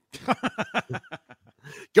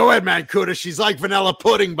 Go ahead, man, Kuda. She's like vanilla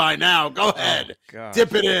pudding by now. Go ahead.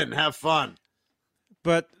 Dip it in. Have fun.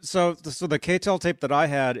 But so the KTEL tape that I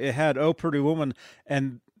had, it had Oh Pretty Woman,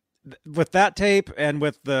 and with that tape and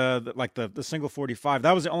with the single 45,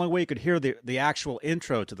 that was the only way you could hear the actual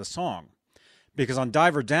intro to the song, because on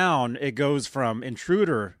Diver Down it goes from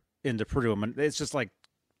Intruder into Pretty Woman. It's just like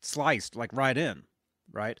sliced like right in,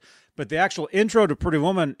 right? But the actual intro to Pretty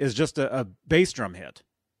Woman is just a bass drum hit,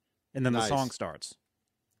 and then the song starts.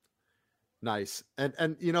 Nice.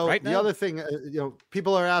 And you know, right the now? other thing,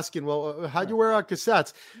 people are asking, well, how'd you wear out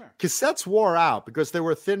cassettes? Cassettes wore out because they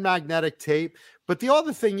were thin magnetic tape. But the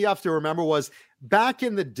other thing you have to remember was back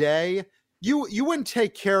in the day, you wouldn't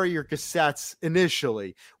take care of your cassettes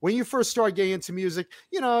initially. When you first started getting into music,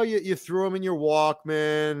 you threw them in your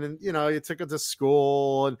Walkman and, you took it to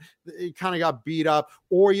school and it kind of got beat up,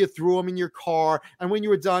 or you threw them in your car. And when you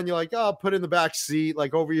were done, you're like, oh, put it in the back seat,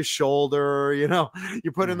 like over your shoulder,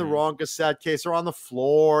 you put it in the wrong cassette case or on the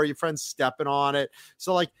floor, your friend's stepping on it.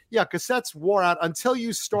 So like, yeah, cassettes wore out until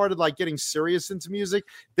you started like getting serious into music.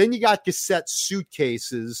 Then you got cassette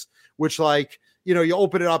suitcases, which like, you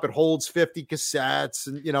open it up, it holds 50 cassettes,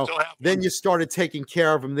 and then you started taking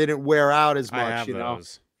care of them. They didn't wear out as much. I have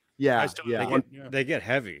those. Yeah, They get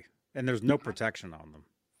heavy, and there's no protection on them.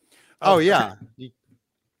 Oh yeah.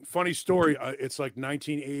 Funny story. It's like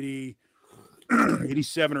 1980,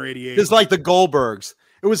 87 or 88. It's like the Goldbergs.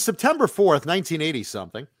 It was September 4th, 1980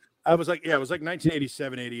 something. It was like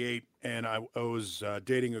 1987, 88, and I was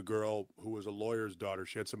dating a girl who was a lawyer's daughter.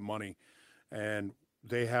 She had some money, and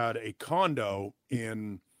they had a condo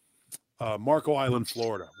in Marco Island,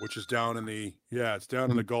 Florida, which is down in it's down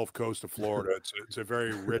in the Gulf Coast of Florida. It's a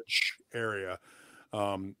very rich area.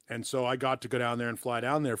 And so I got to go down there and fly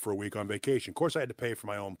down there for a week on vacation. Of course, I had to pay for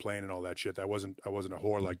my own plane and all that shit. I wasn't a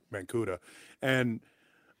whore like Mancuda. And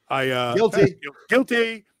I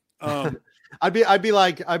guilty. I'd be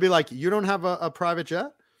like, you don't have a private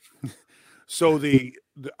jet? So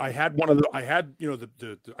I had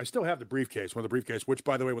I still have the briefcase, one of the briefcase, which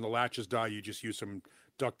by the way, when the latches die, you just use some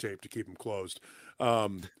duct tape to keep them closed.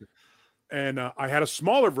 And I had a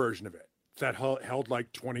smaller version of it that held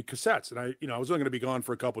like 20 cassettes. And I was only going to be gone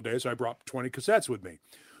for a couple of days. So I brought 20 cassettes with me.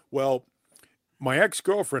 Well, my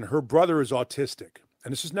ex-girlfriend, her brother is autistic.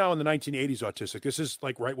 And this is now in the 1980s autistic. This is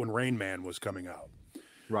like right when Rain Man was coming out.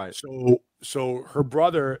 Right. So her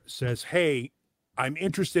brother says, hey, I'm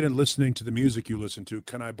interested in listening to the music you listen to.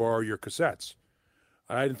 Can I borrow your cassettes?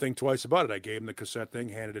 I didn't think twice about it. I gave him the cassette thing,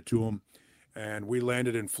 handed it to him, and we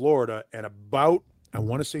landed in Florida. And about, I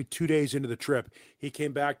want to say 2 days into the trip, he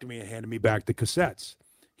came back to me and handed me back the cassettes.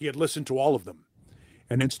 He had listened to all of them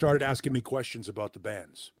and then started asking me questions about the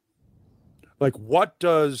bands. Like, what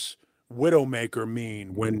does Widowmaker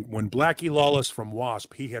mean? When Blackie Lawless from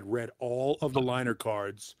Wasp, he had read all of the liner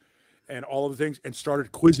cards and all of the things and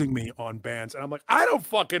started quizzing me on bands. And I'm like, I don't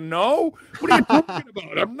fucking know. What are you talking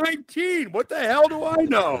about? I'm 19. What the hell do I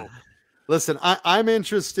know? Listen, I'm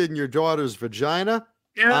interested in your daughter's vagina.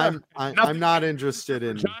 Yeah, I'm not interested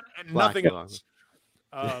in nothing else.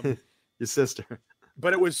 Your sister.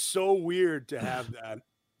 But it was so weird to have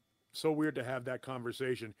that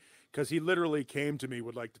conversation, because he literally came to me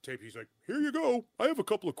with like the tape. He's like, here you go. I have a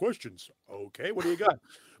couple of questions. Okay, what do you got?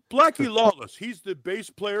 Blackie Lawless, he's the bass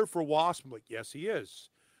player for Wasp. I'm like, yes, he is.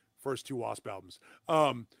 First two Wasp albums.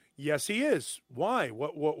 Yes, he is. Why?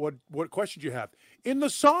 What question do you have? In the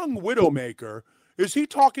song Widowmaker, is he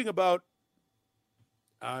talking about,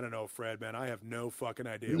 I don't know, Fred, man. I have no fucking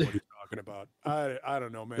idea what he's talking about. I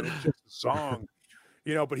don't know, man. It's just a song.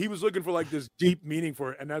 But he was looking for like this deep meaning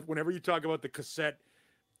for it. And that whenever you talk about the cassette,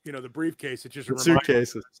 the briefcase, it just reminds me of that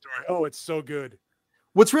story. Oh, it's so good.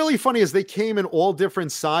 What's really funny is they came in all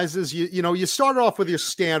different sizes. You started off with your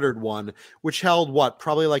standard one, which held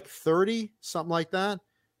probably like 30, something like that.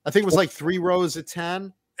 I think it was like 3 rows of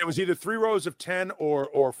 10. It was either 3 rows of 10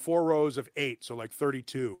 or 4 rows of 8, so like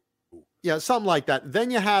 32. Yeah, something like that.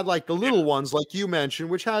 Then you had like the little ones, like you mentioned,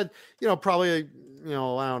 which had probably I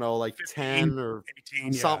don't know, like 10 or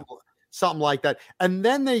 18, something like that. And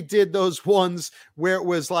then they did those ones where it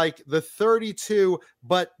was like the 32,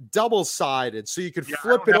 but double-sided. So you could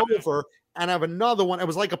flip it over and have another one. It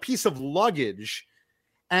was like a piece of luggage.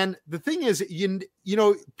 And the thing is,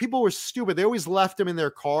 people were stupid. They always left them in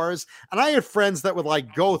their cars. And I had friends that would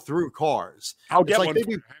like go through cars. I'll get one. Hang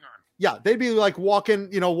on. Yeah, they'd be like walking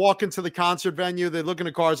to the concert venue. They'd look in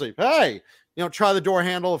the cars like, hey, try the door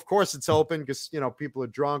handle. Of course it's open because, people are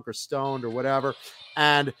drunk or stoned or whatever.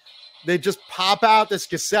 And they just pop out this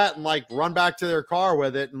cassette and like run back to their car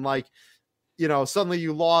with it. And like, suddenly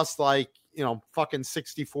you lost like, fucking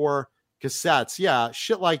 64 cassettes. Yeah.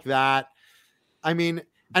 Shit like that. I mean,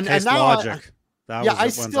 and now Logic. That Yeah, was the I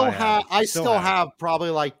ones still had. I still have probably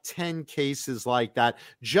like 10 cases like that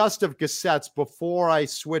just of cassettes before I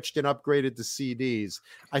switched and upgraded to CDs.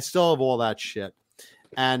 I still have all that shit.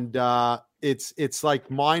 And it's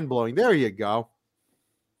like mind-blowing. There you go.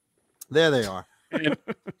 There they are. And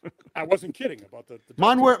I wasn't kidding about the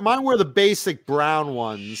Mine were the basic brown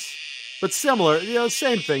ones, but similar,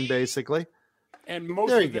 same thing basically. And most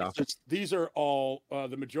there of you go. these are all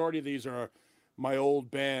the majority of these are my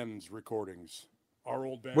old band's recordings. Our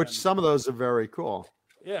old band. Which some of those are very cool.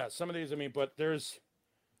 Yeah, some of these, I mean, but there's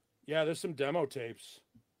some demo tapes.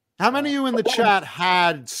 How many of you in the chat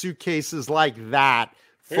had suitcases like that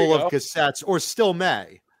full of cassettes or still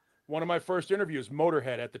may? One of my first interviews,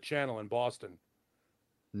 Motorhead at the Channel in Boston.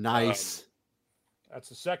 Nice. That's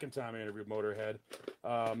the second time I interviewed Motorhead.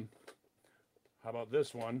 How about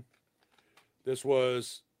this one? This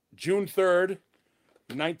was June 3rd,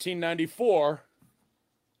 1994.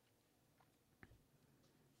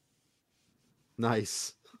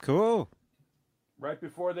 Nice. Cool. Right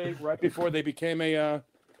before they became an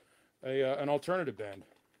alternative band.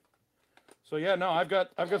 So yeah, no, I've got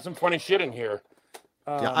some funny shit in here.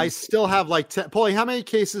 Yeah, I still have like 10. Paulie, how many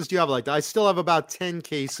cases do you have like that? I still have about 10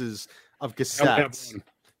 cases of cassettes.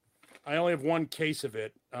 I only have one case of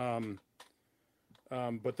it. But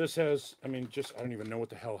this has, I mean, I don't even know what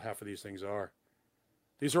the hell half of these things are.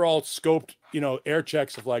 These are all scoped, air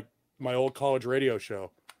checks of like my old college radio show.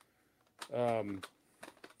 And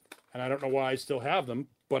I don't know why I still have them,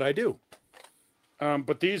 but I do.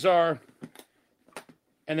 But these are,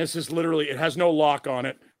 and this is literally, it has no lock on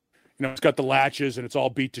it. It's got the latches and it's all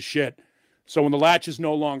beat to shit. So when the latches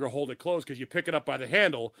no longer hold it closed, because you pick it up by the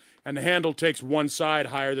handle and the handle takes one side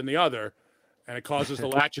higher than the other, and it causes the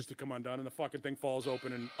latches to come undone and the fucking thing falls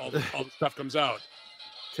open and all the stuff comes out.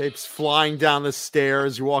 Tapes flying down the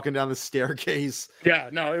stairs. You're walking down the staircase. Yeah,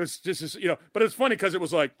 no, it was just, but it's funny because it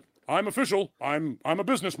was like, I'm official. I'm a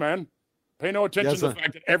businessman. Pay no attention to the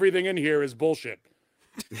fact that everything in here is bullshit.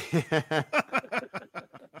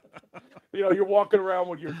 You're walking around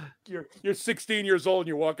when you're 16 years old and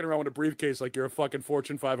you're walking around with a briefcase like you're a fucking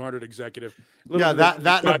Fortune 500 executive. Yeah, that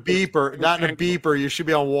and a beeper. That and a beeper. You should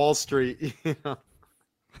be on Wall Street. Look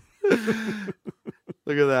at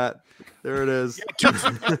that. There it is. Yeah,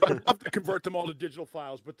 I'd love to convert them all to digital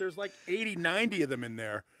files, but there's like 80, 90 of them in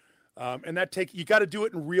there. And you got to do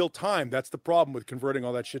it in real time. That's the problem with converting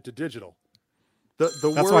all that shit to digital. That's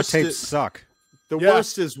why tapes suck. The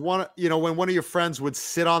worst is when one of your friends would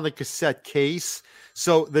sit on the cassette case.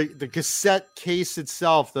 So the cassette case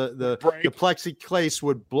itself, the plexi case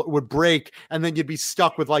would break, and then you'd be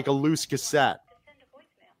stuck with like a loose cassette.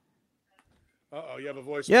 Uh-oh, you have a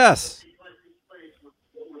voice. Yes.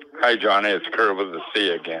 Hi, Johnny. It's Kurt with the C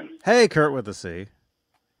again. Hey, Kurt with the C.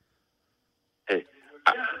 Hey,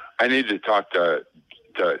 I need to talk to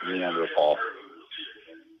Neanderthal.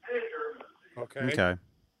 Okay.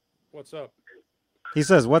 What's up? He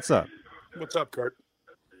says, "What's up?" What's up, Kurt?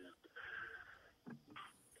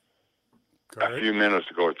 A few minutes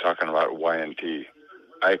ago, talking about Y&T,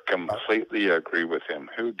 I completely agree with him.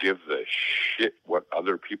 Who gives a shit what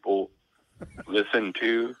other people listen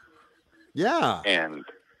to? Yeah. And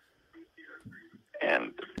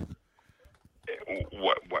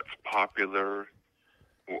what's popular,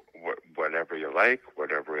 whatever you like,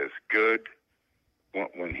 whatever is good.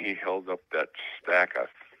 When he held up that stack of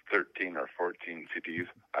 13 or 14 CDs,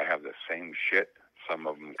 I have the same shit, some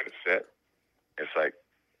of them cassette. It's like,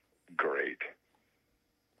 great.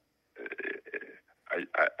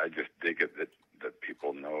 I just dig it that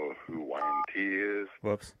people know who Y&T is.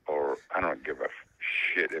 Whoops. Or I don't give a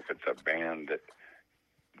shit if it's a band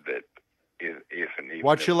that isn't even.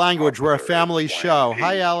 Watch your language. We're a family show.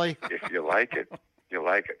 Hi, Ellie. If you like it, you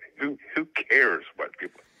like it. Who cares what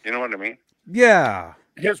people? You know what I mean? Yeah.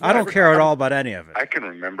 I don't care at all about any of it. I can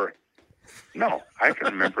remember. No, I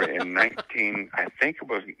can remember in I think it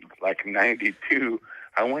was like 92,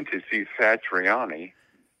 I went to see Satriani,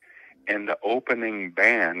 and the opening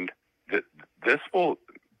band,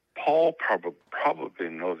 Paul probably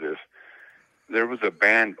knows this, there was a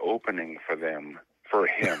band opening for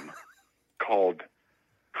him, called,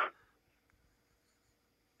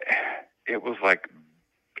 it was like,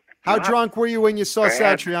 how drunk were you when you saw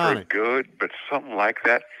Satriani? Bad for Good, but something like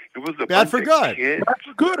that. It was a Bad for Good. Kids, Bad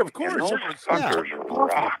for Good, of course. And those fuckers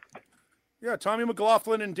rocked. Yeah, Tommy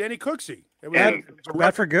McLaughlin and Danny Cooksey. Bad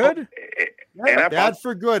for Good? Bad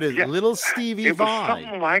for Good is Little Stevie It was Vai.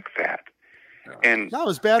 something like that. And that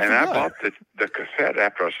was Bad for Good. And I bought the cassette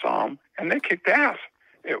after I saw them, and they kicked ass.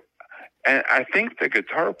 And I think the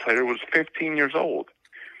guitar player was 15 years old.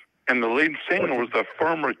 and the lead singer was a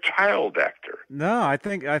former child actor. No, I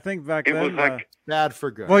think back It then was like Bad for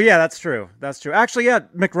good. well, yeah, that's true. That's true. Actually, yeah,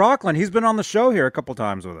 McRockland, he's been on the show here a couple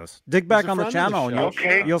times with us. Dig back a on the friend of the channel and show.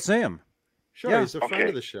 Okay. you'll see him. Sure, Yeah. he's a friend Okay.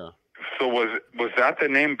 of the show. so. Was that the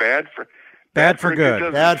name? Bad for Good.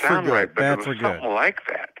 doesn't Bad for sound good. right, but Bad it was for good. something like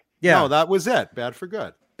that. Yeah, No, that was it. Bad for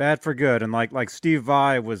good. Bad for Good, and like Steve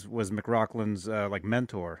Vai was McRockland's like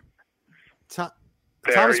mentor.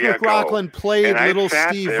 Thomas There you McRockland go. played And I little sat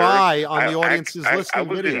Steve there. Vai on the I audience's I listening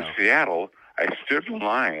was video. in Seattle. I stood in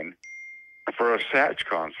line for a Satch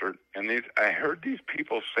concert, and I heard these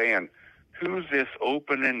people saying, "Who's this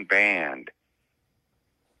opening band?"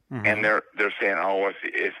 Mhm. And they're saying, "Oh,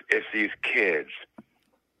 it's these kids."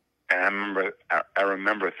 And I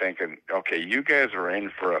remember thinking, "Okay, you guys are in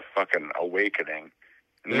for a fucking awakening."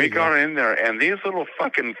 And There we you go. got in there, and these little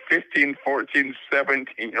fucking 15, 14,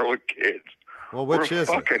 17-year-old kids Well, which were is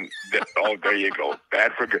it? fucking, oh, there you go.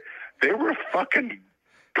 Bad for good. They were fucking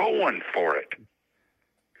going for it.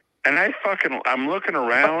 And I'm looking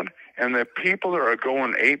around, and the people are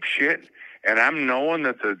going ape shit, and I'm knowing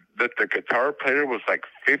that the guitar player was like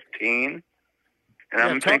 15, and Yeah,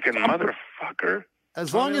 I'm thinking, motherfucker.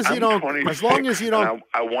 As long as I'm you don't, 26, as long as you don't, and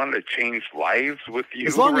I want to change lives with you.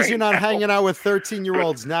 as long as right you're not now. hanging out with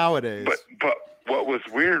 13-year-olds nowadays. But what was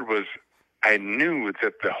weird was I knew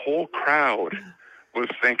that the whole crowd was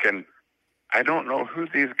thinking, I don't know who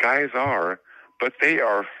these guys are, but they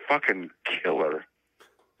are fucking killer.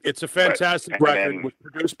 It's a fantastic and record. then It was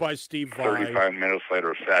produced by Steve Vai. 35 minutes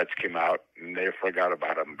later, Satch came out, and they forgot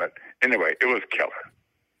about him. But anyway, it was killer.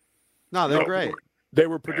 No, they're No. great. They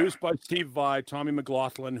were produced by Steve Vai, Tommy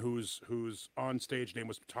McLaughlin, whose on stage name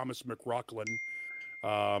was Thomas McRockland,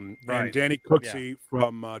 Right. and Danny Cooksey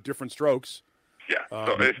from Different Strokes. Yeah.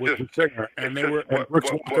 So it's was just the singer, and it's they just were and what Brooks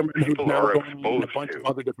Walkerman, who's people now are going in a exposed bunch to. of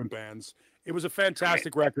other different bands. It was a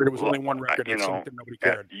fantastic record. It was only one record. You It's know, something nobody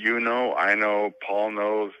cared. you know, I know, Paul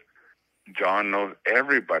knows, John knows,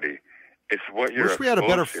 everybody. It's what you're Wish we had a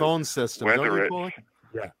better exposed to. phone system, Whether don't you, it's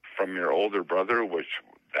Paulie? from your older brother, which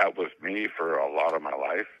that was me for a lot of my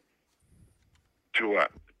life, to an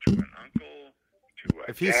uncle, to a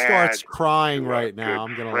If he dad, starts crying to a right now,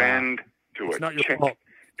 good I'm gonna friend, to It's a not your chick. fault.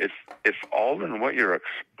 It's all in what you're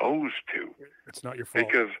exposed to, It's not your fault.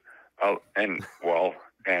 because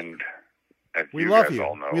and as We you love guys you.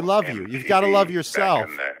 all know, We love you. You've gotta MTV love back yourself.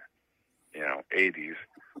 in the 80s.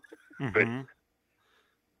 Mhm.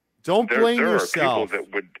 Don't There blame are yourself. people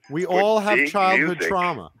that We would all have dig childhood music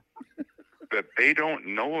trauma. that they don't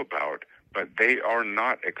know about, but they are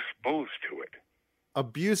not exposed to it.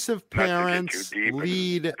 Abusive Not to get parents too deep and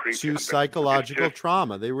lead preach to on it, but psychological it's just-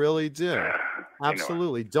 trauma. They really do. You know,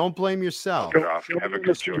 Absolutely. Don't blame yourself. Get off. Show Have me a the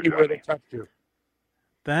good show, CD where they Johnny. touched you.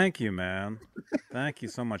 Thank you, man. Thank you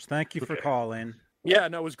so much. Thank you for calling. Yeah,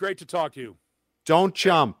 no, it was great to talk to you. Don't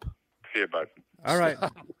jump. See you, bud. All right.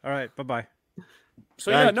 All right. Bye-bye.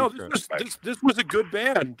 So Thank yeah, no, you, this was a good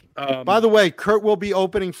band. By the way, Kurt will be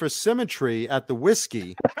opening for Symmetry at the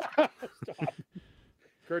Whiskey.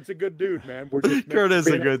 Kurt's a good dude, man. We're just Kurt is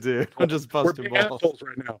a being- good dude. I'm just We're busting being balls. assholes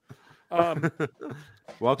right now.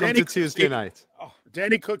 Welcome Danny to Tuesday Cooksey- night.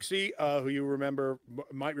 Danny Cooksey, who you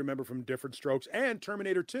might remember from Different Strokes and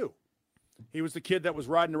Terminator 2. He was the kid that was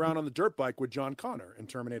riding around on the dirt bike with John Connor in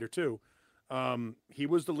Terminator 2. He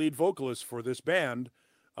was the lead vocalist for this band,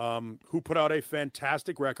 who put out a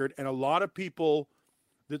fantastic record. And a lot of people,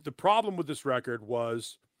 the problem with this record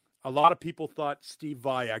was a lot of people thought Steve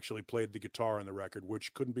Vai actually played the guitar on the record,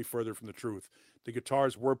 which couldn't be further from the truth. The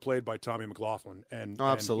guitars were played by Tommy McLaughlin. Oh,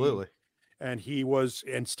 absolutely. And he was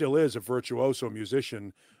and still is a virtuoso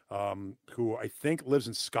musician, who I think lives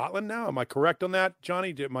in Scotland now. Am I correct on that,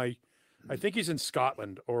 Johnny? I think he's in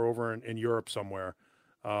Scotland or over in Europe somewhere.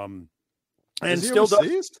 And Is he still does.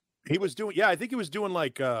 overseas? He was doing, I think he was doing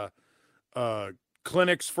like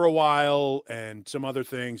clinics for a while and some other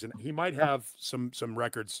things, and he might have some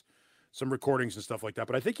records, some recordings and stuff like that.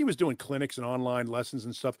 But I think he was doing clinics and online lessons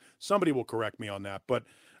and stuff. Somebody will correct me on that. But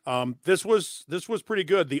this was pretty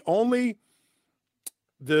good.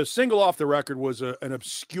 The single off the record was an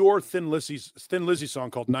obscure Thin Lizzy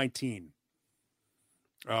song called 19.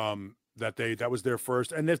 That was their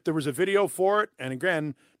first, and there was a video for it. And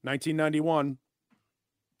again, 1991,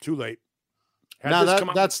 too late. Now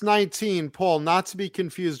that's 19, Paul, not to be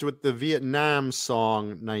confused with the Vietnam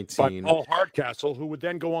song 19. By Paul Hardcastle, who would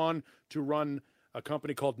then go on to run a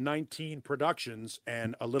company called 19 Productions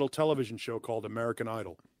and a little television show called American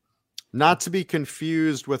Idol. Not to be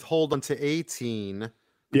confused with Hold On to 18.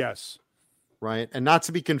 Yes. Right. And not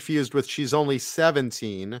to be confused with She's Only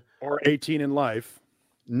 17. Or 18 in Life.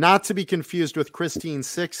 Not to be confused with Christine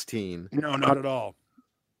 16. No, not at all.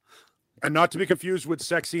 And not to be confused with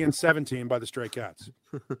Sexy and 17 by the Stray Cats.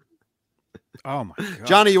 Oh my God.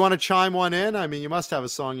 Johnny, you want to chime one in? I mean, you must have a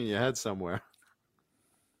song in your head somewhere.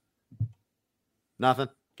 Nothing?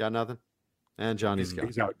 Got nothing? And Johnny's got.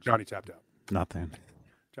 He's out. Johnny tapped out. Nothing.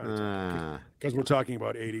 Because we're talking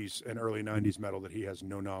about 80s and early 90s metal that he has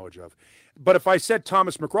no knowledge of. But if I said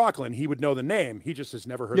Thomas McLaughlin, he would know the name. He just has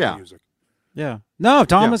never heard the music. Yeah. No,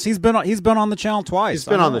 Thomas, he's been on the channel twice. He's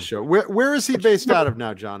been on the show. Where is he based out of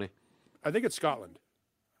now, Johnny? I think it's Scotland.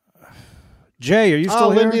 Jay, are you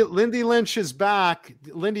still here? Lindy Lynch is back.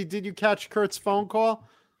 Lindy, did you catch Kurt's phone call?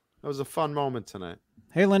 That was a fun moment tonight.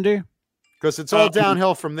 Hey, Lindy. Because it's all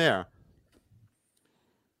downhill from there.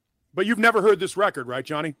 But you've never heard this record, right,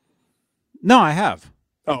 Johnny? No, I have.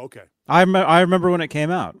 Oh, okay. I remember when it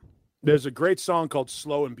came out. There's a great song called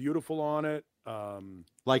Slow and Beautiful on it.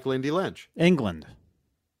 Like Lindy Lynch. England.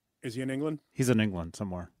 Is he in England? He's in England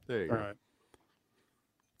somewhere. There you All go. right.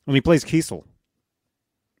 And he plays Kiesel.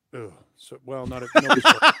 Ugh. So, well, nobody's perfect.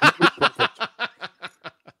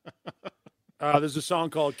 There's a song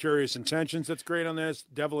called Curious Intentions that's great on this.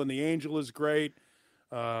 Devil and the Angel is great.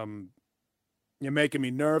 You're Making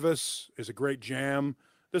Me Nervous is a great jam.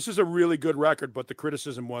 This is a really good record, but the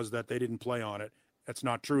criticism was that they didn't play on it. That's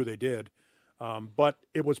not true. They did. But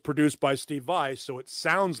it was produced by Steve Vai, so it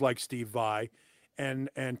sounds like Steve Vai.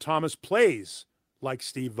 And Thomas plays like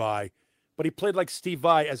Steve Vai, but he played like Steve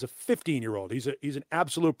Vai as a 15-year-old. He's an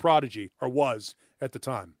absolute prodigy, or was at the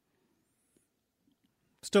time.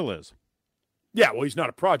 Still is. Yeah, well, he's not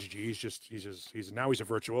a prodigy. Now he's a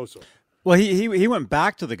virtuoso. Well, he went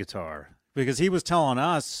back to the guitar because he was telling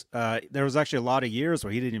us there was actually a lot of years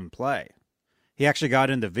where he didn't even play. He actually got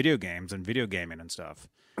into video games and video gaming and stuff.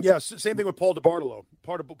 Yeah, same thing with Paul DeBartolo.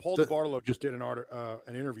 Paul DeBartolo just did an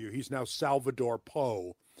interview. He's now Salvador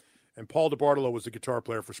Poe. And Paul DeBartolo was the guitar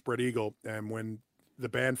player for Spread Eagle. And when the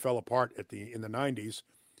band fell apart in the 90s,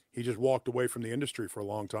 he just walked away from the industry for a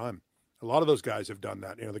long time. A lot of those guys have done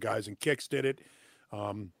that. The guys in Kicks did it.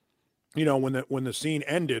 When the scene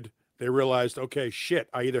ended, they realized, okay, shit,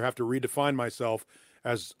 I either have to redefine myself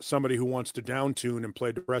as somebody who wants to downtune and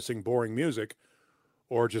play depressing, boring music,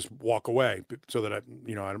 or just walk away so that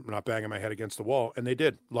I'm not banging my head against the wall. And they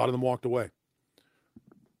did. A lot of them walked away.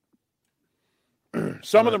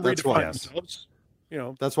 Some of them redefined themselves.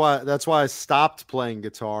 That's why I stopped playing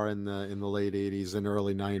guitar in the late 80s and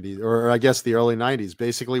early 90s, or I guess the early 90s,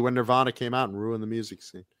 basically when Nirvana came out and ruined the music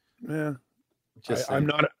scene. Yeah. I'm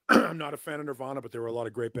not a fan of Nirvana, but there were a lot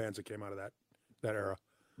of great bands that came out of that era.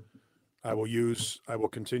 I will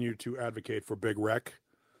continue to advocate for Big Wreck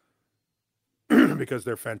because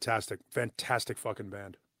they're fantastic fucking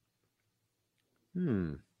band.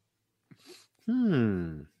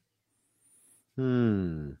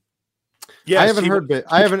 Yeah, I haven't heard Big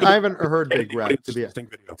Wreck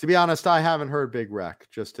to be honest. I haven't heard Big Wreck.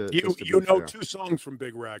 You know two songs from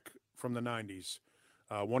Big Wreck from the 90s.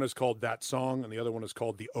 One is called That Song, and the other one is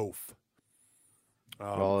called The Oath.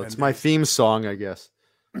 Well, it's my theme song, I guess.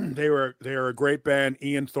 They are a great band.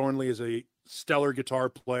 Ian Thornley is a stellar guitar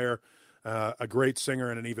player, a great singer,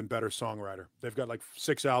 and an even better songwriter. They've got like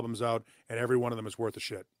 6 albums out, and every one of them is worth a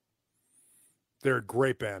shit. They're a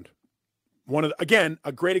great band.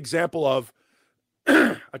 A great example of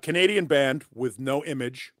a Canadian band with no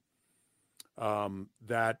image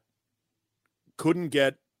that couldn't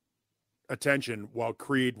get attention while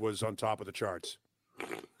Creed was on top of the charts.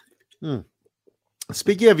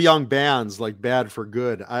 Speaking of young bands like Bad for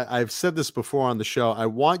Good, I've said this before on the show. I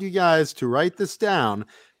want you guys to write this down,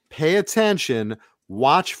 pay attention,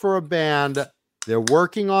 watch for a band. They're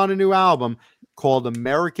working on a new album called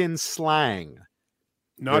American Slang.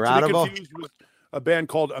 Not to be confused with a band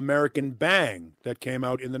called American Bang that came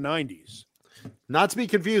out in the 90s. Not to be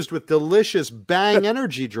confused with delicious Bang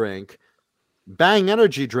Energy Drink. Bang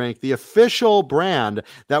Energy Drink, the official brand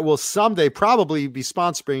that will someday probably be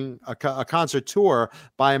sponsoring a concert tour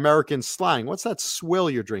by American Slang. What's that swill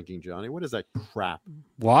you're drinking, Johnny? What is that crap?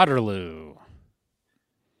 Waterloo.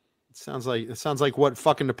 It sounds like what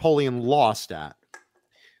fucking Napoleon lost at.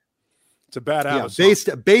 It's a bad album.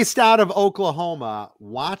 Based out of Oklahoma.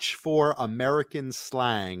 Watch for American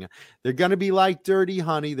Slang. They're going to be like Dirty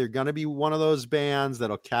Honey. They're going to be one of those bands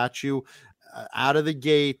that'll catch you out of the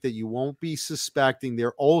gate that you won't be suspecting.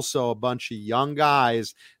 They're also a bunch of young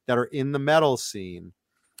guys that are in the metal scene.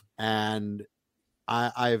 And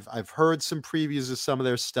I've heard some previews of some of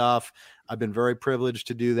their stuff. I've been very privileged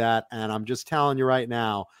to do that. And I'm just telling you right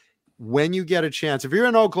now, when you get a chance, if you're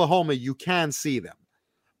in Oklahoma, you can see them.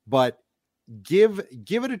 But give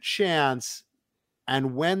it a chance,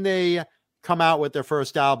 and when they come out with their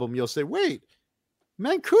first album, you'll say, wait,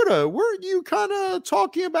 Mancuda, weren't you kind of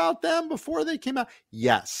talking about them before they came out?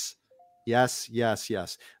 Yes.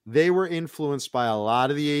 They were influenced by a lot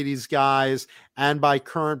of the 80s guys and by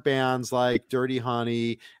current bands like Dirty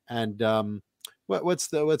Honey and what's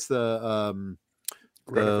the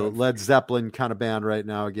Led Zeppelin kind of band right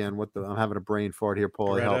now again. I'm having a brain fart here,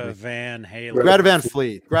 Paul. Help me. Greta Van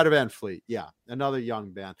Fleet. Yeah, another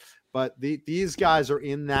young band. But these guys are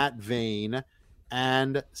in that vein,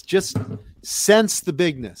 and just sense the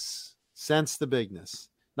bigness.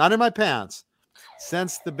 Not in my pants.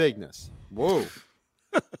 Sense the bigness. Whoa.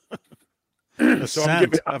 So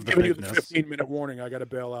I'm giving you the 15-minute warning. I got to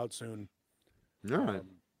bail out soon. All right.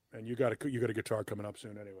 And you got a guitar coming up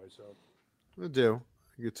soon anyway. So we'll do.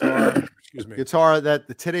 Guitar. Excuse me. Guitar.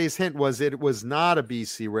 That today's hint was it was not a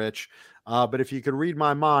BC Rich, but if you could read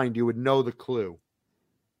my mind, you would know the clue.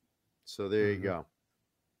 So there you go.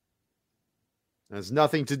 It has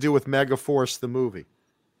nothing to do with Megaforce, the movie.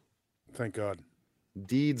 Thank God.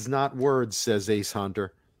 Deeds, not words, says Ace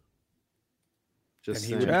Hunter. Just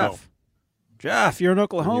Jeff, you're in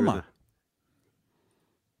Oklahoma.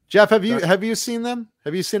 Jeff, have you seen them?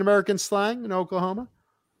 Have you seen American Slang in Oklahoma?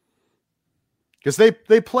 Because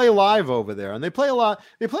they play live over there, and they play a lot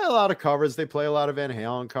of covers. They play a lot of Van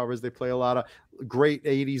Halen covers. They play a lot of great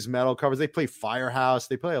 80s metal covers. They play Firehouse.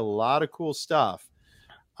 They play a lot of cool stuff.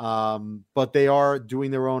 But they are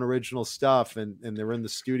doing their own original stuff, and they're in the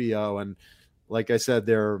studio. And like I said,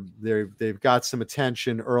 they've got some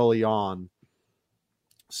attention early on.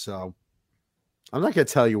 So I'm not going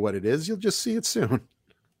to tell you what it is. You'll just see it soon.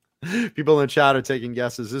 People in the chat are taking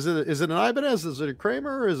guesses. Is it an Ibanez? Is it a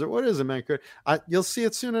Kramer? Or is it what is it, man? You'll see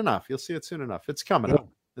it soon enough. It's coming up.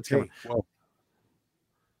 It's coming. Well.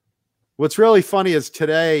 What's really funny is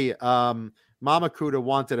today, Mama Kuda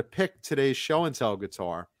wanted to pick today's show and tell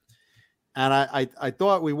guitar, and I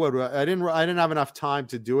thought we would. I didn't have enough time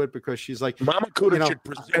to do it because she's like, Mama Kuda should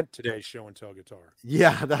present today's show and tell guitar.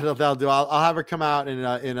 Yeah, that'll do. I'll have her come out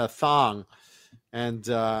in a thong, and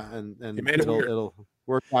it'll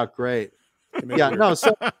work out great. Yeah, no.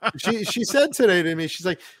 So she said today to me, she's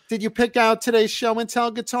like, "Did you pick out today's show and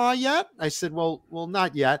tell guitar yet?" I said, "Well,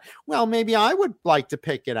 not yet." "Well, maybe I would like to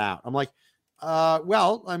pick it out." I'm like,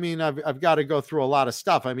 "Well, I mean, I've got to go through a lot of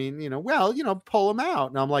stuff. I mean, pull them out."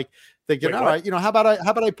 And I'm like thinking, all right, how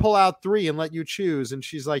about I pull out 3 and let you choose? And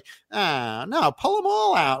she's like, no, pull them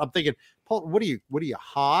all out. I'm thinking, what are you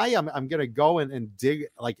high? I'm gonna go and dig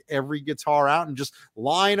like every guitar out and just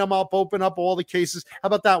line them up, open up all the cases. How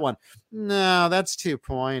about that one? No, that's too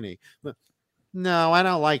pointy. No, I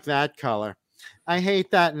don't like that color. I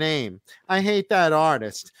hate that name. I hate that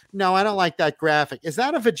artist. No, I don't like that graphic. Is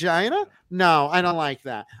that a vagina? No, I don't like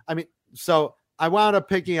that. I mean, so I wound up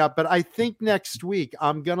picking up, but I think next week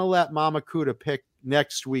I'm gonna let Mama Kuda pick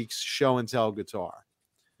next week's show and tell guitar.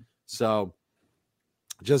 So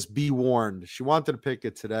just be warned. She wanted to pick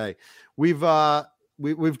it today. We've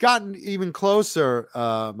gotten even closer,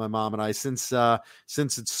 my mom and I, since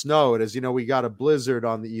it snowed. As you know, we got a blizzard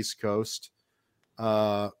on the East Coast,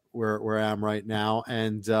 where I am right now,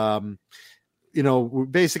 and we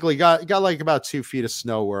basically got like about 2 feet of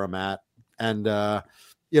snow where I'm at, and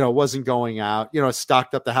wasn't going out.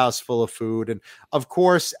 Stocked up the house full of food, and of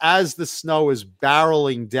course, as the snow is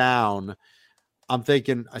barreling down, I'm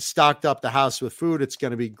thinking I stocked up the house with food. It's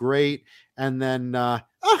going to be great. And then,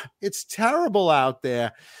 it's terrible out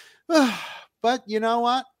there. But you know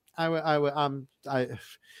what?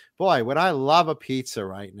 Boy, would I love a pizza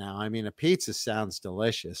right now. I mean, a pizza sounds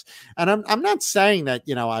delicious. And I'm not saying that,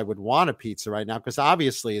 I would want a pizza right now, because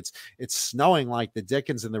obviously it's snowing like the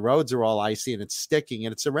dickens and the roads are all icy and it's sticking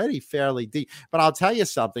and it's already fairly deep. But I'll tell you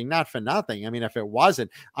something, not for nothing. I mean, if it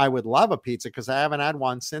wasn't, I would love a pizza, because I haven't had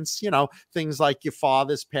one since, things like your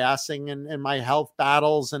father's passing and my health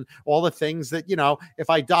battles and all the things that,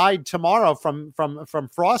 if I died tomorrow from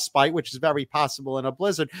frostbite, which is very possible in a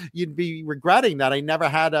blizzard, you'd be regretting that I never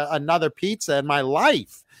had another pizza in my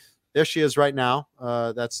life. There she is right now.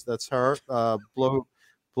 That's her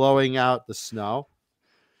blowing out the snow.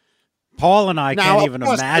 Paul and I can't even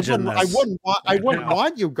imagine this. I wouldn't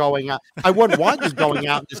want you going out. I wouldn't want you going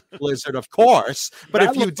out in this blizzard, of course. But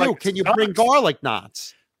if you do, can you bring garlic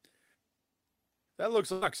knots? That looks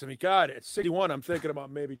sucks. I mean, God, at 61, I'm thinking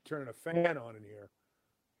about maybe turning a fan on in here.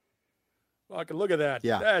 Well, I can look at that.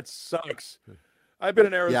 Yeah, that sucks. I've been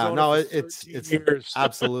in Arizona. Yeah, no, for it's years.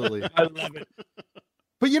 Absolutely. I love it.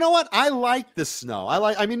 But you know what? I like the snow.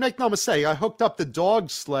 I mean, make no mistake. I hooked up the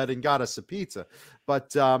dog sled and got us a pizza.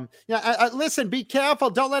 But listen, be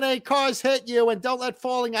careful. Don't let any cars hit you, and don't let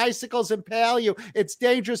falling icicles impale you. It's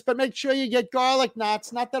dangerous. But make sure you get garlic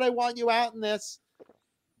knots. Not that I want you out in this.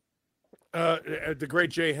 The great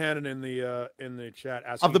Jay Hannon in the chat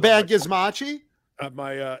asking Of the band Gizmachi?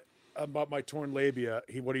 About my torn labia.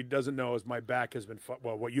 What he doesn't know is my back has been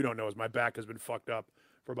what you don't know is my back has been fucked up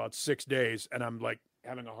for about 6 days, and I'm like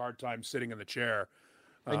having a hard time sitting in the chair.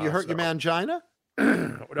 And you hurt your mangina?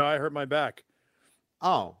 No, I hurt my back.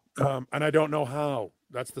 Oh. And I don't know how.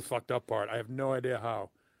 That's the fucked up part. I have no idea how.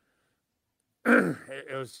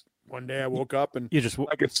 It was one day I woke up and You just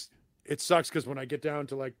like it sucks because when I get down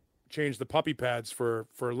to like change the puppy pads for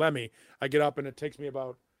Lemmy, I get up and it takes me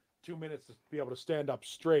about 2 minutes to be able to stand up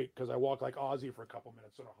straight because I walk like Ozzy for a couple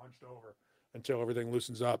minutes, sort of hunched over until everything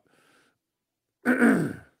loosens up.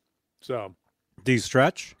 So, do you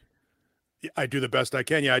stretch? I do the best I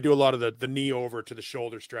can. Yeah, I do a lot of the knee over to the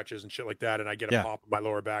shoulder stretches and shit like that, and I get a pop in my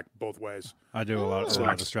lower back both ways. I do a lot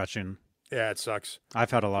of the stretching. Yeah, it sucks. I've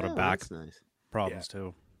had a lot of back nice. problems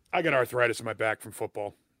too. I got arthritis in my back from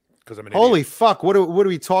football because I'm an Holy idiot. fuck! What are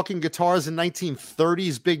we talking? Guitars in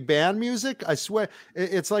 1930s big band music? I swear,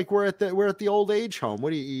 it's like we're at the old age home.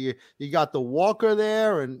 What do you got the Walker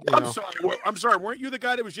there? And I'm sorry. Weren't you the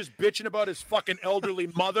guy that was just bitching about his fucking elderly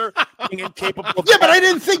mother being incapable of? Yeah, but I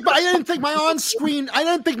didn't think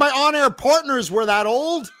my on-air partners were that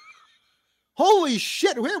old. Holy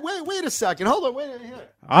shit! Wait a second. Hold on. Wait.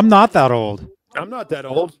 I'm not that old. I'm not that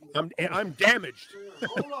old. I'm damaged.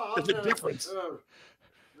 Hold on. There's a difference.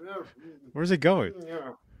 Where's it going?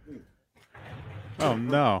 Oh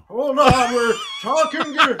no! Hold on, we're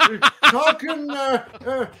talking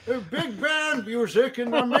big band music,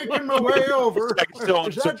 and I'm making my way over.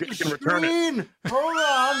 Is that the screen? Hold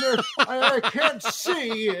on, I can't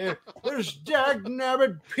see. There's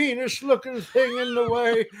dag-nabbit penis-looking thing in the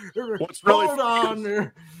way. What's really Hold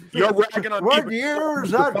on. You're ragging on what year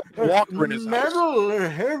is that? Walker in his metal,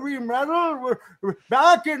 heavy metal.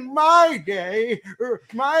 Back in my day,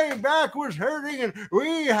 my back was hurting, and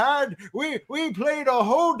we played a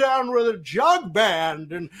hoedown with a jug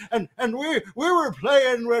band, and we were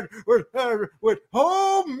playing with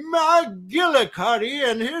McGillicuddy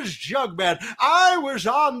and his jug band. I was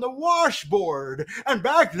on the washboard, and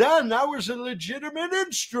back then that was a legitimate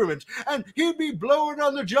instrument, and he'd be blowing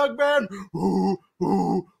on the jug band. Ooh,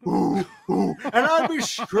 ooh, ooh, ooh. And I'd be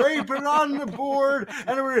scraping on the board,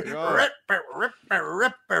 and it would rip,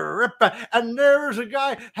 and there was a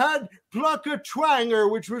guy had pluck a twanger,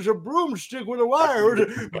 which was a broomstick with a wire. It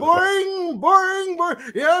was boing, boing,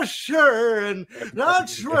 boing. Yes, sir. And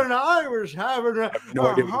that's when I was having a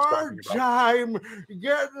hard time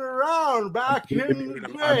getting around back in the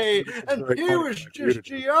day. And he was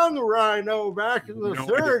just a young rhino back in the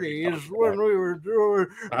 30s when we were doing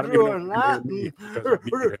that.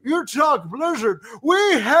 You talk blizzard. We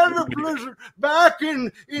had a blizzard back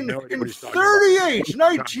in 38,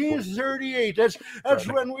 1938. That's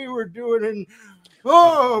when we were doing it.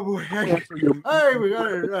 Oh boy! I'll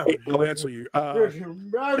answer you. I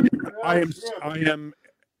am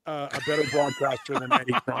a better broadcaster than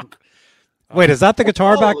Eddie Trunk. Wait, is that the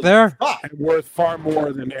guitar back there? And worth far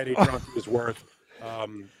more than Eddie Trunk is worth.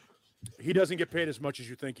 He doesn't get paid as much as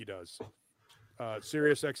you think he does.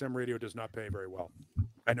 Sirius XM radio does not pay very well.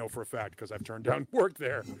 I know for a fact because I've turned down work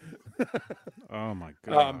there. Oh my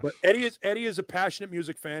god! But Eddie is a passionate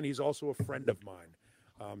music fan. He's also a friend of mine.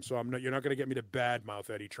 So you're not going to get me to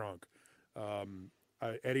badmouth Eddie Trunk.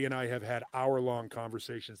 Eddie and I have had hour-long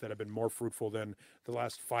conversations that have been more fruitful than the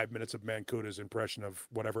last 5 minutes of Mancuda's impression of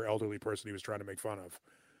whatever elderly person he was trying to make fun of.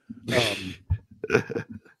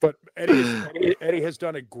 But Eddie has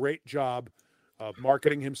done a great job of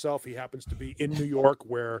marketing himself. He happens to be in New York,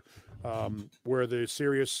 where the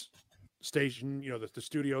Sirius station, the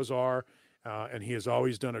studios are, and he has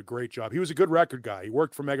always done a great job. He was a good record guy. He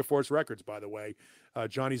worked for Megaforce Records, by the way.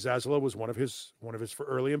 Jani Zazzala was one of his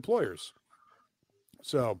early employers.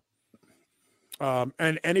 So,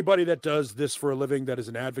 and anybody that does this for a living, that is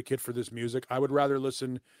an advocate for this music, I would rather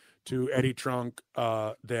listen to Eddie Trunk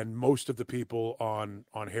than most of the people on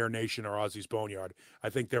Hair Nation or Ozzy's Boneyard. I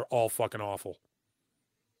think they're all fucking awful.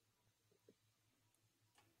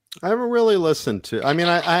 I haven't really listened to. I mean,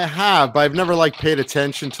 I have, but I've never paid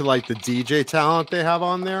attention to the DJ talent they have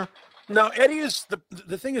on there. No, Eddie is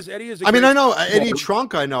the thing is Eddie is. I know Eddie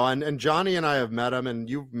Trunk. I know, and Johnny and I have met him, and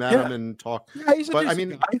you've met him and talked. Yeah, he's a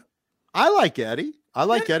decent guy. I like Eddie. I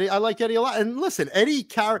like Eddie. I like Eddie a lot. And listen, Eddie,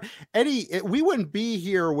 we wouldn't be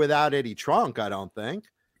here without Eddie Trunk. I don't think.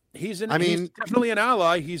 He's definitely an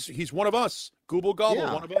ally. He's one of us. Google Gobble,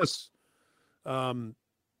 one of us.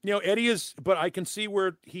 Eddie is, but I can see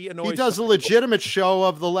where he annoys. He does a legitimate show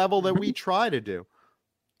of the level that we try to do.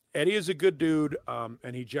 Eddie is a good dude,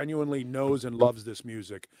 and he genuinely knows and loves this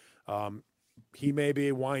music. He may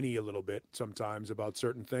be whiny a little bit sometimes about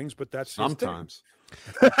certain things, but that's his thing. Sometimes.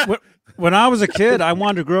 When I was a kid, I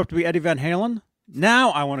wanted to grow up to be Eddie Van Halen.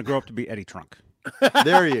 Now I want to grow up to be Eddie Trunk.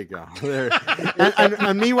 There you go. There.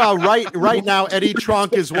 And meanwhile, right now, Eddie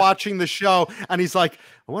Trunk is watching the show, and he's like,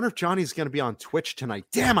 I wonder if Johnny's going to be on Twitch tonight.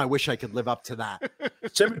 Damn, I wish I could live up to that.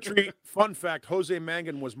 Symmetry, fun fact, Jose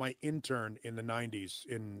Mangan was my intern in the 90s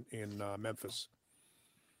in Memphis.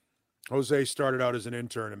 Jose started out as an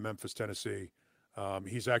intern in Memphis, Tennessee.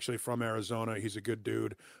 He's actually from Arizona. He's a good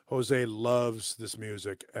dude. Jose loves this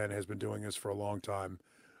music and has been doing this for a long time.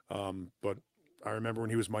 But I remember when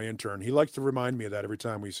he was my intern, he likes to remind me of that every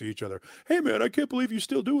time we see each other. Hey, man, I can't believe you're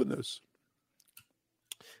still doing this.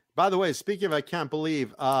 By the way, speaking of I can't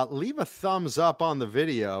believe, leave a thumbs up on the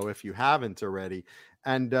video if you haven't already.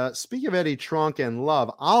 And speaking of Eddie Trunk and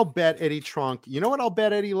love, I'll bet Eddie Trunk, you know what I'll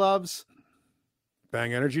bet Eddie loves?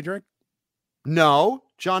 Bang energy drink? No.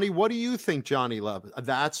 Johnny, what do you think Johnny loves?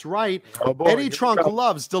 That's right. Oh, boy. Eddie Trunk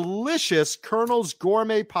loves delicious Colonel's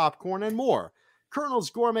Gourmet Popcorn and more. Colonel's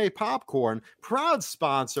Gourmet Popcorn, proud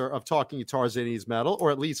sponsor of Talking Guitars 80's Metal,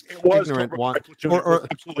 or at least ignorant one, or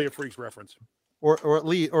absolutely a Freaks reference, or at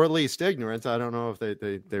least ignorant. I don't know if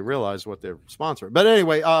they realize what they're sponsoring. But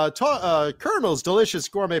anyway, Colonel's delicious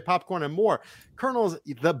gourmet popcorn and more. Colonel's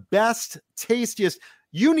the best, tastiest.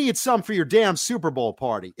 You need some for your damn Super Bowl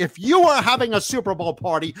party. If you are having a Super Bowl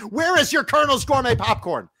party, where is your Colonel's Gourmet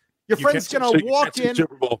Popcorn? Your friend's going to walk in.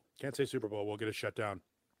 Super Bowl. Can't say Super Bowl. We'll get it shut down.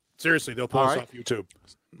 Seriously, they'll pull us off YouTube.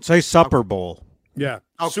 Say Supper Bowl. Yeah.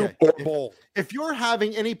 Okay. Super Bowl. If you're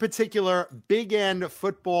having any particular big end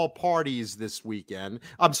football parties this weekend,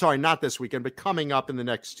 I'm sorry, not this weekend, but coming up in the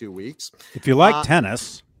next 2 weeks. If you like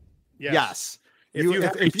tennis. Yes.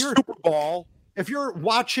 If you're Super Bowl. If you're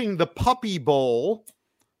watching the Puppy Bowl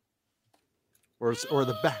or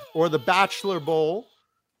the Bachelor Bowl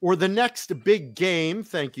or the next big game,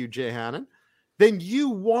 thank you, Jay Hannon, then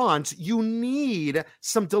you need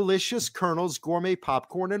some delicious Colonel's Gourmet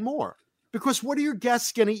Popcorn and more. Because what are your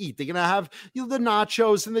guests going to eat? They're going to have the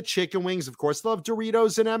nachos and the chicken wings. Of course, they'll have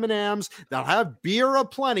Doritos and M&Ms. They'll have beer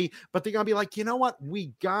aplenty. But they're going to be like, you know what?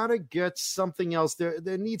 We got to get something else.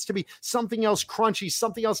 There needs to be something else crunchy,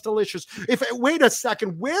 something else delicious. Wait a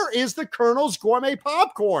second. Where is the Colonel's Gourmet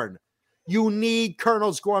Popcorn? You need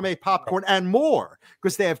Colonel's Gourmet Popcorn and more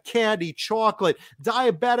because they have candy, chocolate,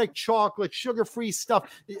 diabetic chocolate, sugar-free stuff,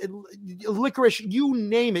 licorice, you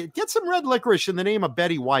name it. Get some red licorice in the name of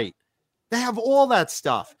Betty White. They have all that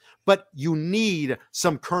stuff, but you need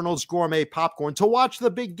some Colonel's Gourmet Popcorn to watch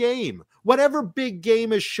the big game. Whatever big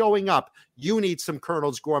game is showing up, you need some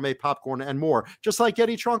Colonel's Gourmet Popcorn and more, just like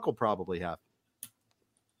Eddie Trunk will probably have.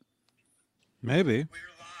 Maybe.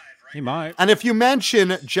 He might. And if you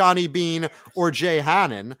mention Johnny Bean or Jay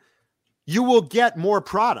Hannon, you will get more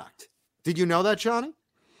product. Did you know that, Johnny?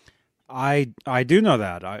 I do know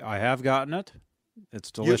that. I have gotten it. It's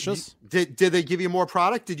delicious. Did they give you more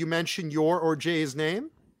product? Did you mention your or Jay's name?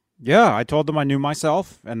 Yeah, I told them I knew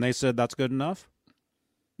myself, and they said that's good enough.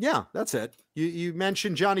 Yeah, that's it. You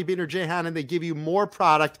mentioned Johnny Bean or Jay Hannon, they give you more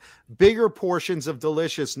product, bigger portions of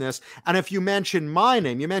deliciousness. And if you mention my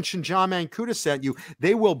name, you mentioned John Mancuda sent you,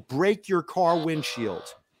 they will break your car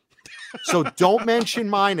windshield. So don't mention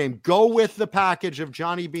my name. Go with the package of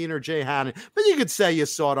Johnny Bean or Jay Hannon. But you could say you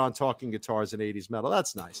saw it on Talking Guitars and 80's Metal.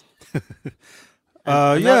 That's nice.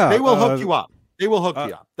 They will hook you up. They will hook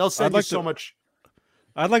you up. They'll send you so much.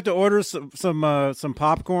 I'd like to order some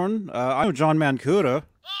popcorn. I know John Mancuda.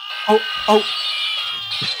 Oh.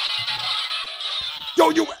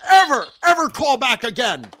 Don't you ever call back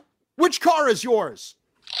again. Which car is yours?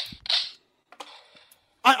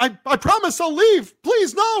 I promise I'll leave.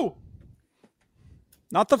 Please, no.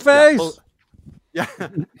 Not the face. Yeah.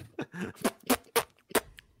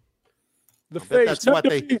 The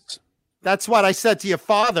face. That's what I said to your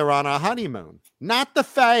father on our honeymoon. Not the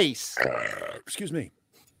face. Excuse me.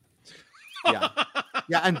 Yeah.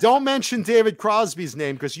 Yeah, and don't mention David Crosby's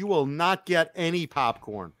name because you will not get any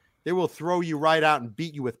popcorn. They will throw you right out and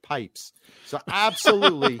beat you with pipes. So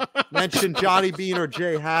absolutely mention Johnny Bean or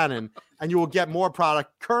Jay Hannon, and you will get more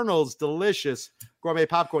product. Colonel's delicious gourmet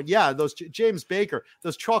popcorn. Yeah, those James Baker,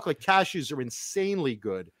 those chocolate cashews are insanely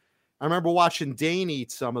good. I remember watching Dane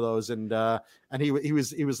eat some of those, and he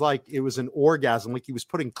was like it was an orgasm, like he was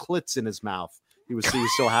putting clits in his mouth. He was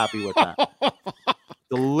so happy with that.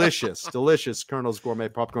 Delicious Colonel's Gourmet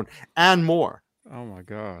Popcorn and more. Oh my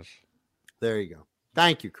gosh! There you go.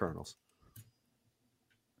 Thank you, Colonels.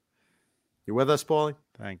 You with us, Paulie?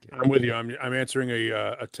 Thank you. I'm with you. I'm answering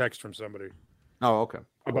a text from somebody. Oh, okay.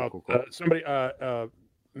 About Cool. somebody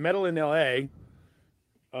Metal in LA.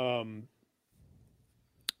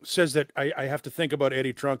 says that I have to think about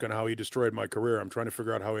Eddie Trunk and how he destroyed my career. I'm trying to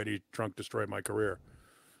figure out how Eddie Trunk destroyed my career.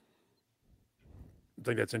 I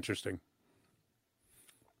think that's interesting.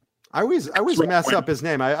 I always mess up his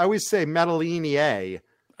name. I always say Metalini.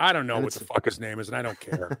 I don't know what the fuck his name is, and I don't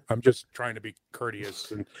care. I'm just trying to be courteous.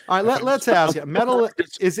 And all right, let's ask you.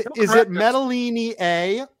 Is it Metalini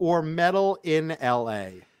A or Metal in LA?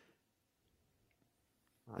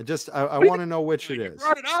 I want to know which it is.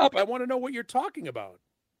 Brought it up. I want to know what you're talking about.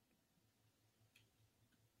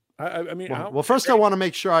 I mean, well, first I want to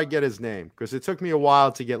make sure I get his name because it took me a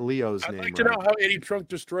while to get Leo's name. I'd like to know how Eddie Trunk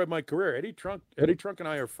destroyed my career. Eddie Trunk and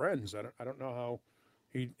I are friends. I don't know how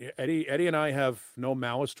Eddie and I have no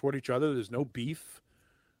malice toward each other. There's no beef.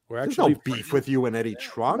 There's no beef with you and Eddie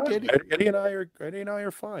Trunk. No, Eddie and I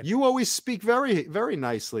are fine. You always speak very, very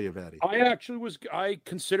nicely of Eddie. I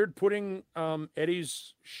considered putting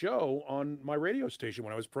Eddie's show on my radio station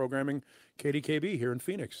when I was programming KDKB here in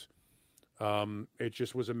Phoenix. It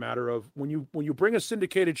just was a matter of when you bring a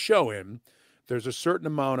syndicated show in, there's a certain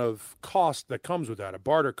amount of cost that comes with that, a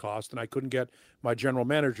barter cost, and I couldn't get my general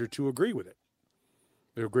manager to agree with it.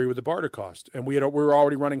 They agree with the barter cost, and we were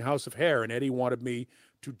already running House of Hair, and Eddie wanted me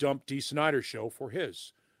to dump Dee Snider's show for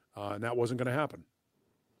his, and that wasn't going to happen.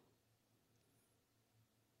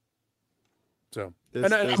 So, by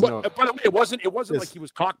the way, it wasn't like he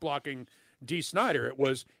was cock blocking Dee Snider. It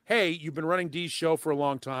was, hey, you've been running Dee's show for a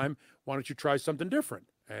long time. Why don't you try something different?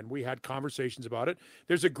 And we had conversations about it.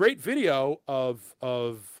 There's a great video of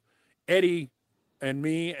Eddie and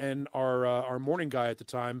me and our morning guy at the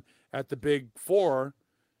time at the Big Four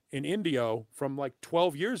in Indio from like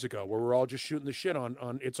 12 years ago, where we're all just shooting the shit on.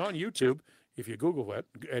 It's on YouTube if you Google it.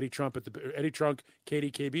 Eddie Trunk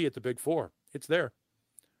KDKB at the Big Four. It's there.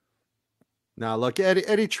 Now, look,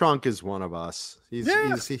 Eddie Trunk is one of us. He's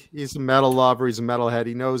a metal lover. He's a metalhead.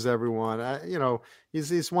 He knows everyone.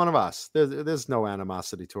 He's one of us. There's no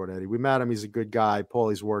animosity toward Eddie. We met him. He's a good guy.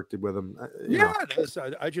 Paulie's worked with him.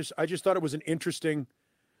 I just thought it was an interesting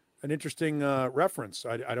reference.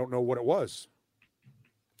 I don't know what it was.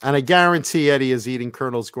 And I guarantee Eddie is eating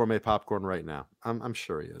Colonel's gourmet popcorn right now. I'm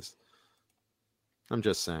sure he is. I'm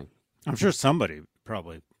just saying. I'm sure somebody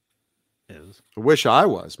probably is. I wish I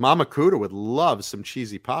was. Mama Cuda would love some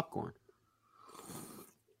cheesy popcorn.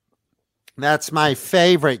 That's my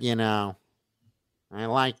favorite, you know. I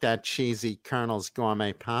like that cheesy Colonel's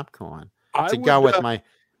gourmet popcorn go with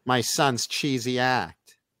my son's cheesy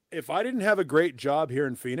act. If I didn't have a great job here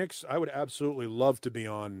in Phoenix, I would absolutely love to be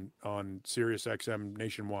on Sirius XM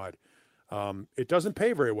nationwide. It doesn't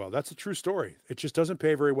pay very well. That's a true story. It just doesn't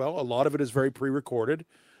pay very well. A lot of it is very pre-recorded.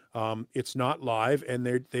 It's not live, and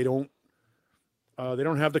they don't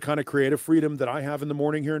have the kind of creative freedom that I have in the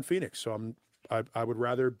morning here in Phoenix. So I would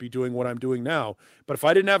rather be doing what I'm doing now. But if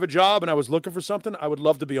I didn't have a job and I was looking for something, I would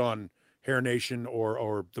love to be on Hair Nation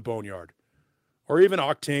or The Boneyard or even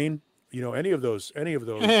Octane. You know, any of those.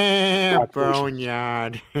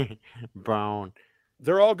 Boneyard. Bone.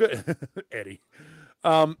 They're all good. Eddie.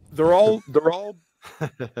 They're all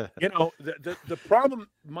you know, the problem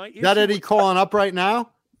Is that Eddie calling up right now?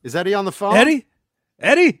 Is Eddie on the phone?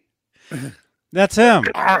 Eddie? That's him.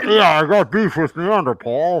 Yeah, I got beef with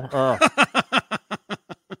Neanderthal.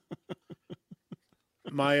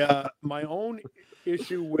 My own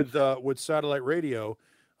issue with satellite radio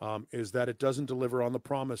is that it doesn't deliver on the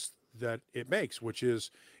promise that it makes, which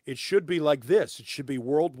is it should be like this. It should be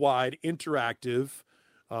worldwide, interactive.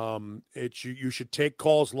 You should take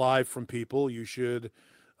calls live from people. You should,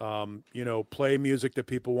 play music that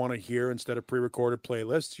people want to hear instead of pre-recorded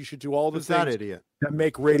playlists. You should do all the things that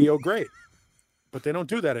make radio great. But they don't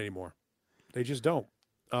do that anymore. They just don't.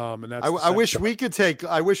 And that's I wish we could take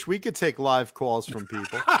live calls from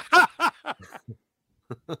people.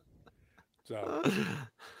 So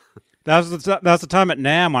That was the time at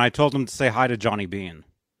NAMM when I told him to say hi to Johnny Bean.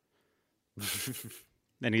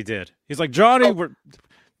 And he did. He's like, Johnny, we're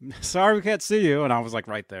sorry we can't see you. And I was like,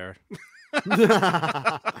 right there.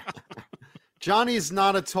 Johnny's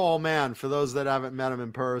not a tall man for those that haven't met him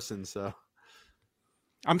in person. So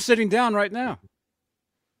I'm sitting down right now.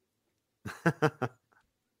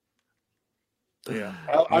 Yeah.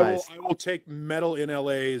 Nice. I will take Metal in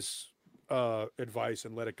LA's advice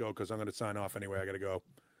and let it go because I'm going to sign off anyway. I got to go.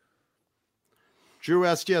 Drew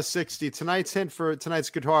SGS60. Tonight's hint for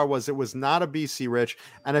tonight's guitar was it was not a BC Rich,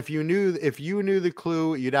 and if you knew the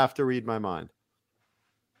clue, you'd have to read my mind.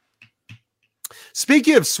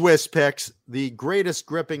 Speaking of Swiss picks, the greatest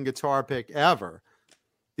gripping guitar pick ever.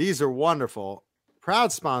 These are wonderful.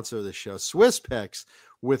 Proud sponsor of the show. Swiss picks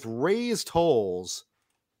with raised holes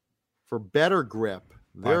for better grip.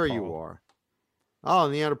 There you are. Oh,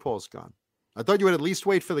 and the Neanderthal's gone. I thought you would at least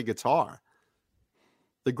wait for the guitar.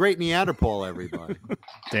 The great Neanderthal, everybody.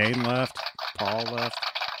 Dane left. Paul left.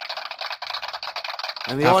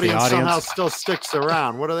 And the Half the audience somehow audience. still sticks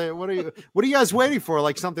around. What are you guys waiting for?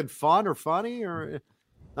 Like something fun or funny? Or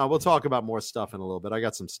no, we'll talk about more stuff in a little bit. I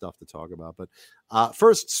got some stuff to talk about. But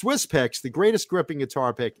first, Swiss Picks, the greatest gripping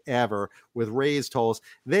guitar pick ever with raised holes.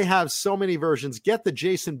 They have so many versions. Get the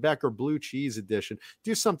Jason Becker Blue Cheese Edition.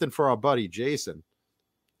 Do something for our buddy Jason.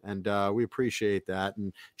 And we appreciate that.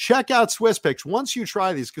 And check out Swiss Picks once you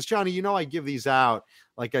try these, because Johnny, you know I give these out.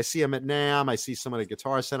 Like I see them at NAMM, I see some at a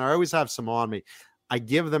Guitar Center. I always have some on me. I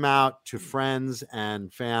give them out to friends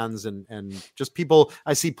and fans and just people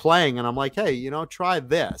I see playing, and I'm like, hey, you know, try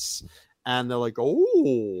this. And they're like,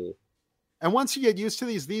 oh. And once you get used to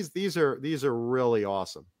these are really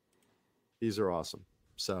awesome. These are awesome.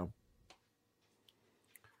 So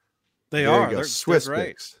They there are. you go. They're Swiss great.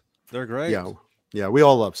 Picks. They're great. Yeah, we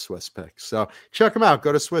all love Swiss Picks. So check them out.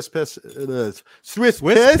 Go to Swiss Piss. Swiss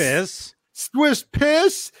Piss? Swiss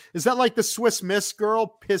Piss? Is that like the Swiss Miss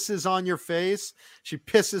girl pisses on your face? She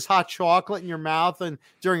pisses hot chocolate in your mouth and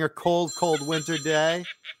during a cold winter day?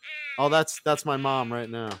 Oh, that's my mom right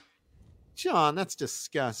now. John, that's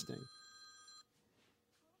disgusting.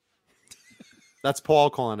 That's Paul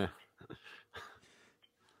calling it.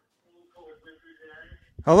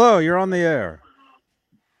 Hello, you're on the air.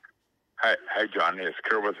 Hi, Johnny. It's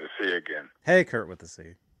Kurt with a C again. Hey, Kurt with the C.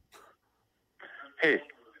 Hey,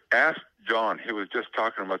 ask John. He was just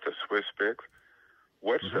talking about the Swiss Picks.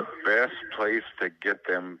 What's the best place to get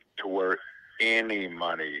them to where any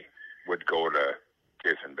money would go to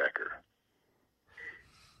Jason Becker?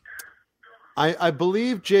 I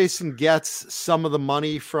believe Jason gets some of the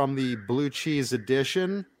money from the Blue Cheese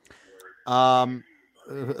Edition. Some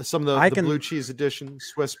of the Blue Cheese Edition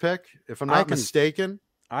Swiss Pick, if I'm not mistaken.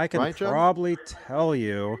 I can right, probably tell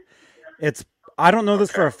you. I don't know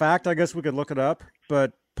this for a fact. I guess we could look it up,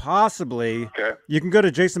 but possibly you can go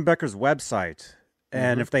to Jason Becker's website,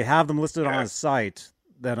 and if they have them listed on his site,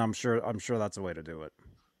 then I'm sure that's a way to do it.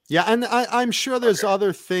 Yeah, and I'm sure there's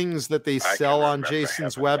other things that they sell on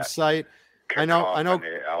Jason's website. I know.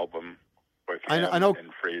 The album with him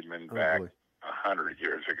and Friedman back 100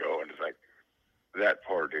 years ago, and it's like that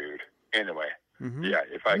poor dude. Anyway,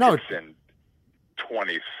 if I could send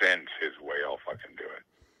 20 cents his way, I'll fucking do it.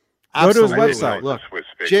 Absolutely. Go to his website. Look,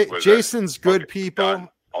 Jason's good people. Done.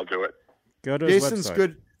 I'll do it. Go to his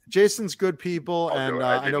website. Jason's good people, and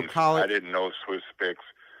I know Colin. I didn't know Swiss Picks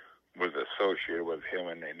was associated with him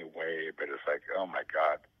in any way, but it's like, oh my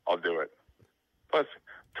God, I'll do it. Plus,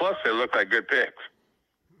 they look like good picks.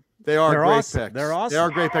 They're great awesome. picks. They're awesome. They are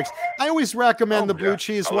great picks. I always recommend the blue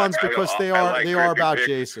cheese ones because they are about picks.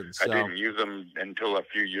 Jason. So. I didn't use them until a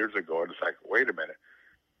few years ago, and it's like, wait a minute,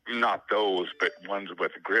 not those, but ones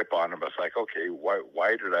with grip on them. It's like, okay,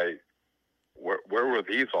 why did I? Where were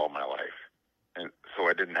these all my life? And so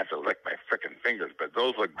I didn't have to lick my frickin' fingers. But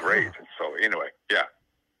those look great. And so anyway, yeah.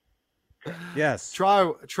 Yes. Try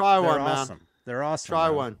one, awesome. man. They're awesome. Try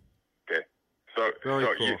man. one. Okay. So Very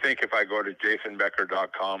cool. You think if I go to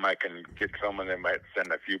jasonbecker.com, I can get someone that might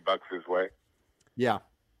send a few bucks his way? Yeah.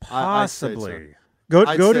 Possibly. Go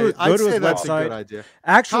to his his that's website. a good idea.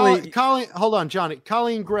 Actually, Colleen, hold on, Johnny.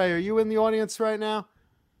 Colleen Gray, are you in the audience right now?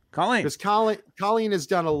 Colleen. Because Colleen has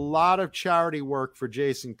done a lot of charity work for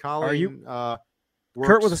Jason. Colleen, are you works...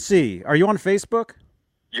 Kurt with a C? Are you on Facebook?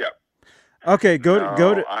 Yeah. Okay, go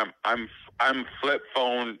to. I'm flip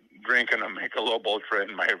phone drinking a Michelob Ultra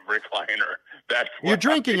in my recliner. That's what you're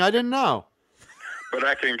drinking. I didn't know. But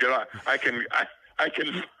I can get on. I can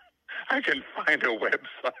find a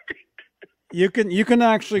website. You can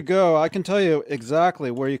actually go. I can tell you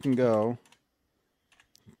exactly where you can go.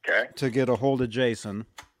 Okay. To get a hold of Jason.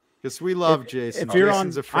 Because we love Jason. If you're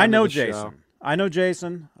Jason's on, a friend I know of the Jason. show. I know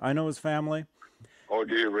Jason. I know his family. Oh,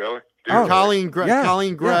 do you really? Colleen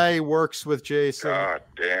Gray works with Jason. God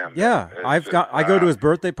damn. Yeah, I go to his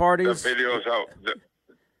birthday parties. The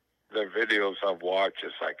videos I've watched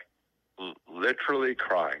is like literally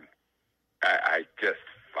crying. I just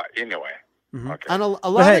anyway. Mm-hmm. Okay. And a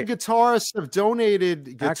lot of guitarists have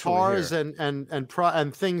donated guitars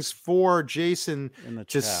and things for Jason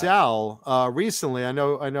to sell has recently.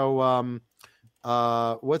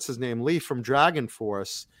 What's his name? Lee from Dragon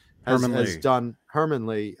Force has done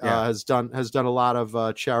a lot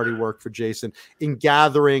of charity work for Jason in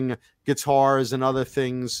gathering guitars and other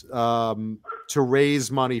things to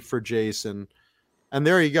raise money for Jason. And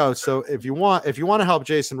there you go. So if you want to help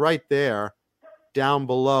Jason, right there, down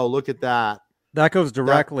below, look at that. That goes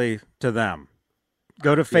directly to them.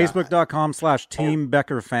 Go to facebook.com/Team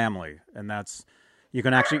Becker Family, and that's you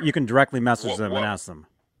can directly message them and ask them.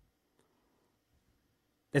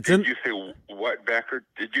 It's Did in you say what Becker?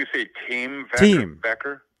 Did you say Team Becker? Team.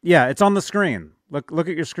 Becker? Yeah, it's on the screen. Look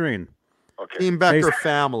at your screen. Okay. Team Becker Face-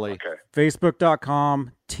 family. Okay.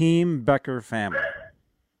 Facebook.com, Team Becker Family.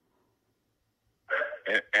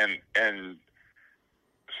 And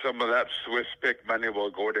some of that Swiss pick money will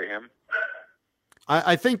go to him.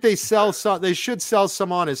 I think they sell some. They should sell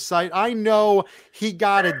some on his site. I know he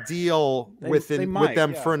got a deal with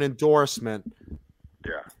them for an endorsement.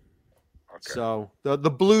 Yeah. Okay. So the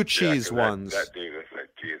blue cheese ones, That deal is like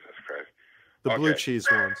Jesus Christ. the blue cheese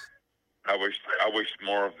ones. I wish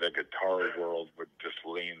more of the guitar world would just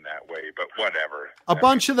lean that way, but whatever. A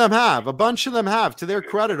bunch of them have. To their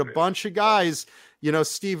credit, a bunch of guys,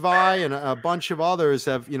 Steve Vai and a bunch of others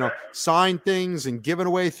have, signed things and given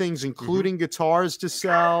away things, including guitars to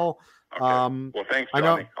sell. Okay. Well, thanks, Johnny.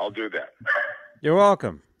 I know. I'll do that. You're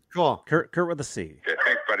welcome. Cool. Kurt with a C. Okay,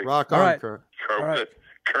 thanks, buddy. Rock All on, right. Kurt.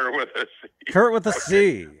 Kurt with a C. Kurt with a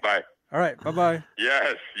C. Bye. All right. Bye-bye.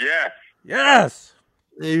 Yes. Yes.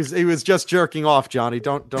 He was just jerking off, Johnny.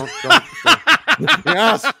 Don't.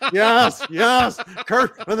 Yes.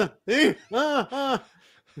 Kurt with a C.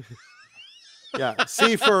 Yeah.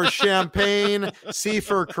 C for champagne. C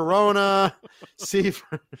for Corona. C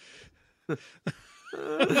for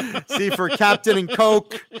Captain and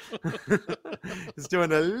Coke. He's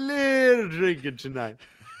doing a little drinking tonight.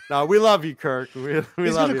 No, we love you, Kirk. We He's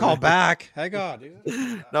love gonna you. call man. back. Hang on,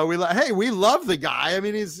 dude. No, we love the guy. I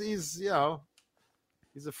mean, he's he's a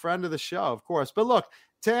friend of the show, of course. But look,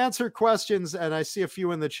 to answer questions, and I see a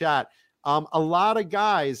few in the chat. A lot of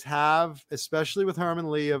guys have, especially with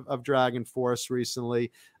Herman Lee of Dragon Force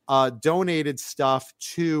recently, donated stuff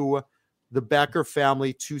to the Becker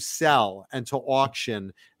family to sell and to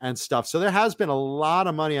auction and stuff. So there has been a lot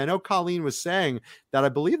of money. I know Colleen was saying that I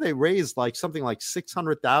believe they raised something like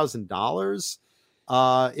 $600,000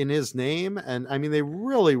 in his name. And I mean, they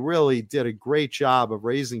really, really did a great job of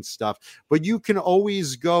raising stuff. But you can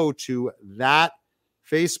always go to that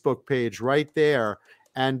Facebook page right there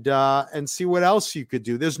and see what else you could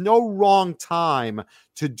do. There's no wrong time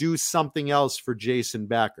to do something else for Jason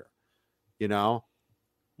Becker,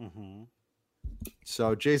 Mm-hmm.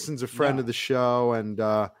 So Jason's a friend of the show, and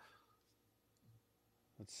Let's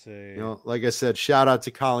see. like I said, shout out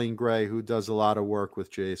to Colleen Gray, who does a lot of work with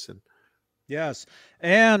Jason. Yes,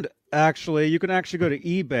 and actually, you can go to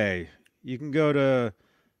eBay. You can go to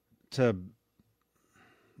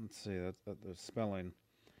let's see, that's the spelling.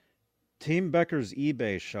 Team Becker's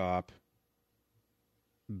eBay shop.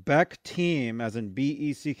 Beck Team, as in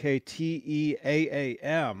BECKTEAAM,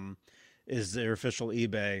 is their official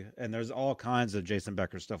eBay, and there's all kinds of Jason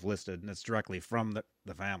Becker stuff listed, and it's directly from the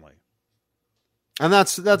family. And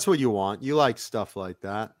that's what you want. You like stuff like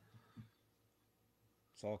that.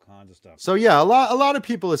 It's all kinds of stuff. So yeah, a lot of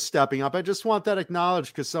people are stepping up. I just want that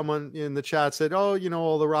acknowledged because someone in the chat said, "Oh,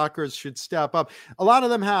 all the rockers should step up." A lot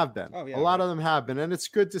of them have been. Oh, yeah, a lot of them have been, and it's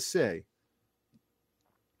good to see.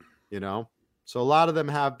 So a lot of them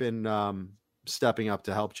have been stepping up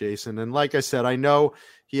to help Jason. And like I said, I know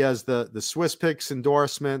he has the Swiss Picks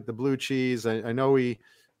endorsement, the blue cheese. I know he,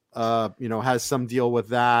 has some deal with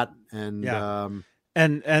that. And yeah.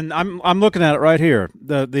 And I'm looking at it right here.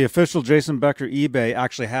 The official Jason Becker eBay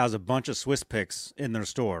actually has a bunch of Swiss Picks in their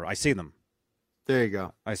store. I see them. There you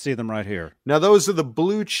go. I see them right here. Now those are the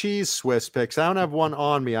blue cheese Swiss Picks. I don't have one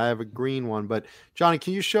on me. I have a green one. But Johnny,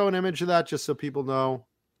 can you show an image of that just so people know?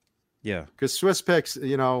 Yeah, because Swiss Picks,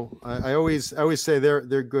 I always say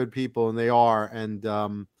they're good people, and they are, and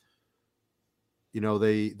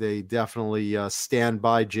they definitely stand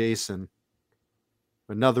by Jason.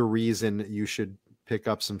 Another reason you should pick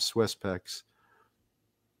up some Swiss Picks,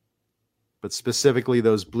 but specifically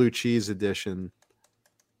those blue cheese edition,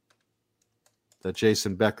 that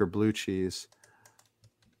Jason Becker blue cheese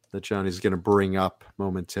that Johnny's going to bring up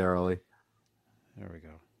momentarily. There we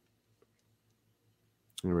go.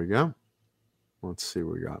 There we go. Let's see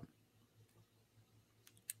what we got.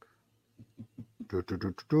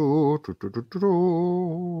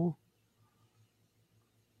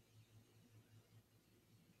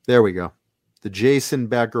 There we go. The Jason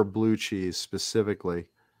Becker blue cheese specifically.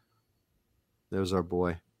 There's our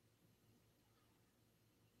boy.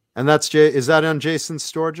 And is that on Jason's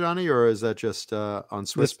store, Johnny, or is that just on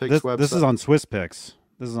Swiss Picks website? This is on Swiss Picks.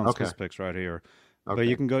 This is on Okay. Swiss Picks right here. Okay. But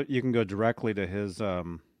you can go directly to his.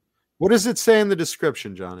 What does it say in the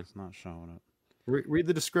description, Johnny? It's not showing it. Read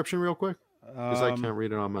the description real quick, because I can't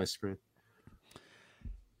read it on my screen.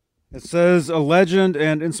 It says a legend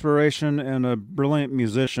and inspiration and a brilliant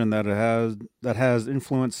musician that has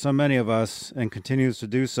influenced so many of us and continues to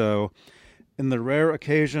do so. In the rare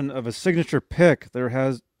occasion of a signature pick, there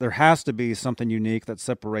has to be something unique that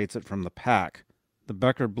separates it from the pack. The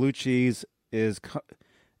Becker blue cheese is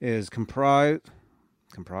comprised.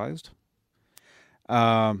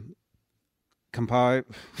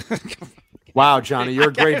 Wow, Johnny, you're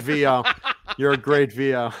a great VO. You're a great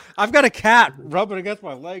VO. I've got a cat rubbing against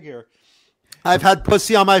my leg here. I've had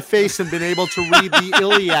pussy on my face and been able to read the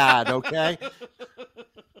Iliad, okay?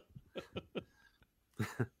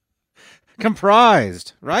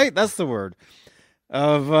 Comprised, right? That's the word.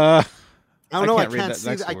 Of I don't know. I read can't that see.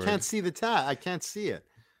 next I word. can't see the tab. I can't see it.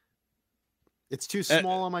 It's too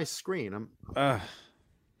small on my screen. Oh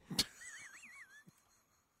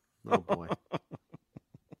boy.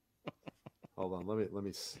 Hold on. Let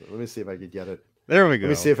me see if I could get it. There we go. Let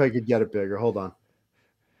me see if I could get it bigger. Hold on.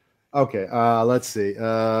 Okay. Let's see.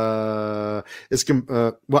 Well,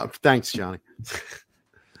 thanks, Johnny.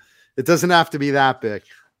 It doesn't have to be that big.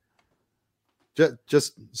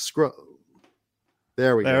 Just scroll.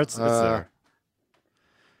 There we go. It's there.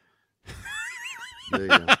 There you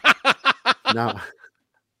go. Now,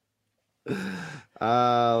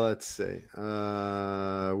 let's see.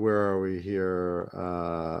 Where are we here?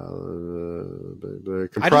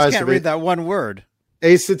 I just can't read that one word.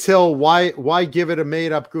 Acetyl, why give it a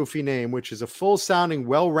made-up goofy name, which is a full-sounding,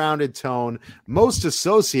 well-rounded tone most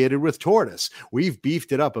associated with tortoise. We've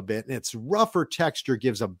beefed it up a bit, and its rougher texture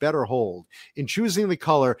gives a better hold. In choosing the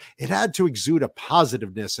color, it had to exude a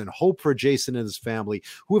positiveness and hope for Jason and his family,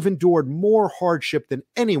 who have endured more hardship than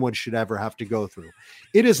anyone should ever have to go through.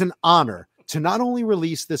 It is an honor to not only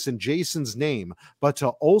release this in Jason's name, but to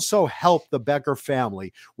also help the Becker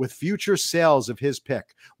family with future sales of his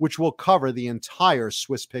pick, which will cover the entire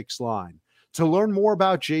Swiss Picks line. To learn more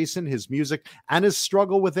about Jason, his music, and his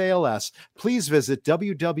struggle with ALS, please visit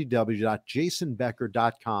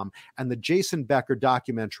www.jasonbecker.com and the Jason Becker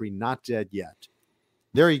documentary, Not Dead Yet.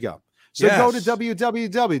 There you go. So go to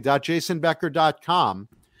www.jasonbecker.com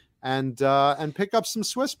and pick up some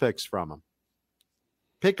Swiss Picks from him.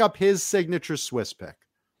 Pick up his signature Swiss pick.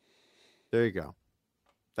 There you go.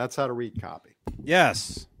 That's how to read copy.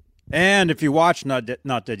 Yes. And if you watch Not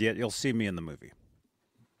Dead Yet, you'll see me in the movie.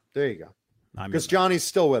 There you go. Because Johnny's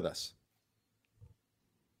still with us.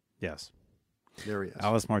 Yes. There he is.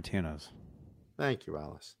 Alice Martinez. Thank you,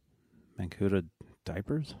 Alice. Mancuda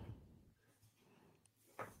diapers?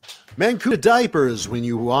 Mancuda diapers when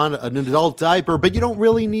you want an adult diaper, but you don't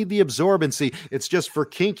really need the absorbency. It's just for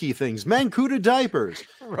kinky things. Mancuda diapers.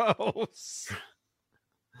 Gross.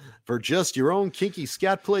 For just your own kinky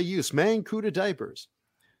scat play use. Mancuda diapers.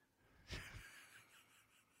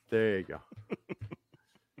 There you go.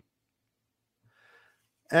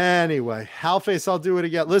 Anyway, Halface, I'll do it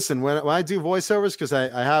again. Listen, when I do voiceovers, because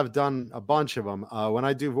I have done a bunch of them, when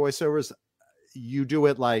I do voiceovers, you do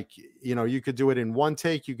it like, you could do it in one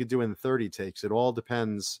take, you could do it in 30 takes. It all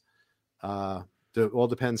depends. It all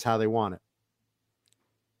depends how they want it.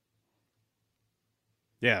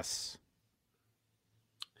 Yes.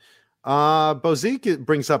 Bozique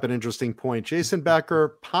brings up an interesting point. Jason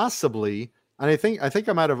Becker possibly, and I think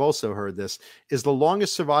I might have also heard this, is the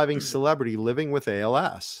longest surviving celebrity living with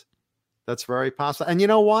ALS. That's very possible. And you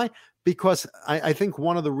know why? Because I think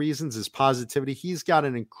one of the reasons is positivity. He's got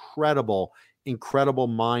an incredible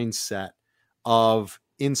mindset of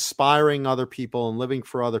inspiring other people and living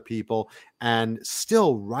for other people and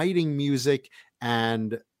still writing music.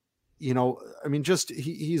 And,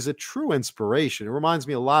 he's a true inspiration. It reminds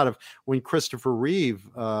me a lot of when Christopher Reeve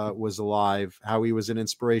was alive, how he was an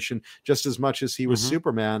inspiration just as much as he was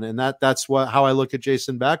Superman. And that's how I look at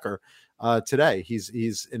Jason Becker today.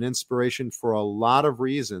 He's an inspiration for a lot of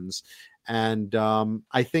reasons. And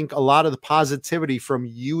I think a lot of the positivity from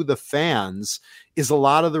you, the fans, is a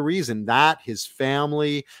lot of the reason that his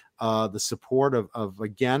family, the support of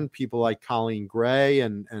again, people like Colleen Gray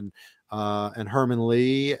and Herman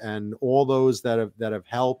Lee and all those that have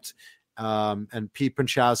helped, and Pete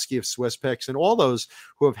Pinchowski of Swiss Picks and all those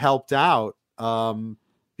who have helped out, do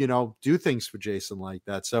things for Jason like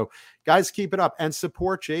that. So guys, keep it up and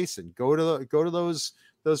support Jason. Go to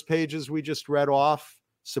those pages we just read off.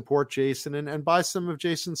 Support Jason and buy some of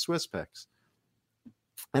Jason's Swiss Picks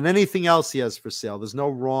and anything else he has for sale. There's no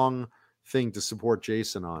wrong thing to support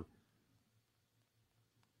Jason on.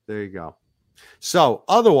 There you go. So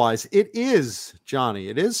otherwise it is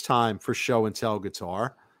time for show and tell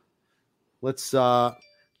guitar. Let's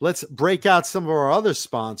break out some of our other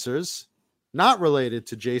sponsors, not related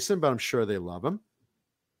to Jason, but I'm sure they love him.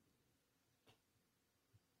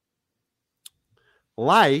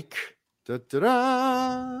 Like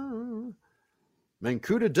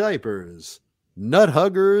Mancuda diapers, nut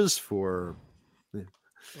huggers for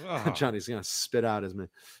Oh. Johnny's gonna spit out his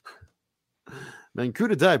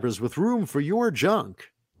Mancuda diapers with room for your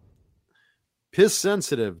junk. Piss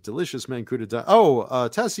sensitive, delicious Mancuda diapers. Oh,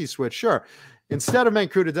 Tessie switch, sure. Instead of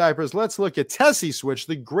Mancuda diapers, let's look at Tessie switch,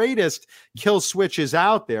 the greatest kill switches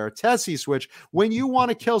out there. Tessie switch. When you want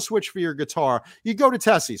a kill switch for your guitar, you go to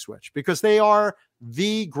Tessie switch because they are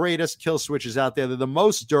the greatest kill switches out there. They're the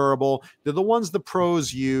most durable. They're the ones the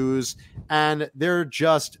pros use, and they're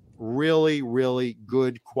just really, really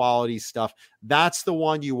good quality stuff. That's the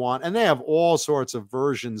one you want. And they have all sorts of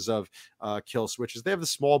versions of kill switches. They have the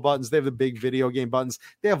small buttons. They have the big video game buttons.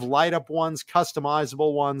 They have light up ones,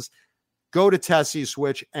 customizable ones. Go to Tessie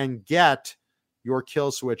Switch and get your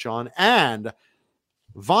kill switch on. And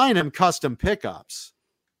Vinum Custom Pickups,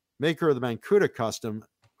 maker of the Mancuda Custom,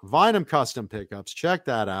 Vinum Custom Pickups. Check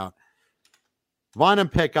that out. Vinum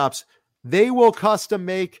Pickups. They will custom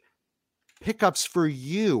make pickups for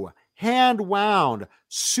you. Hand wound,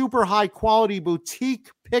 super high quality boutique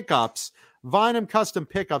pickups. Vinum Custom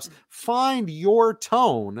Pickups. Find your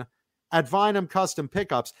tone at Vinum Custom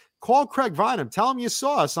Pickups. Call Craig Vinum. Tell him you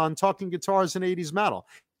saw us on Talking Guitars and 80s Metal.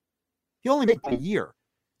 He only made a year.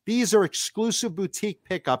 These are exclusive boutique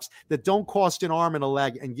pickups that don't cost an arm and a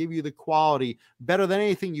leg and give you the quality better than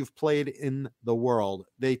anything you've played in the world.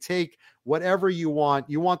 They take whatever you want.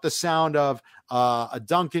 You want the sound of a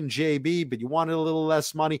Duncan JB, but you want it a little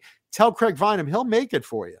less money. Tell Craig Vinum. He'll make it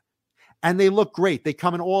for you. And they look great. They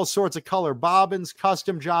come in all sorts of color, bobbins,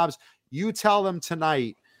 custom jobs. You tell them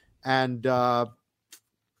tonight and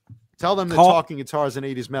tell them that Talking Guitars and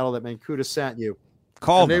 80s Metal that Mancuda sent you.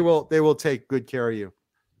 Call them. They will take good care of you.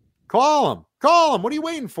 Call them. What are you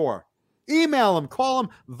waiting for? Email them. Call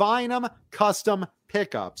them. Vinum Custom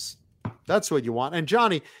Pickups. That's what you want. And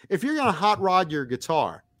Johnny, if you're going to hot rod your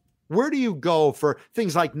guitar, where do you go for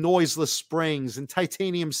things like noiseless springs and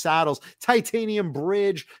titanium saddles, titanium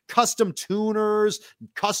bridge, custom tuners,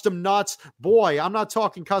 custom nuts? Boy, I'm not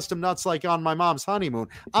talking custom nuts like on my mom's honeymoon.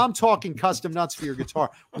 I'm talking custom nuts for your guitar.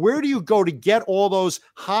 Where do you go to get all those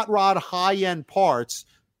hot rod high-end parts?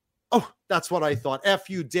 Oh, that's what I thought.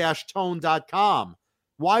 fu-tone.com.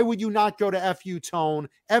 Why would you not go to fu-tone.com?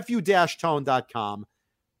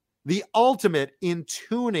 The ultimate in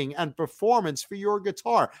tuning and performance for your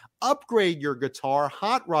guitar. Upgrade your guitar,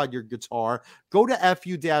 hot rod your guitar. Go to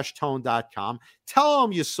fu-tone.com. Tell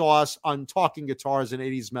him you saw us on Talking Guitars and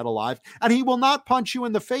 80s Metal Live, and he will not punch you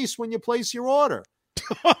in the face when you place your order.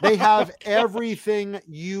 They have everything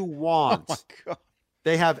you want. Oh my God.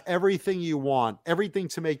 They have everything you want, everything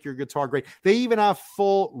to make your guitar great. They even have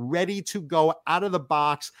full, ready-to-go,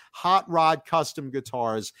 out-of-the-box, hot rod custom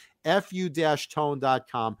guitars.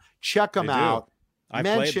 fu-tone.com. Check them out.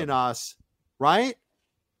 Mention us, right?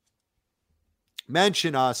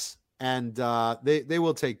 Mention us, and they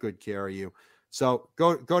will take good care of you. So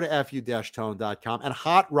go to fu-tone.com and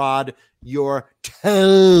hot rod your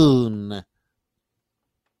tone.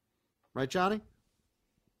 Right, Johnny?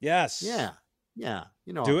 Yes. Yeah.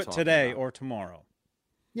 You know, do it today or tomorrow.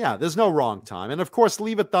 Yeah, there's no wrong time. And of course,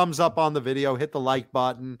 leave a thumbs up on the video, hit the like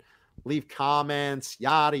button, leave comments,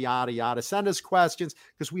 yada, yada, yada. Send us questions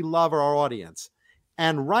because we love our audience.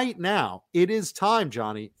 And right now, it is time,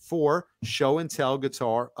 Johnny, for Show and Tell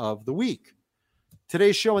Guitar of the Week.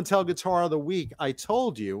 Today's Show and Tell Guitar of the Week, I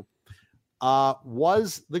told you,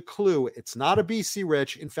 was the clue. It's not a BC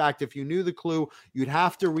Rich. In fact, if you knew the clue, you'd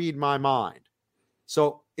have to read my mind.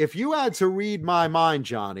 So if you had to read my mind,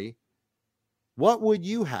 Johnny, what would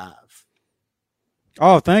you have?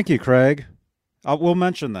 Oh, thank you, Craig. We'll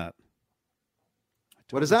mention that.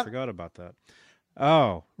 What is that? I forgot about that.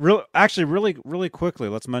 Oh, really quickly,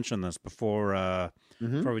 let's mention this before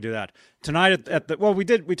we do that. Tonight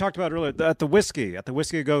we talked about it earlier at the Whiskey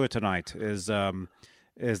Go-Go tonight is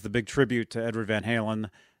the big tribute to Edward Van Halen,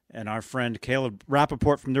 and our friend Caleb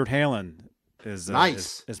Rappaport from Nerd Halen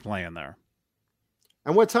is playing there.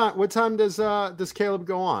 And what time does Caleb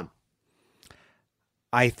go on?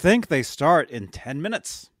 I think they start in 10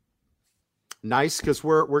 minutes. Nice, because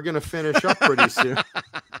we're going to finish up pretty soon.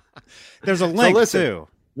 There's a link too.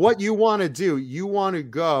 What you want to do? You want to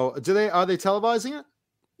go? Are they televising it?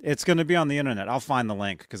 It's going to be on the internet. I'll find the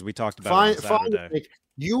link because we talked about it on Saturday.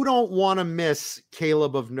 You don't want to miss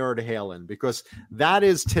Caleb of Nerd Halen because that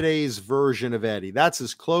is today's version of Eddie. That's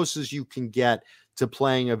as close as you can get to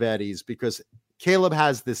playing of Eddie's because Caleb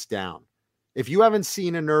has this down. If you haven't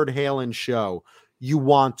seen a Nerd Halen show, you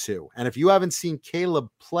want to. And if you haven't seen Caleb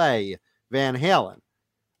play Van Halen,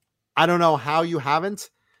 I don't know how you haven't.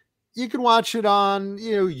 You can watch it on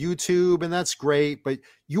YouTube, and that's great. But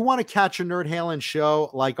you want to catch a Nerd Halen show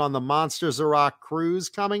like on the Monsters of Rock cruise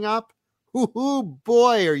coming up?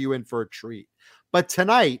 Boy, are you in for a treat. But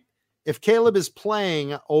tonight, if Caleb is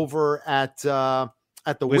playing over at the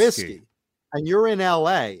Whiskey and you're in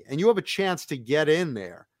LA and you have a chance to get in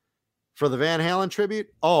there for the Van Halen tribute,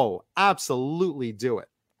 oh, absolutely do it.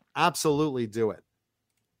 Absolutely do it.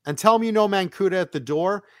 And tell them you know Mancuda at the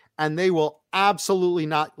door, and they will absolutely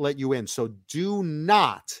not let you in. So do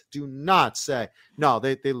not say, no,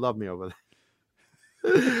 they love me over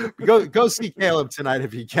there. Go see Caleb tonight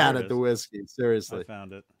if you can at the Whiskey. Seriously. I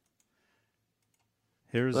found it.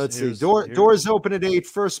 Let's see. Doors open at 8,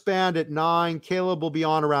 first band at 9. Caleb will be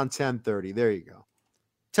on around 10:30. There you go.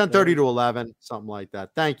 10:30 to 11, something like that.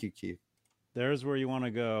 Thank you, Keith. There's where you want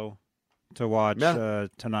to go to watch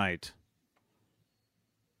tonight.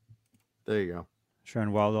 There you go.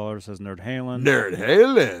 Sharon Wildaller says Nerd Halen. Nerd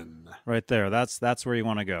Halen. Right there. That's where you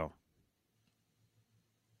want to go.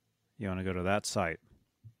 You want to go to that site.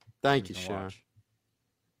 Thank you, Sharon. Watch.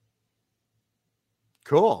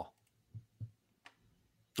 Cool.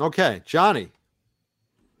 Okay, Johnny.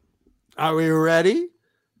 Are we ready?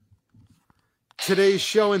 Today's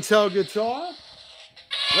show and tell guitar.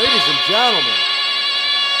 Ladies and gentlemen,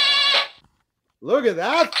 look at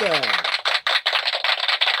that thing.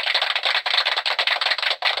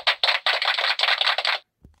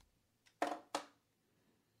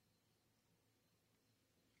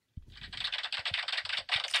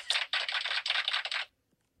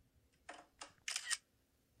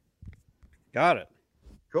 Got it.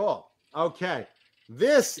 Cool. Okay.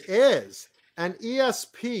 This is an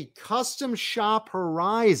ESP Custom Shop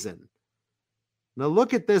Horizon. Now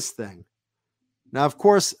look at this thing. Now, of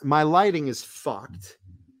course, my lighting is fucked,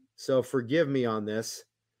 so forgive me on this.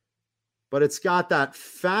 But it's got that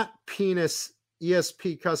fat penis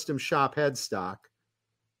ESP Custom Shop headstock.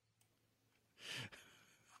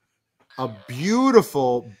 A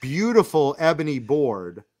beautiful, beautiful ebony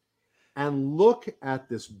board. And look at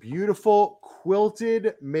this beautiful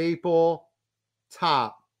quilted maple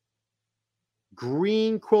top.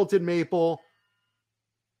 Green quilted maple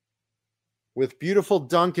with beautiful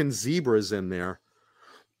Duncan zebras in there.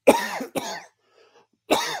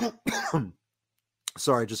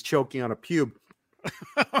 Sorry, just choking on a pube.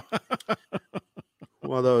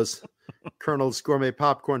 One of those Colonel's Gourmet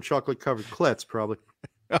Popcorn chocolate covered clits, probably.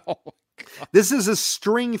 Oh, this is a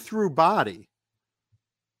string through body.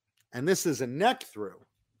 And this is a neck through.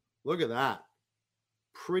 Look at that.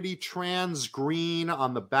 Pretty trans green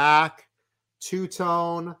on the back.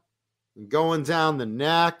 Two-tone. Going down the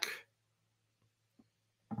neck.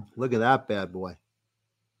 Look at that bad boy.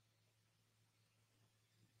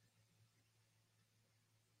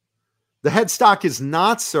 The headstock is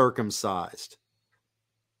not circumcised.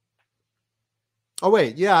 Oh,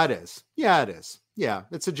 wait. Yeah, it is. Yeah, it is. Yeah,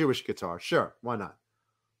 it's a Jewish guitar. Sure. Why not?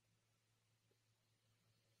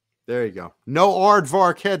 There you go. No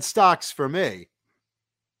aardvark headstocks for me.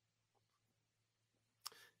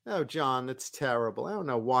 Oh, John, that's terrible. I don't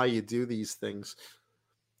know why you do these things.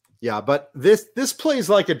 Yeah, but this plays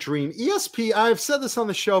like a dream. ESP, I've said this on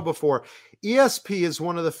the show before. ESP is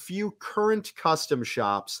one of the few current custom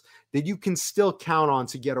shops that you can still count on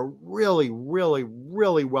to get a really, really,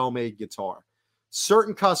 really well-made guitar.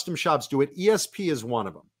 Certain custom shops do it. ESP is one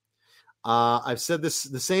of them. I've said the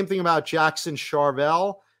same thing about Jackson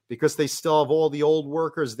Charvel, because they still have all the old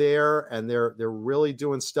workers there and they're really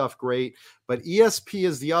doing stuff great. But ESP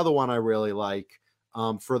is the other one I really like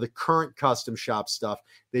for the current custom shop stuff.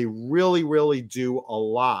 They really, really do a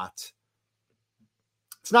lot.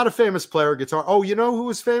 It's not a famous player guitar. Oh, you know who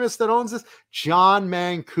is famous that owns this? John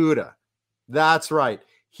Mancuda. That's right.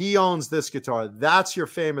 He owns this guitar. That's your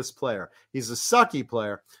famous player. He's a sucky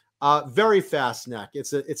player. Very fast neck.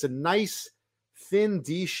 It's a nice thin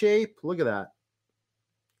D shape. Look at that.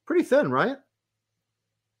 Pretty thin, right?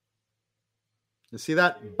 You see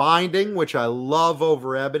that binding, which I love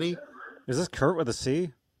over ebony? Is this Kurt with a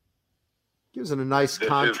C? Gives it a nice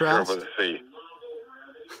contrast. This is Kurt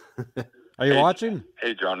with a C. Are you watching?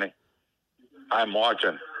 Hey, Johnny. I'm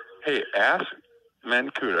watching. Hey, ask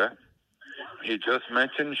Mancuda. He just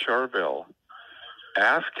mentioned Charvel.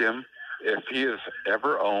 Ask him if he has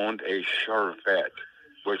ever owned a Charvette,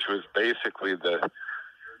 which was basically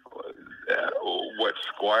what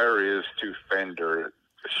Squire is to Fender,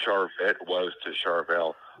 Charvette was to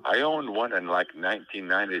Charvel. I owned one in like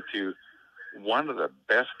 1992. One of the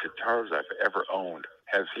best guitars I've ever owned.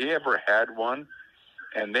 Has he ever had one?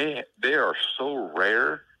 And they are so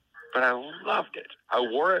rare, but I loved it. I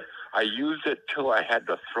wore it. I used it till I had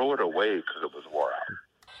to throw it away because it was wore out.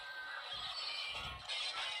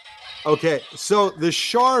 Okay, so the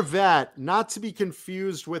Charvette, not to be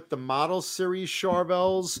confused with the Model Series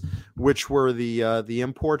Charvels, which were the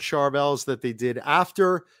import Charvels that they did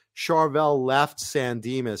after Charvel left San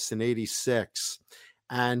Dimas in 86.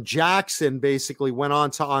 And Jackson basically went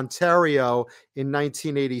on to Ontario in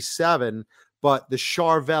 1987. But the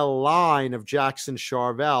Charvel line of Jackson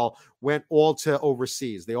Charvel went all to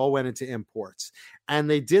overseas. They all went into imports. And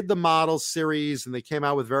they did the model series, and they came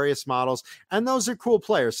out with various models. And those are cool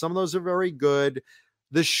players. Some of those are very good.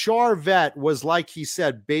 The Charvet was, like he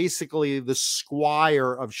said, basically the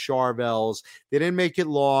Squire of Charvels. They didn't make it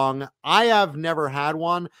long. I have never had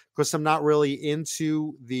one because I'm not really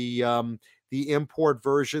into the import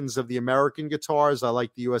versions of the American guitars. I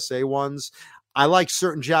like the USA ones. I like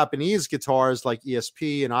certain Japanese guitars like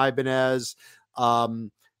ESP and Ibanez.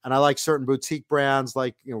 And I like certain boutique brands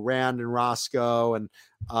like, Rand and Roscoe. And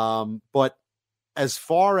but as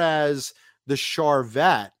far as the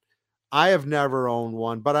Charvet, I have never owned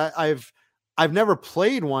one, but I've never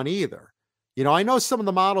played one either. I know some of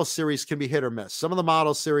the model series can be hit or miss. Some of the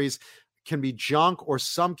model series can be junk, or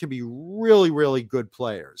some can be really, really good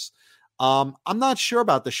players. I'm not sure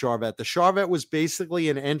about the Charvet. The Charvet was basically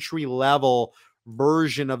an entry-level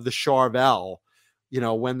version of the Charvel,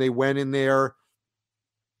 when they went in their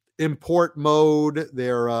import mode,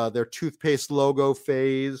 their toothpaste logo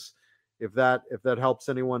phase, if that helps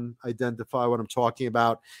anyone identify what I'm talking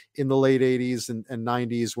about, in the late 80s and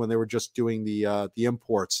 90s when they were just doing the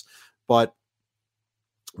imports. But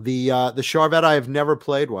the Charvet, I have never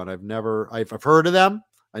played one. I've heard of them.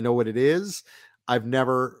 I know what it is. I've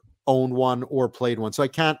never owned one or played one, so I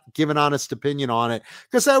can't give an honest opinion on it,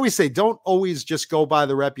 because I always say don't always just go by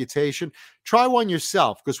the reputation. Try one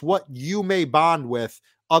yourself, because what you may bond with,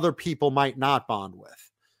 other people might not bond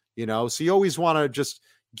with, so you always want to just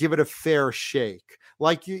give it a fair shake,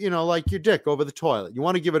 like like your dick over the toilet. You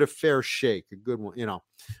want to give it a fair shake, a good one,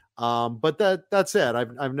 but that's it.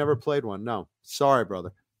 I've never played one. No, sorry,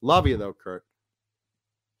 brother. Love you though, Kurt.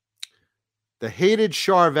 The Hated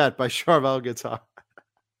Charvet by Charvel Guitar.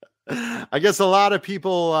 I guess a lot of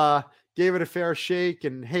people gave it a fair shake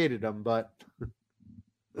and hated them, but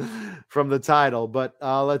from the title. But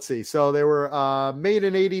let's see. So they were made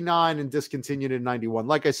in 89 and discontinued in 91.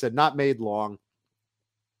 Like I said, not made long.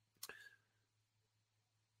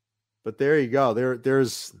 But there you go.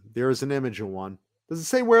 There's an image of one. Does it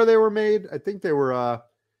say where they were made? I think they were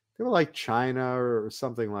like China or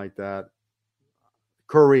something like that.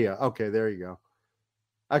 Korea. Okay, there you go.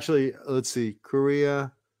 Actually, let's see.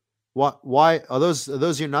 Korea. What? Why are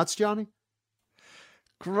those your nuts, Johnny?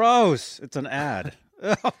 Gross! It's an ad.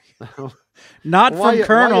 Not why, from Colonel's.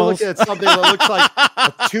 Why are you looking at something that looks like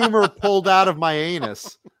a tumor pulled out of my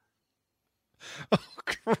anus? Oh,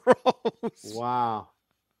 gross! Wow.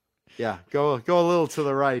 Yeah, go a little to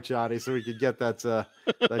the right, Johnny, so we could get that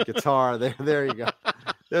guitar. There you go.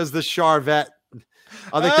 There's the Charvet.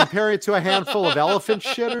 Are they comparing it to a handful of elephant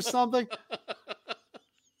shit or something?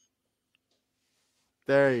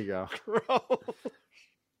 There you go. Gross.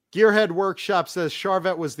 Gearhead Workshop says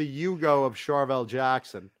Charvet was the Yugo of Charvel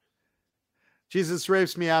Jackson. Jesus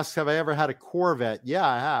Rapes Me asks, have I ever had a Corvette? Yeah,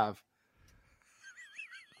 I have.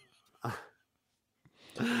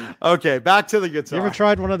 Okay, back to the guitar. You ever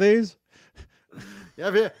tried one of these?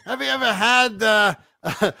 Have you ever had the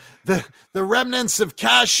remnants of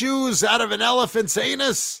cashews out of an elephant's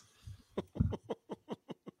anus?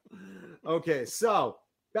 Okay, so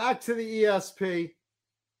back to the ESP.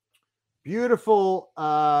 Beautiful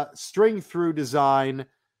string through design,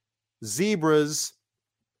 zebras,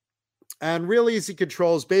 and real easy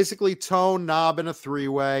controls. Basically, tone, knob, and a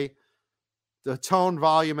three-way. The tone,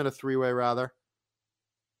 volume, and a three-way, rather.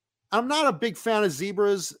 I'm not a big fan of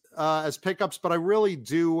zebras as pickups, but I really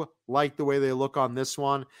do like the way they look on this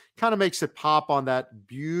one. Kind of makes it pop on that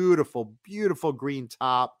beautiful, beautiful green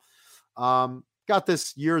top. Got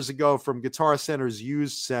this years ago from Guitar Center's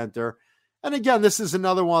used center. And again, this is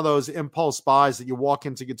another one of those impulse buys that you walk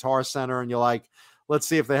into Guitar Center and you're like, let's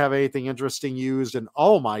see if they have anything interesting used. And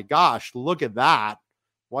oh my gosh, look at that.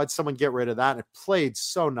 Why'd someone get rid of that? And it played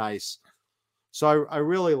so nice. So I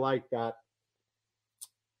really like that.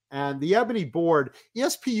 And the ebony board,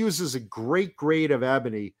 ESP uses a great grade of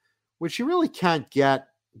ebony, which you really can't get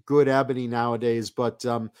good ebony nowadays. But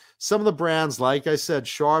some of the brands, like I said,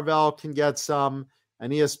 Charvel can get some,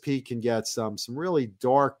 and ESP can get some really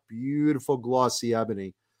dark, beautiful, glossy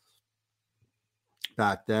ebony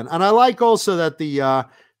back then. And I like also that the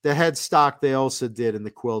headstock they also did in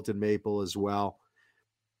the quilted maple as well.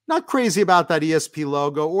 Not crazy about that ESP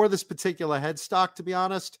logo or this particular headstock, to be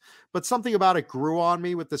honest, but something about it grew on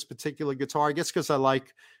me with this particular guitar. I guess because I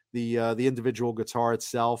like the individual guitar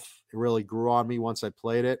itself. It really grew on me once I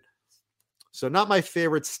played it. So not my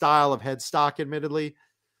favorite style of headstock, admittedly,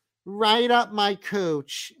 right up my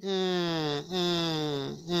cooch.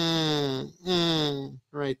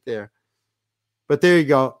 Right there. But there you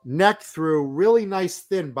go. Neck through, really nice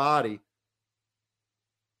thin body.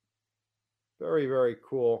 Very, very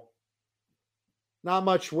cool. Not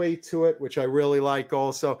much weight to it, which I really like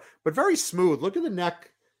also, but very smooth. Look at the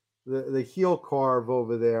neck, the heel carve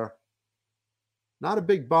over there. Not a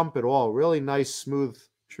big bump at all. Really nice, smooth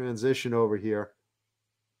transition over here.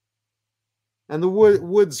 And the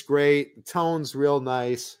wood's great. The tone's real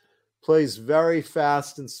nice. Plays very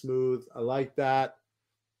fast and smooth. I like that.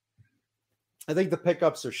 I think the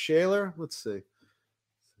pickups are Shaler. Let's see.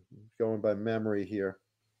 Going by memory here.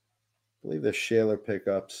 I believe they're Shaler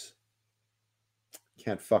pickups.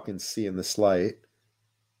 Can't fucking see in this light.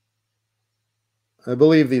 I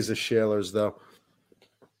believe these are Shalers, though.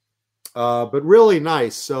 But really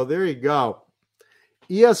nice. So there you go.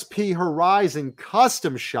 ESP Horizon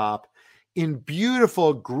Custom Shop in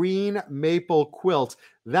beautiful green maple quilt.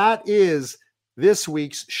 That is this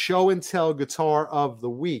week's show and tell guitar of the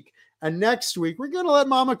week. And next week, we're going to let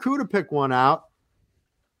Mama Kuda pick one out.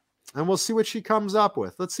 And we'll see what she comes up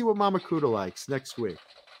with. Let's see what Mama Kuda likes next week.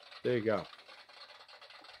 There you go.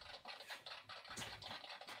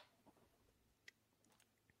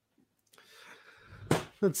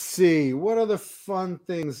 Let's see. What other fun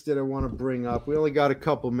things did I want to bring up? We only got a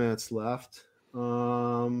couple minutes left.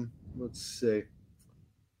 Let's see.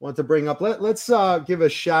 Want to bring up. Let's give a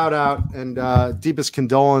shout out and deepest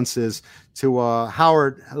condolences to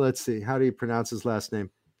Howard. Let's see. How do you pronounce his last name?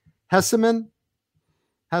 Hesseman.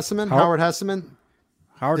 Howard Hesseman.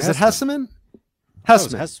 Is it Hesseman?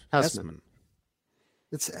 Hesseman.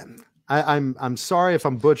 It's. I'm sorry if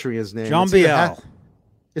I'm butchering his name. John Biel.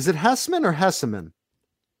 Is it Hesseman or Hesseman?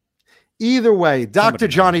 Either way, Dr.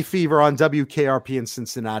 Johnny Fever on WKRP in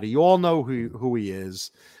Cincinnati. You all know who he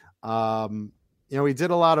is. He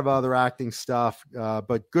did a lot of other acting stuff,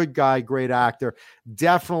 but good guy, great actor.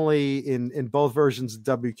 Definitely in both versions of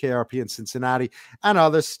WKRP in Cincinnati and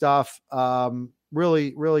other stuff.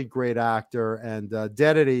 Really, really great actor and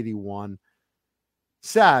dead at 81.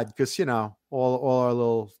 Sad because,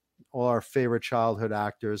 all our favorite childhood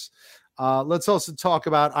actors. Let's also talk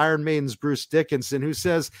about Iron Maiden's Bruce Dickinson, who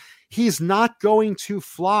says he's not going to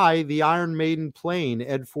fly the Iron Maiden plane,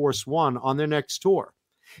 Ed Force One, on their next tour.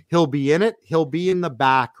 He'll be in it. He'll be in the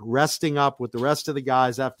back, resting up with the rest of the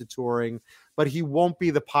guys after touring, but he won't be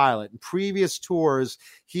the pilot. In previous tours,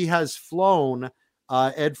 he has flown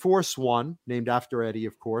Ed Force One, named after Eddie,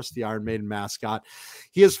 of course, the Iron Maiden mascot.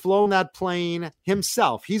 He has flown that plane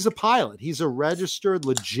himself. He's a pilot. He's a registered,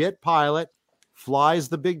 legit pilot, flies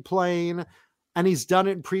the big plane, and he's done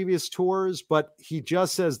it in previous tours, but he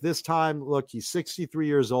just says this time, look, he's 63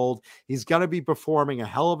 years old. He's going to be performing a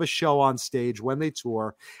hell of a show on stage when they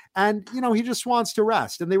tour. And, he just wants to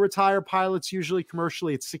rest. And they retire pilots usually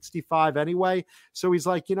commercially at 65 anyway. So he's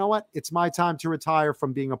like, you know what? It's my time to retire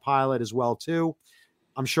from being a pilot as well, too.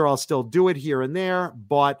 I'm sure I'll still do it here and there,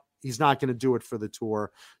 but he's not going to do it for the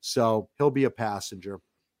tour. So he'll be a passenger,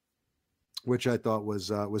 which I thought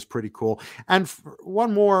was pretty cool. And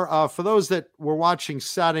one more, for those that were watching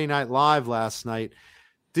Saturday Night Live last night,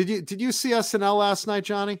 did you see SNL last night,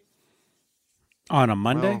 Johnny? On a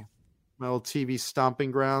Monday? My old TV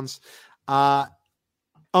stomping grounds. I'm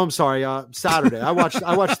sorry, Saturday. I watched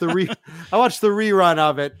the rerun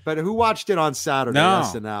of it, but who watched it on Saturday? No,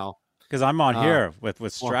 SNL. Because I'm on here with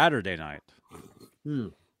Saturday night.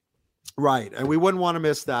 Right. And we wouldn't want to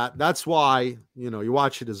miss that. That's why, you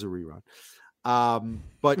watch it as a rerun.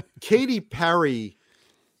 But Katy Perry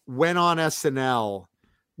went on SNL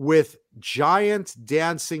with giant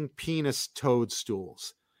dancing penis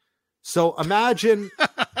toadstools. So imagine,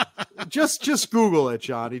 just Google it,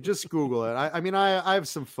 Johnny. Just Google it. I have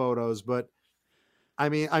some photos, but I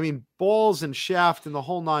mean, balls and shaft and the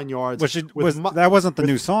whole 9 yards. That wasn't the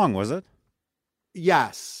new song, was it?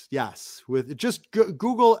 Yes. With just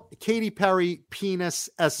Google Katy Perry penis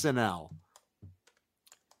SNL,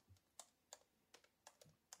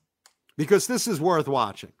 because this is worth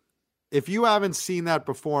watching. If you haven't seen that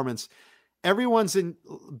performance, everyone's in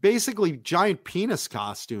basically giant penis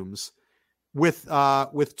costumes with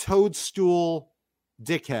toadstool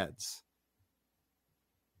dickheads.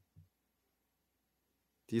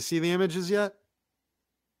 Do you see the images yet?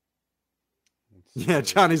 Yeah,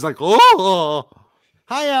 Johnny's like, oh,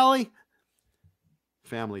 hi, Allie.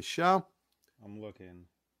 Family show. I'm looking.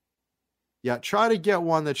 Yeah, try to get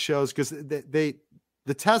one that shows, because the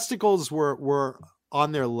testicles were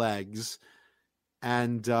on their legs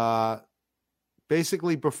and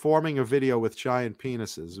basically performing a video with giant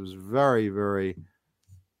penises. It was very, very,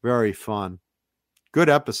 very fun. Good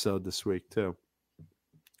episode this week, too.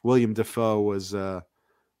 William Dafoe was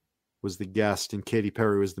the guest, and Katy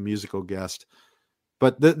Perry was the musical guest.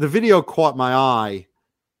 But the video caught my eye.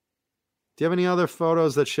 Do you have any other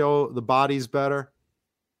photos that show the bodies better?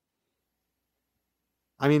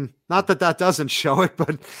 I mean, not that doesn't show it,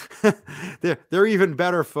 but there are even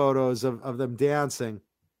better photos of them dancing.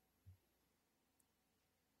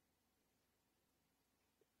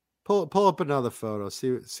 Pull up another photo.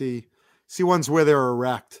 See ones where they're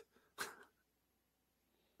erect.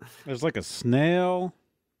 There's like a snail.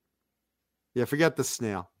 Yeah, forget the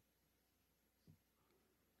snail.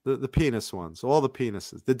 The penis ones, all the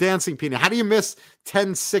penises, the dancing penis. How do you miss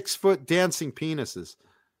 10 6-foot dancing penises?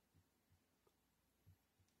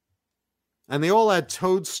 And they all had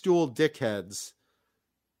toadstool dickheads,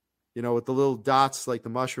 with the little dots like the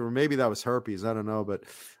mushroom. Or maybe that was herpes. I don't know,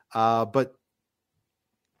 but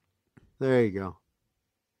there you go.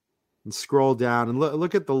 And scroll down and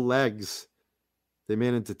look at the legs. They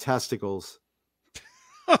made into testicles.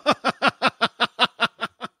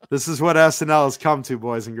 This is what SNL has come to,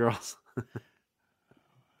 boys and girls.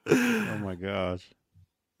 Oh my gosh.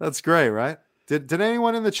 That's great, right? Did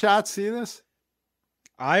anyone in the chat see this?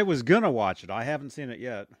 I was going to watch it. I haven't seen it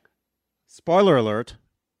yet. Spoiler alert.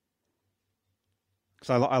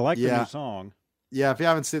 Because I like the new song. Yeah, if you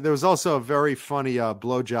haven't seen it, there was also a very funny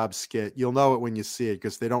blowjob skit. You'll know it when you see it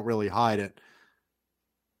because they don't really hide it.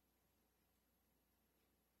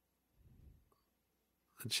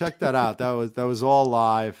 Check that out. That was all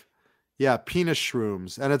live. Yeah, penis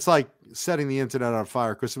shrooms. And it's like setting the internet on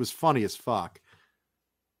fire because it was funny as fuck.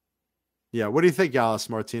 Yeah, what do you think, Alice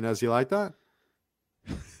Martinez? You like that?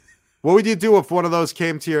 What would you do if one of those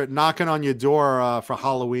came to you knocking on your door for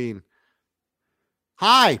Halloween?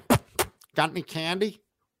 Hi, got any candy?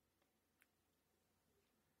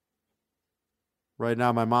 Right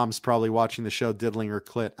now, my mom's probably watching the show Diddling Her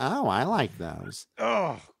Clit. Oh, I like those.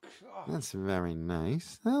 Oh, that's very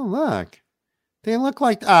nice. Oh, look. They look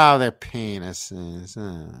like, they're penises.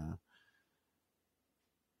 Oh.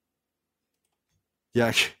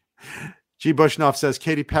 Yeah. G. Bushnoff says,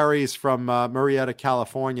 Katy Perry is from Murrieta,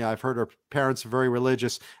 California. I've heard her parents are very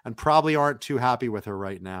religious and probably aren't too happy with her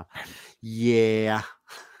right now. Yeah.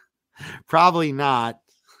 Probably not.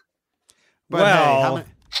 But well, hey,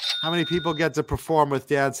 how many people get to perform with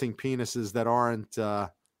dancing penises that aren't...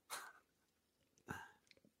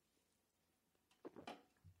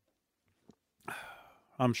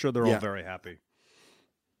 I'm sure they're all very happy.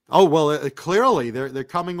 Oh, well, clearly they're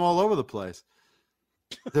coming all over the place.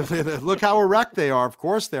 Look how erect they are. Of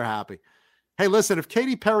course they're happy. Hey, listen, if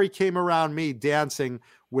Katy Perry came around me dancing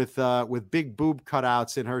with big boob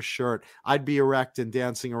cutouts in her shirt, I'd be erect and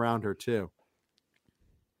dancing around her too.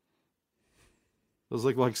 Those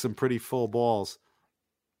look like some pretty full balls.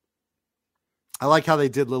 I like how they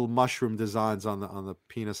did little mushroom designs on the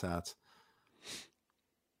penis hats.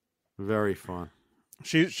 Very fun.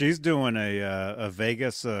 She's doing a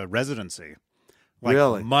Vegas residency. Like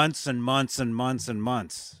really? Months and months and months and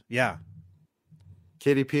months. Yeah.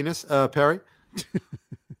 Katy Penis, Perry?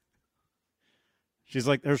 She's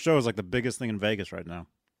like, her show is like the biggest thing in Vegas right now.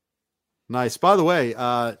 Nice. By the way,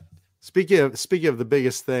 speaking of the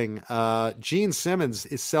biggest thing, Gene Simmons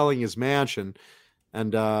is selling his mansion,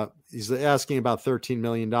 and he's asking about $13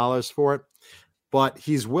 million for it. But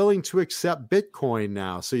he's willing to accept Bitcoin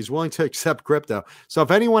now. So he's willing to accept crypto. So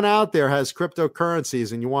if anyone out there has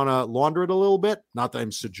cryptocurrencies and you want to launder it a little bit, not that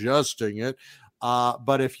I'm suggesting it,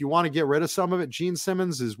 but if you want to get rid of some of it, Gene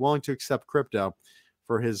Simmons is willing to accept crypto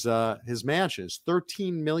for his mansion, his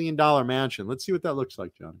 $13 million mansion. Let's see what that looks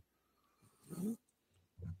like, Johnny.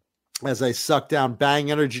 As I suck down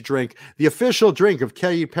Bang Energy Drink, the official drink of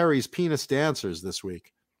Katy Perry's Penis Dancers this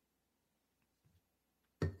week.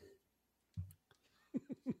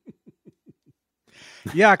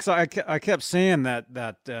 Yeah, because I kept saying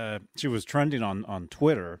that she was trending on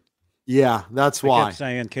Twitter. Yeah, that's why. I kept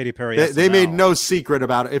saying Katy Perry. They made no secret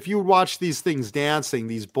about it. If you watch these things dancing,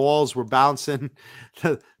 these balls were bouncing,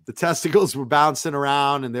 the testicles were bouncing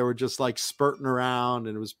around, and they were just like spurting around,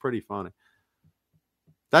 and it was pretty funny.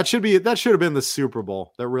 That should have been the Super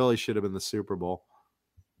Bowl. That really should have been the Super Bowl.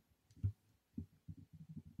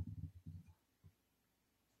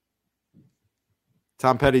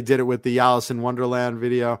 Tom Petty did it with the Alice in Wonderland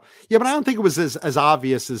video. Yeah, but I don't think it was as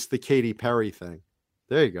obvious as the Katy Perry thing.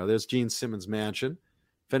 There you go. There's Gene Simmons' mansion.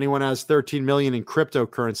 If anyone has $13 million in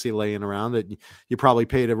cryptocurrency laying around that you probably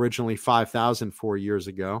paid originally $5,000 4 years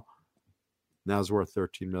ago, now it's worth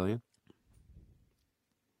 $13 million.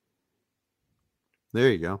 There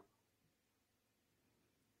you go.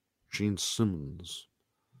 Gene Simmons.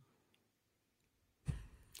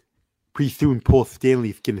 Pretty soon, Paul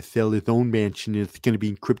Stanley's going to sell his own mansion, and it's going to be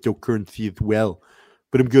in cryptocurrency as well.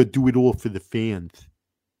 But I'm going to do it all for the fans.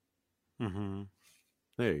 Mm-hmm.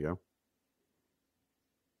 There you go.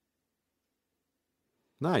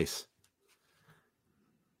 Nice.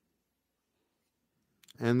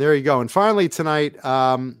 And there you go. And finally tonight,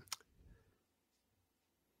 let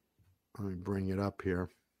me bring it up here.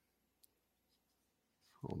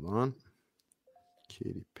 Hold on.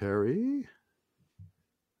 Katy Perry.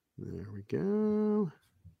 There we go.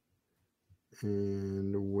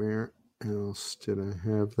 And where else did I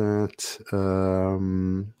have that?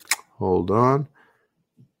 Hold on.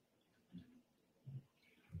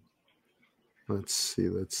 Let's see.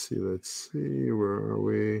 Where are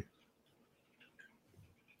we?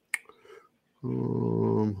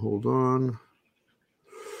 Hold on.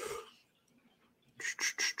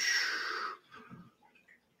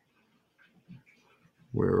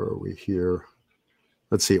 Where are we here?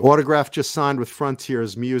 Let's see. Autograph just signed with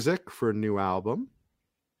Frontiers Music for a new album.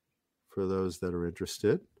 For those that are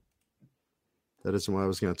interested. That isn't what I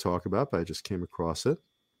was going to talk about, but I just came across it.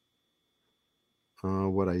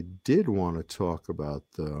 What I did want to talk about,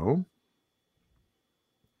 though.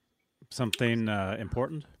 Something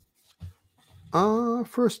important?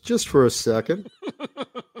 Just for a second.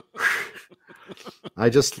 I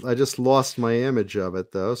just lost my image of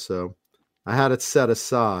it, though, so I had it set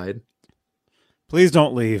aside. Please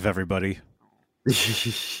don't leave, everybody.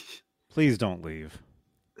 Please don't leave.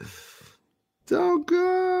 Don't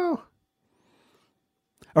go.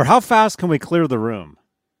 Or how fast can we clear the room?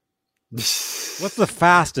 What's the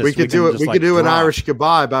fastest we could do it? Just, we like, could do drop? an Irish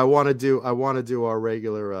goodbye, but I want to do our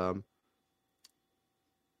regular.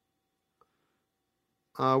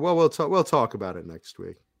 Well, we'll talk about it next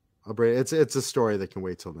week. It's a story that can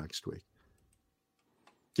wait till next week.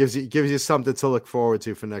 Gives you something to look forward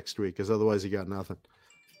to for next week, because otherwise you got nothing.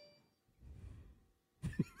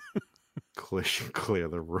 Clear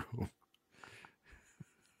the room.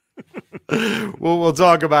 We'll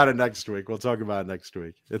talk about it next week.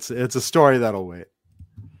 It's a story that'll wait.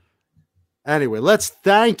 Anyway, let's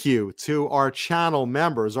thank you to our channel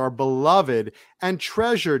members, our beloved and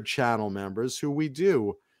treasured channel members, who we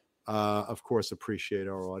do, of course, appreciate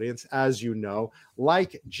our audience. As you know,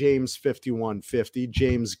 like James 5150,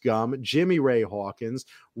 James Gum, Jimmy Ray Hawkins,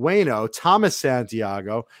 Wayno, Thomas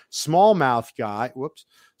Santiago, Smallmouth Guy,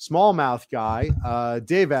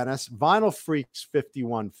 Dave Ennis, Vinyl Freaks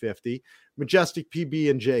 5150, Majestic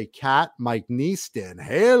PB&J Cat, Mike Neaston,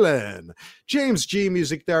 Halen, James G,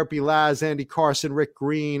 Music Therapy Laz, Andy Carson, Rick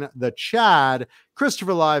Green, The Chad,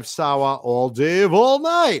 Christopher Live Sawa, All Dave, All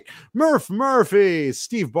Night, Murph Murphy,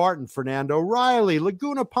 Steve Barton, Fernando Riley,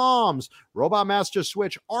 Laguna Palms, Robot Master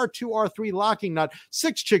Switch, R2R3 Locking Nut,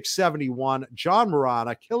 Six Chick 71, John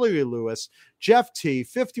Morana, Hillary Lewis, Jeff T,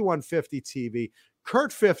 5150 TV,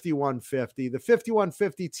 Kurt 5150, the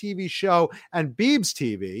 5150 TV show and Beebs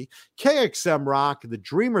TV, KXM Rock, The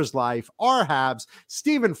Dreamer's Life, R Habs,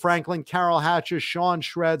 Stephen Franklin, Carol Hatcher, Sean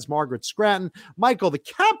Shreds, Margaret Scranton, Michael the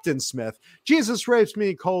Captain Smith, Jesus Rapes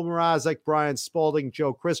Me, Cole Mrazek, Brian Spalding,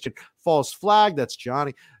 Joe Christian, False Flag, that's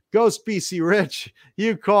Johnny, Ghost BC Rich,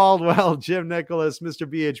 Hugh Caldwell, Jim Nicholas, Mr.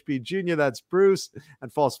 BHP Jr., that's Bruce,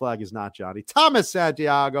 and False Flag is not Johnny. Thomas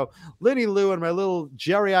Santiago, Lenny Lou, and my little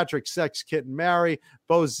geriatric sex kitten Mary,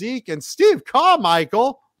 Bo Zeke, and Steve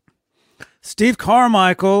Carmichael. Steve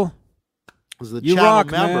Carmichael. Those are the You channel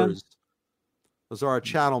rock, members. man. Those are our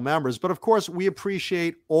channel members. But of course, we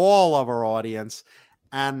appreciate all of our audience,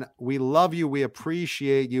 and we love you. We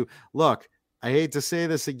appreciate you. Look, I hate to say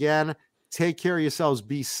this again. Take care of yourselves.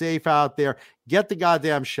 Be safe out there. Get the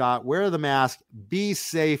goddamn shot. Wear the mask. Be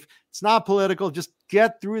safe. It's not political. Just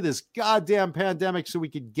get through this goddamn pandemic so we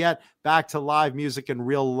could get back to live music and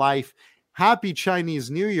real life. Happy Chinese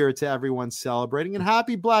New Year to everyone celebrating, and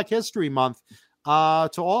happy Black History Month to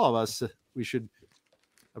all of us. We should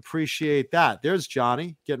appreciate that. There's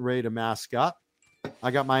Johnny getting ready to mask up.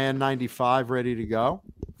 I got my N95 ready to go.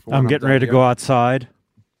 I'm getting ready to go outside.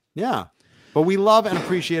 Yeah. But we love and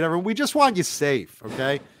appreciate everyone. We just want you safe,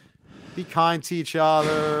 okay? Be kind to each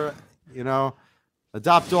other,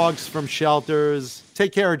 adopt dogs from shelters,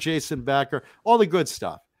 take care of Jason Becker, all the good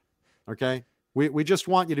stuff, okay? We just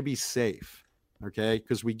want you to be safe, okay?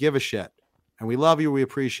 Because we give a shit. And we love you. We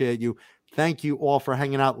appreciate you. Thank you all for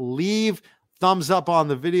hanging out. Leave thumbs up on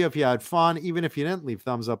the video if you had fun, even if you didn't leave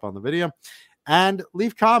thumbs up on the video. And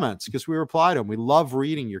leave comments because we reply to them. We love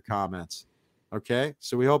reading your comments. Okay,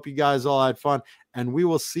 so we hope you guys all had fun, and we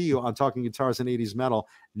will see you on Talking Guitars and 80s Metal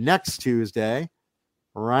next Tuesday,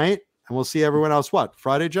 right? And we'll see everyone else. What,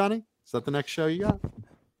 Friday, Johnny? Is that the next show you got?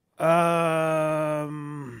 I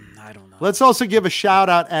don't know. Let's also give a shout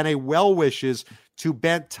out and a well wishes to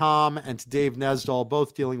Bent Tom and to Dave Nesdall,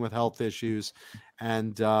 both dealing with health issues.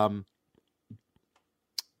 And, of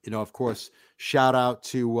course, shout out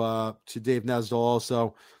to Dave Nesdall,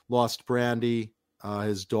 also lost Brandy,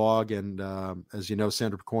 his dog. And as you know,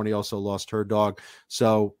 Sandra Picorni also lost her dog.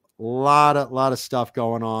 So a lot of stuff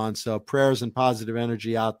going on. So prayers and positive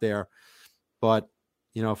energy out there. But,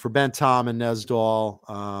 for Bent Tom and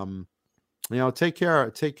Nesdall, take care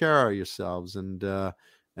of yourselves and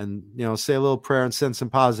say a little prayer and send some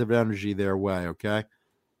positive energy their way. Okay.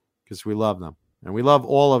 Because we love them and we love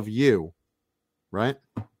all of you. Right,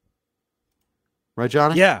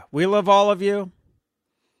 Johnny? Yeah. We love all of you.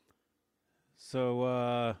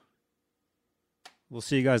 So, we'll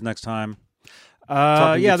see you guys next time.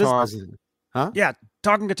 Talking guitars and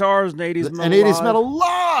 80s metal. And 80s metal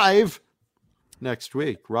live next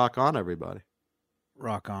week. Rock on, everybody.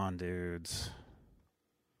 Rock on, dudes.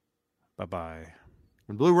 Bye-bye.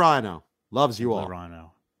 And Blue Rhino loves you all. Blue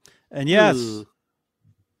Rhino. And yes,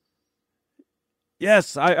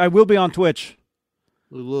 I will be on Twitch.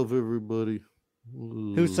 I love everybody.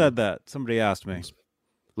 Who said that? Somebody asked me.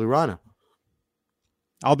 Blue Rhino.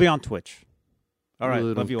 I'll be on Twitch. All right,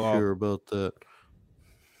 really love you all. Care about that.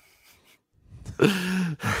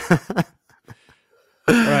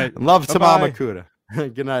 All right. Love to Bye-bye. Mama Kuda.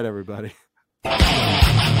 Good night, everybody.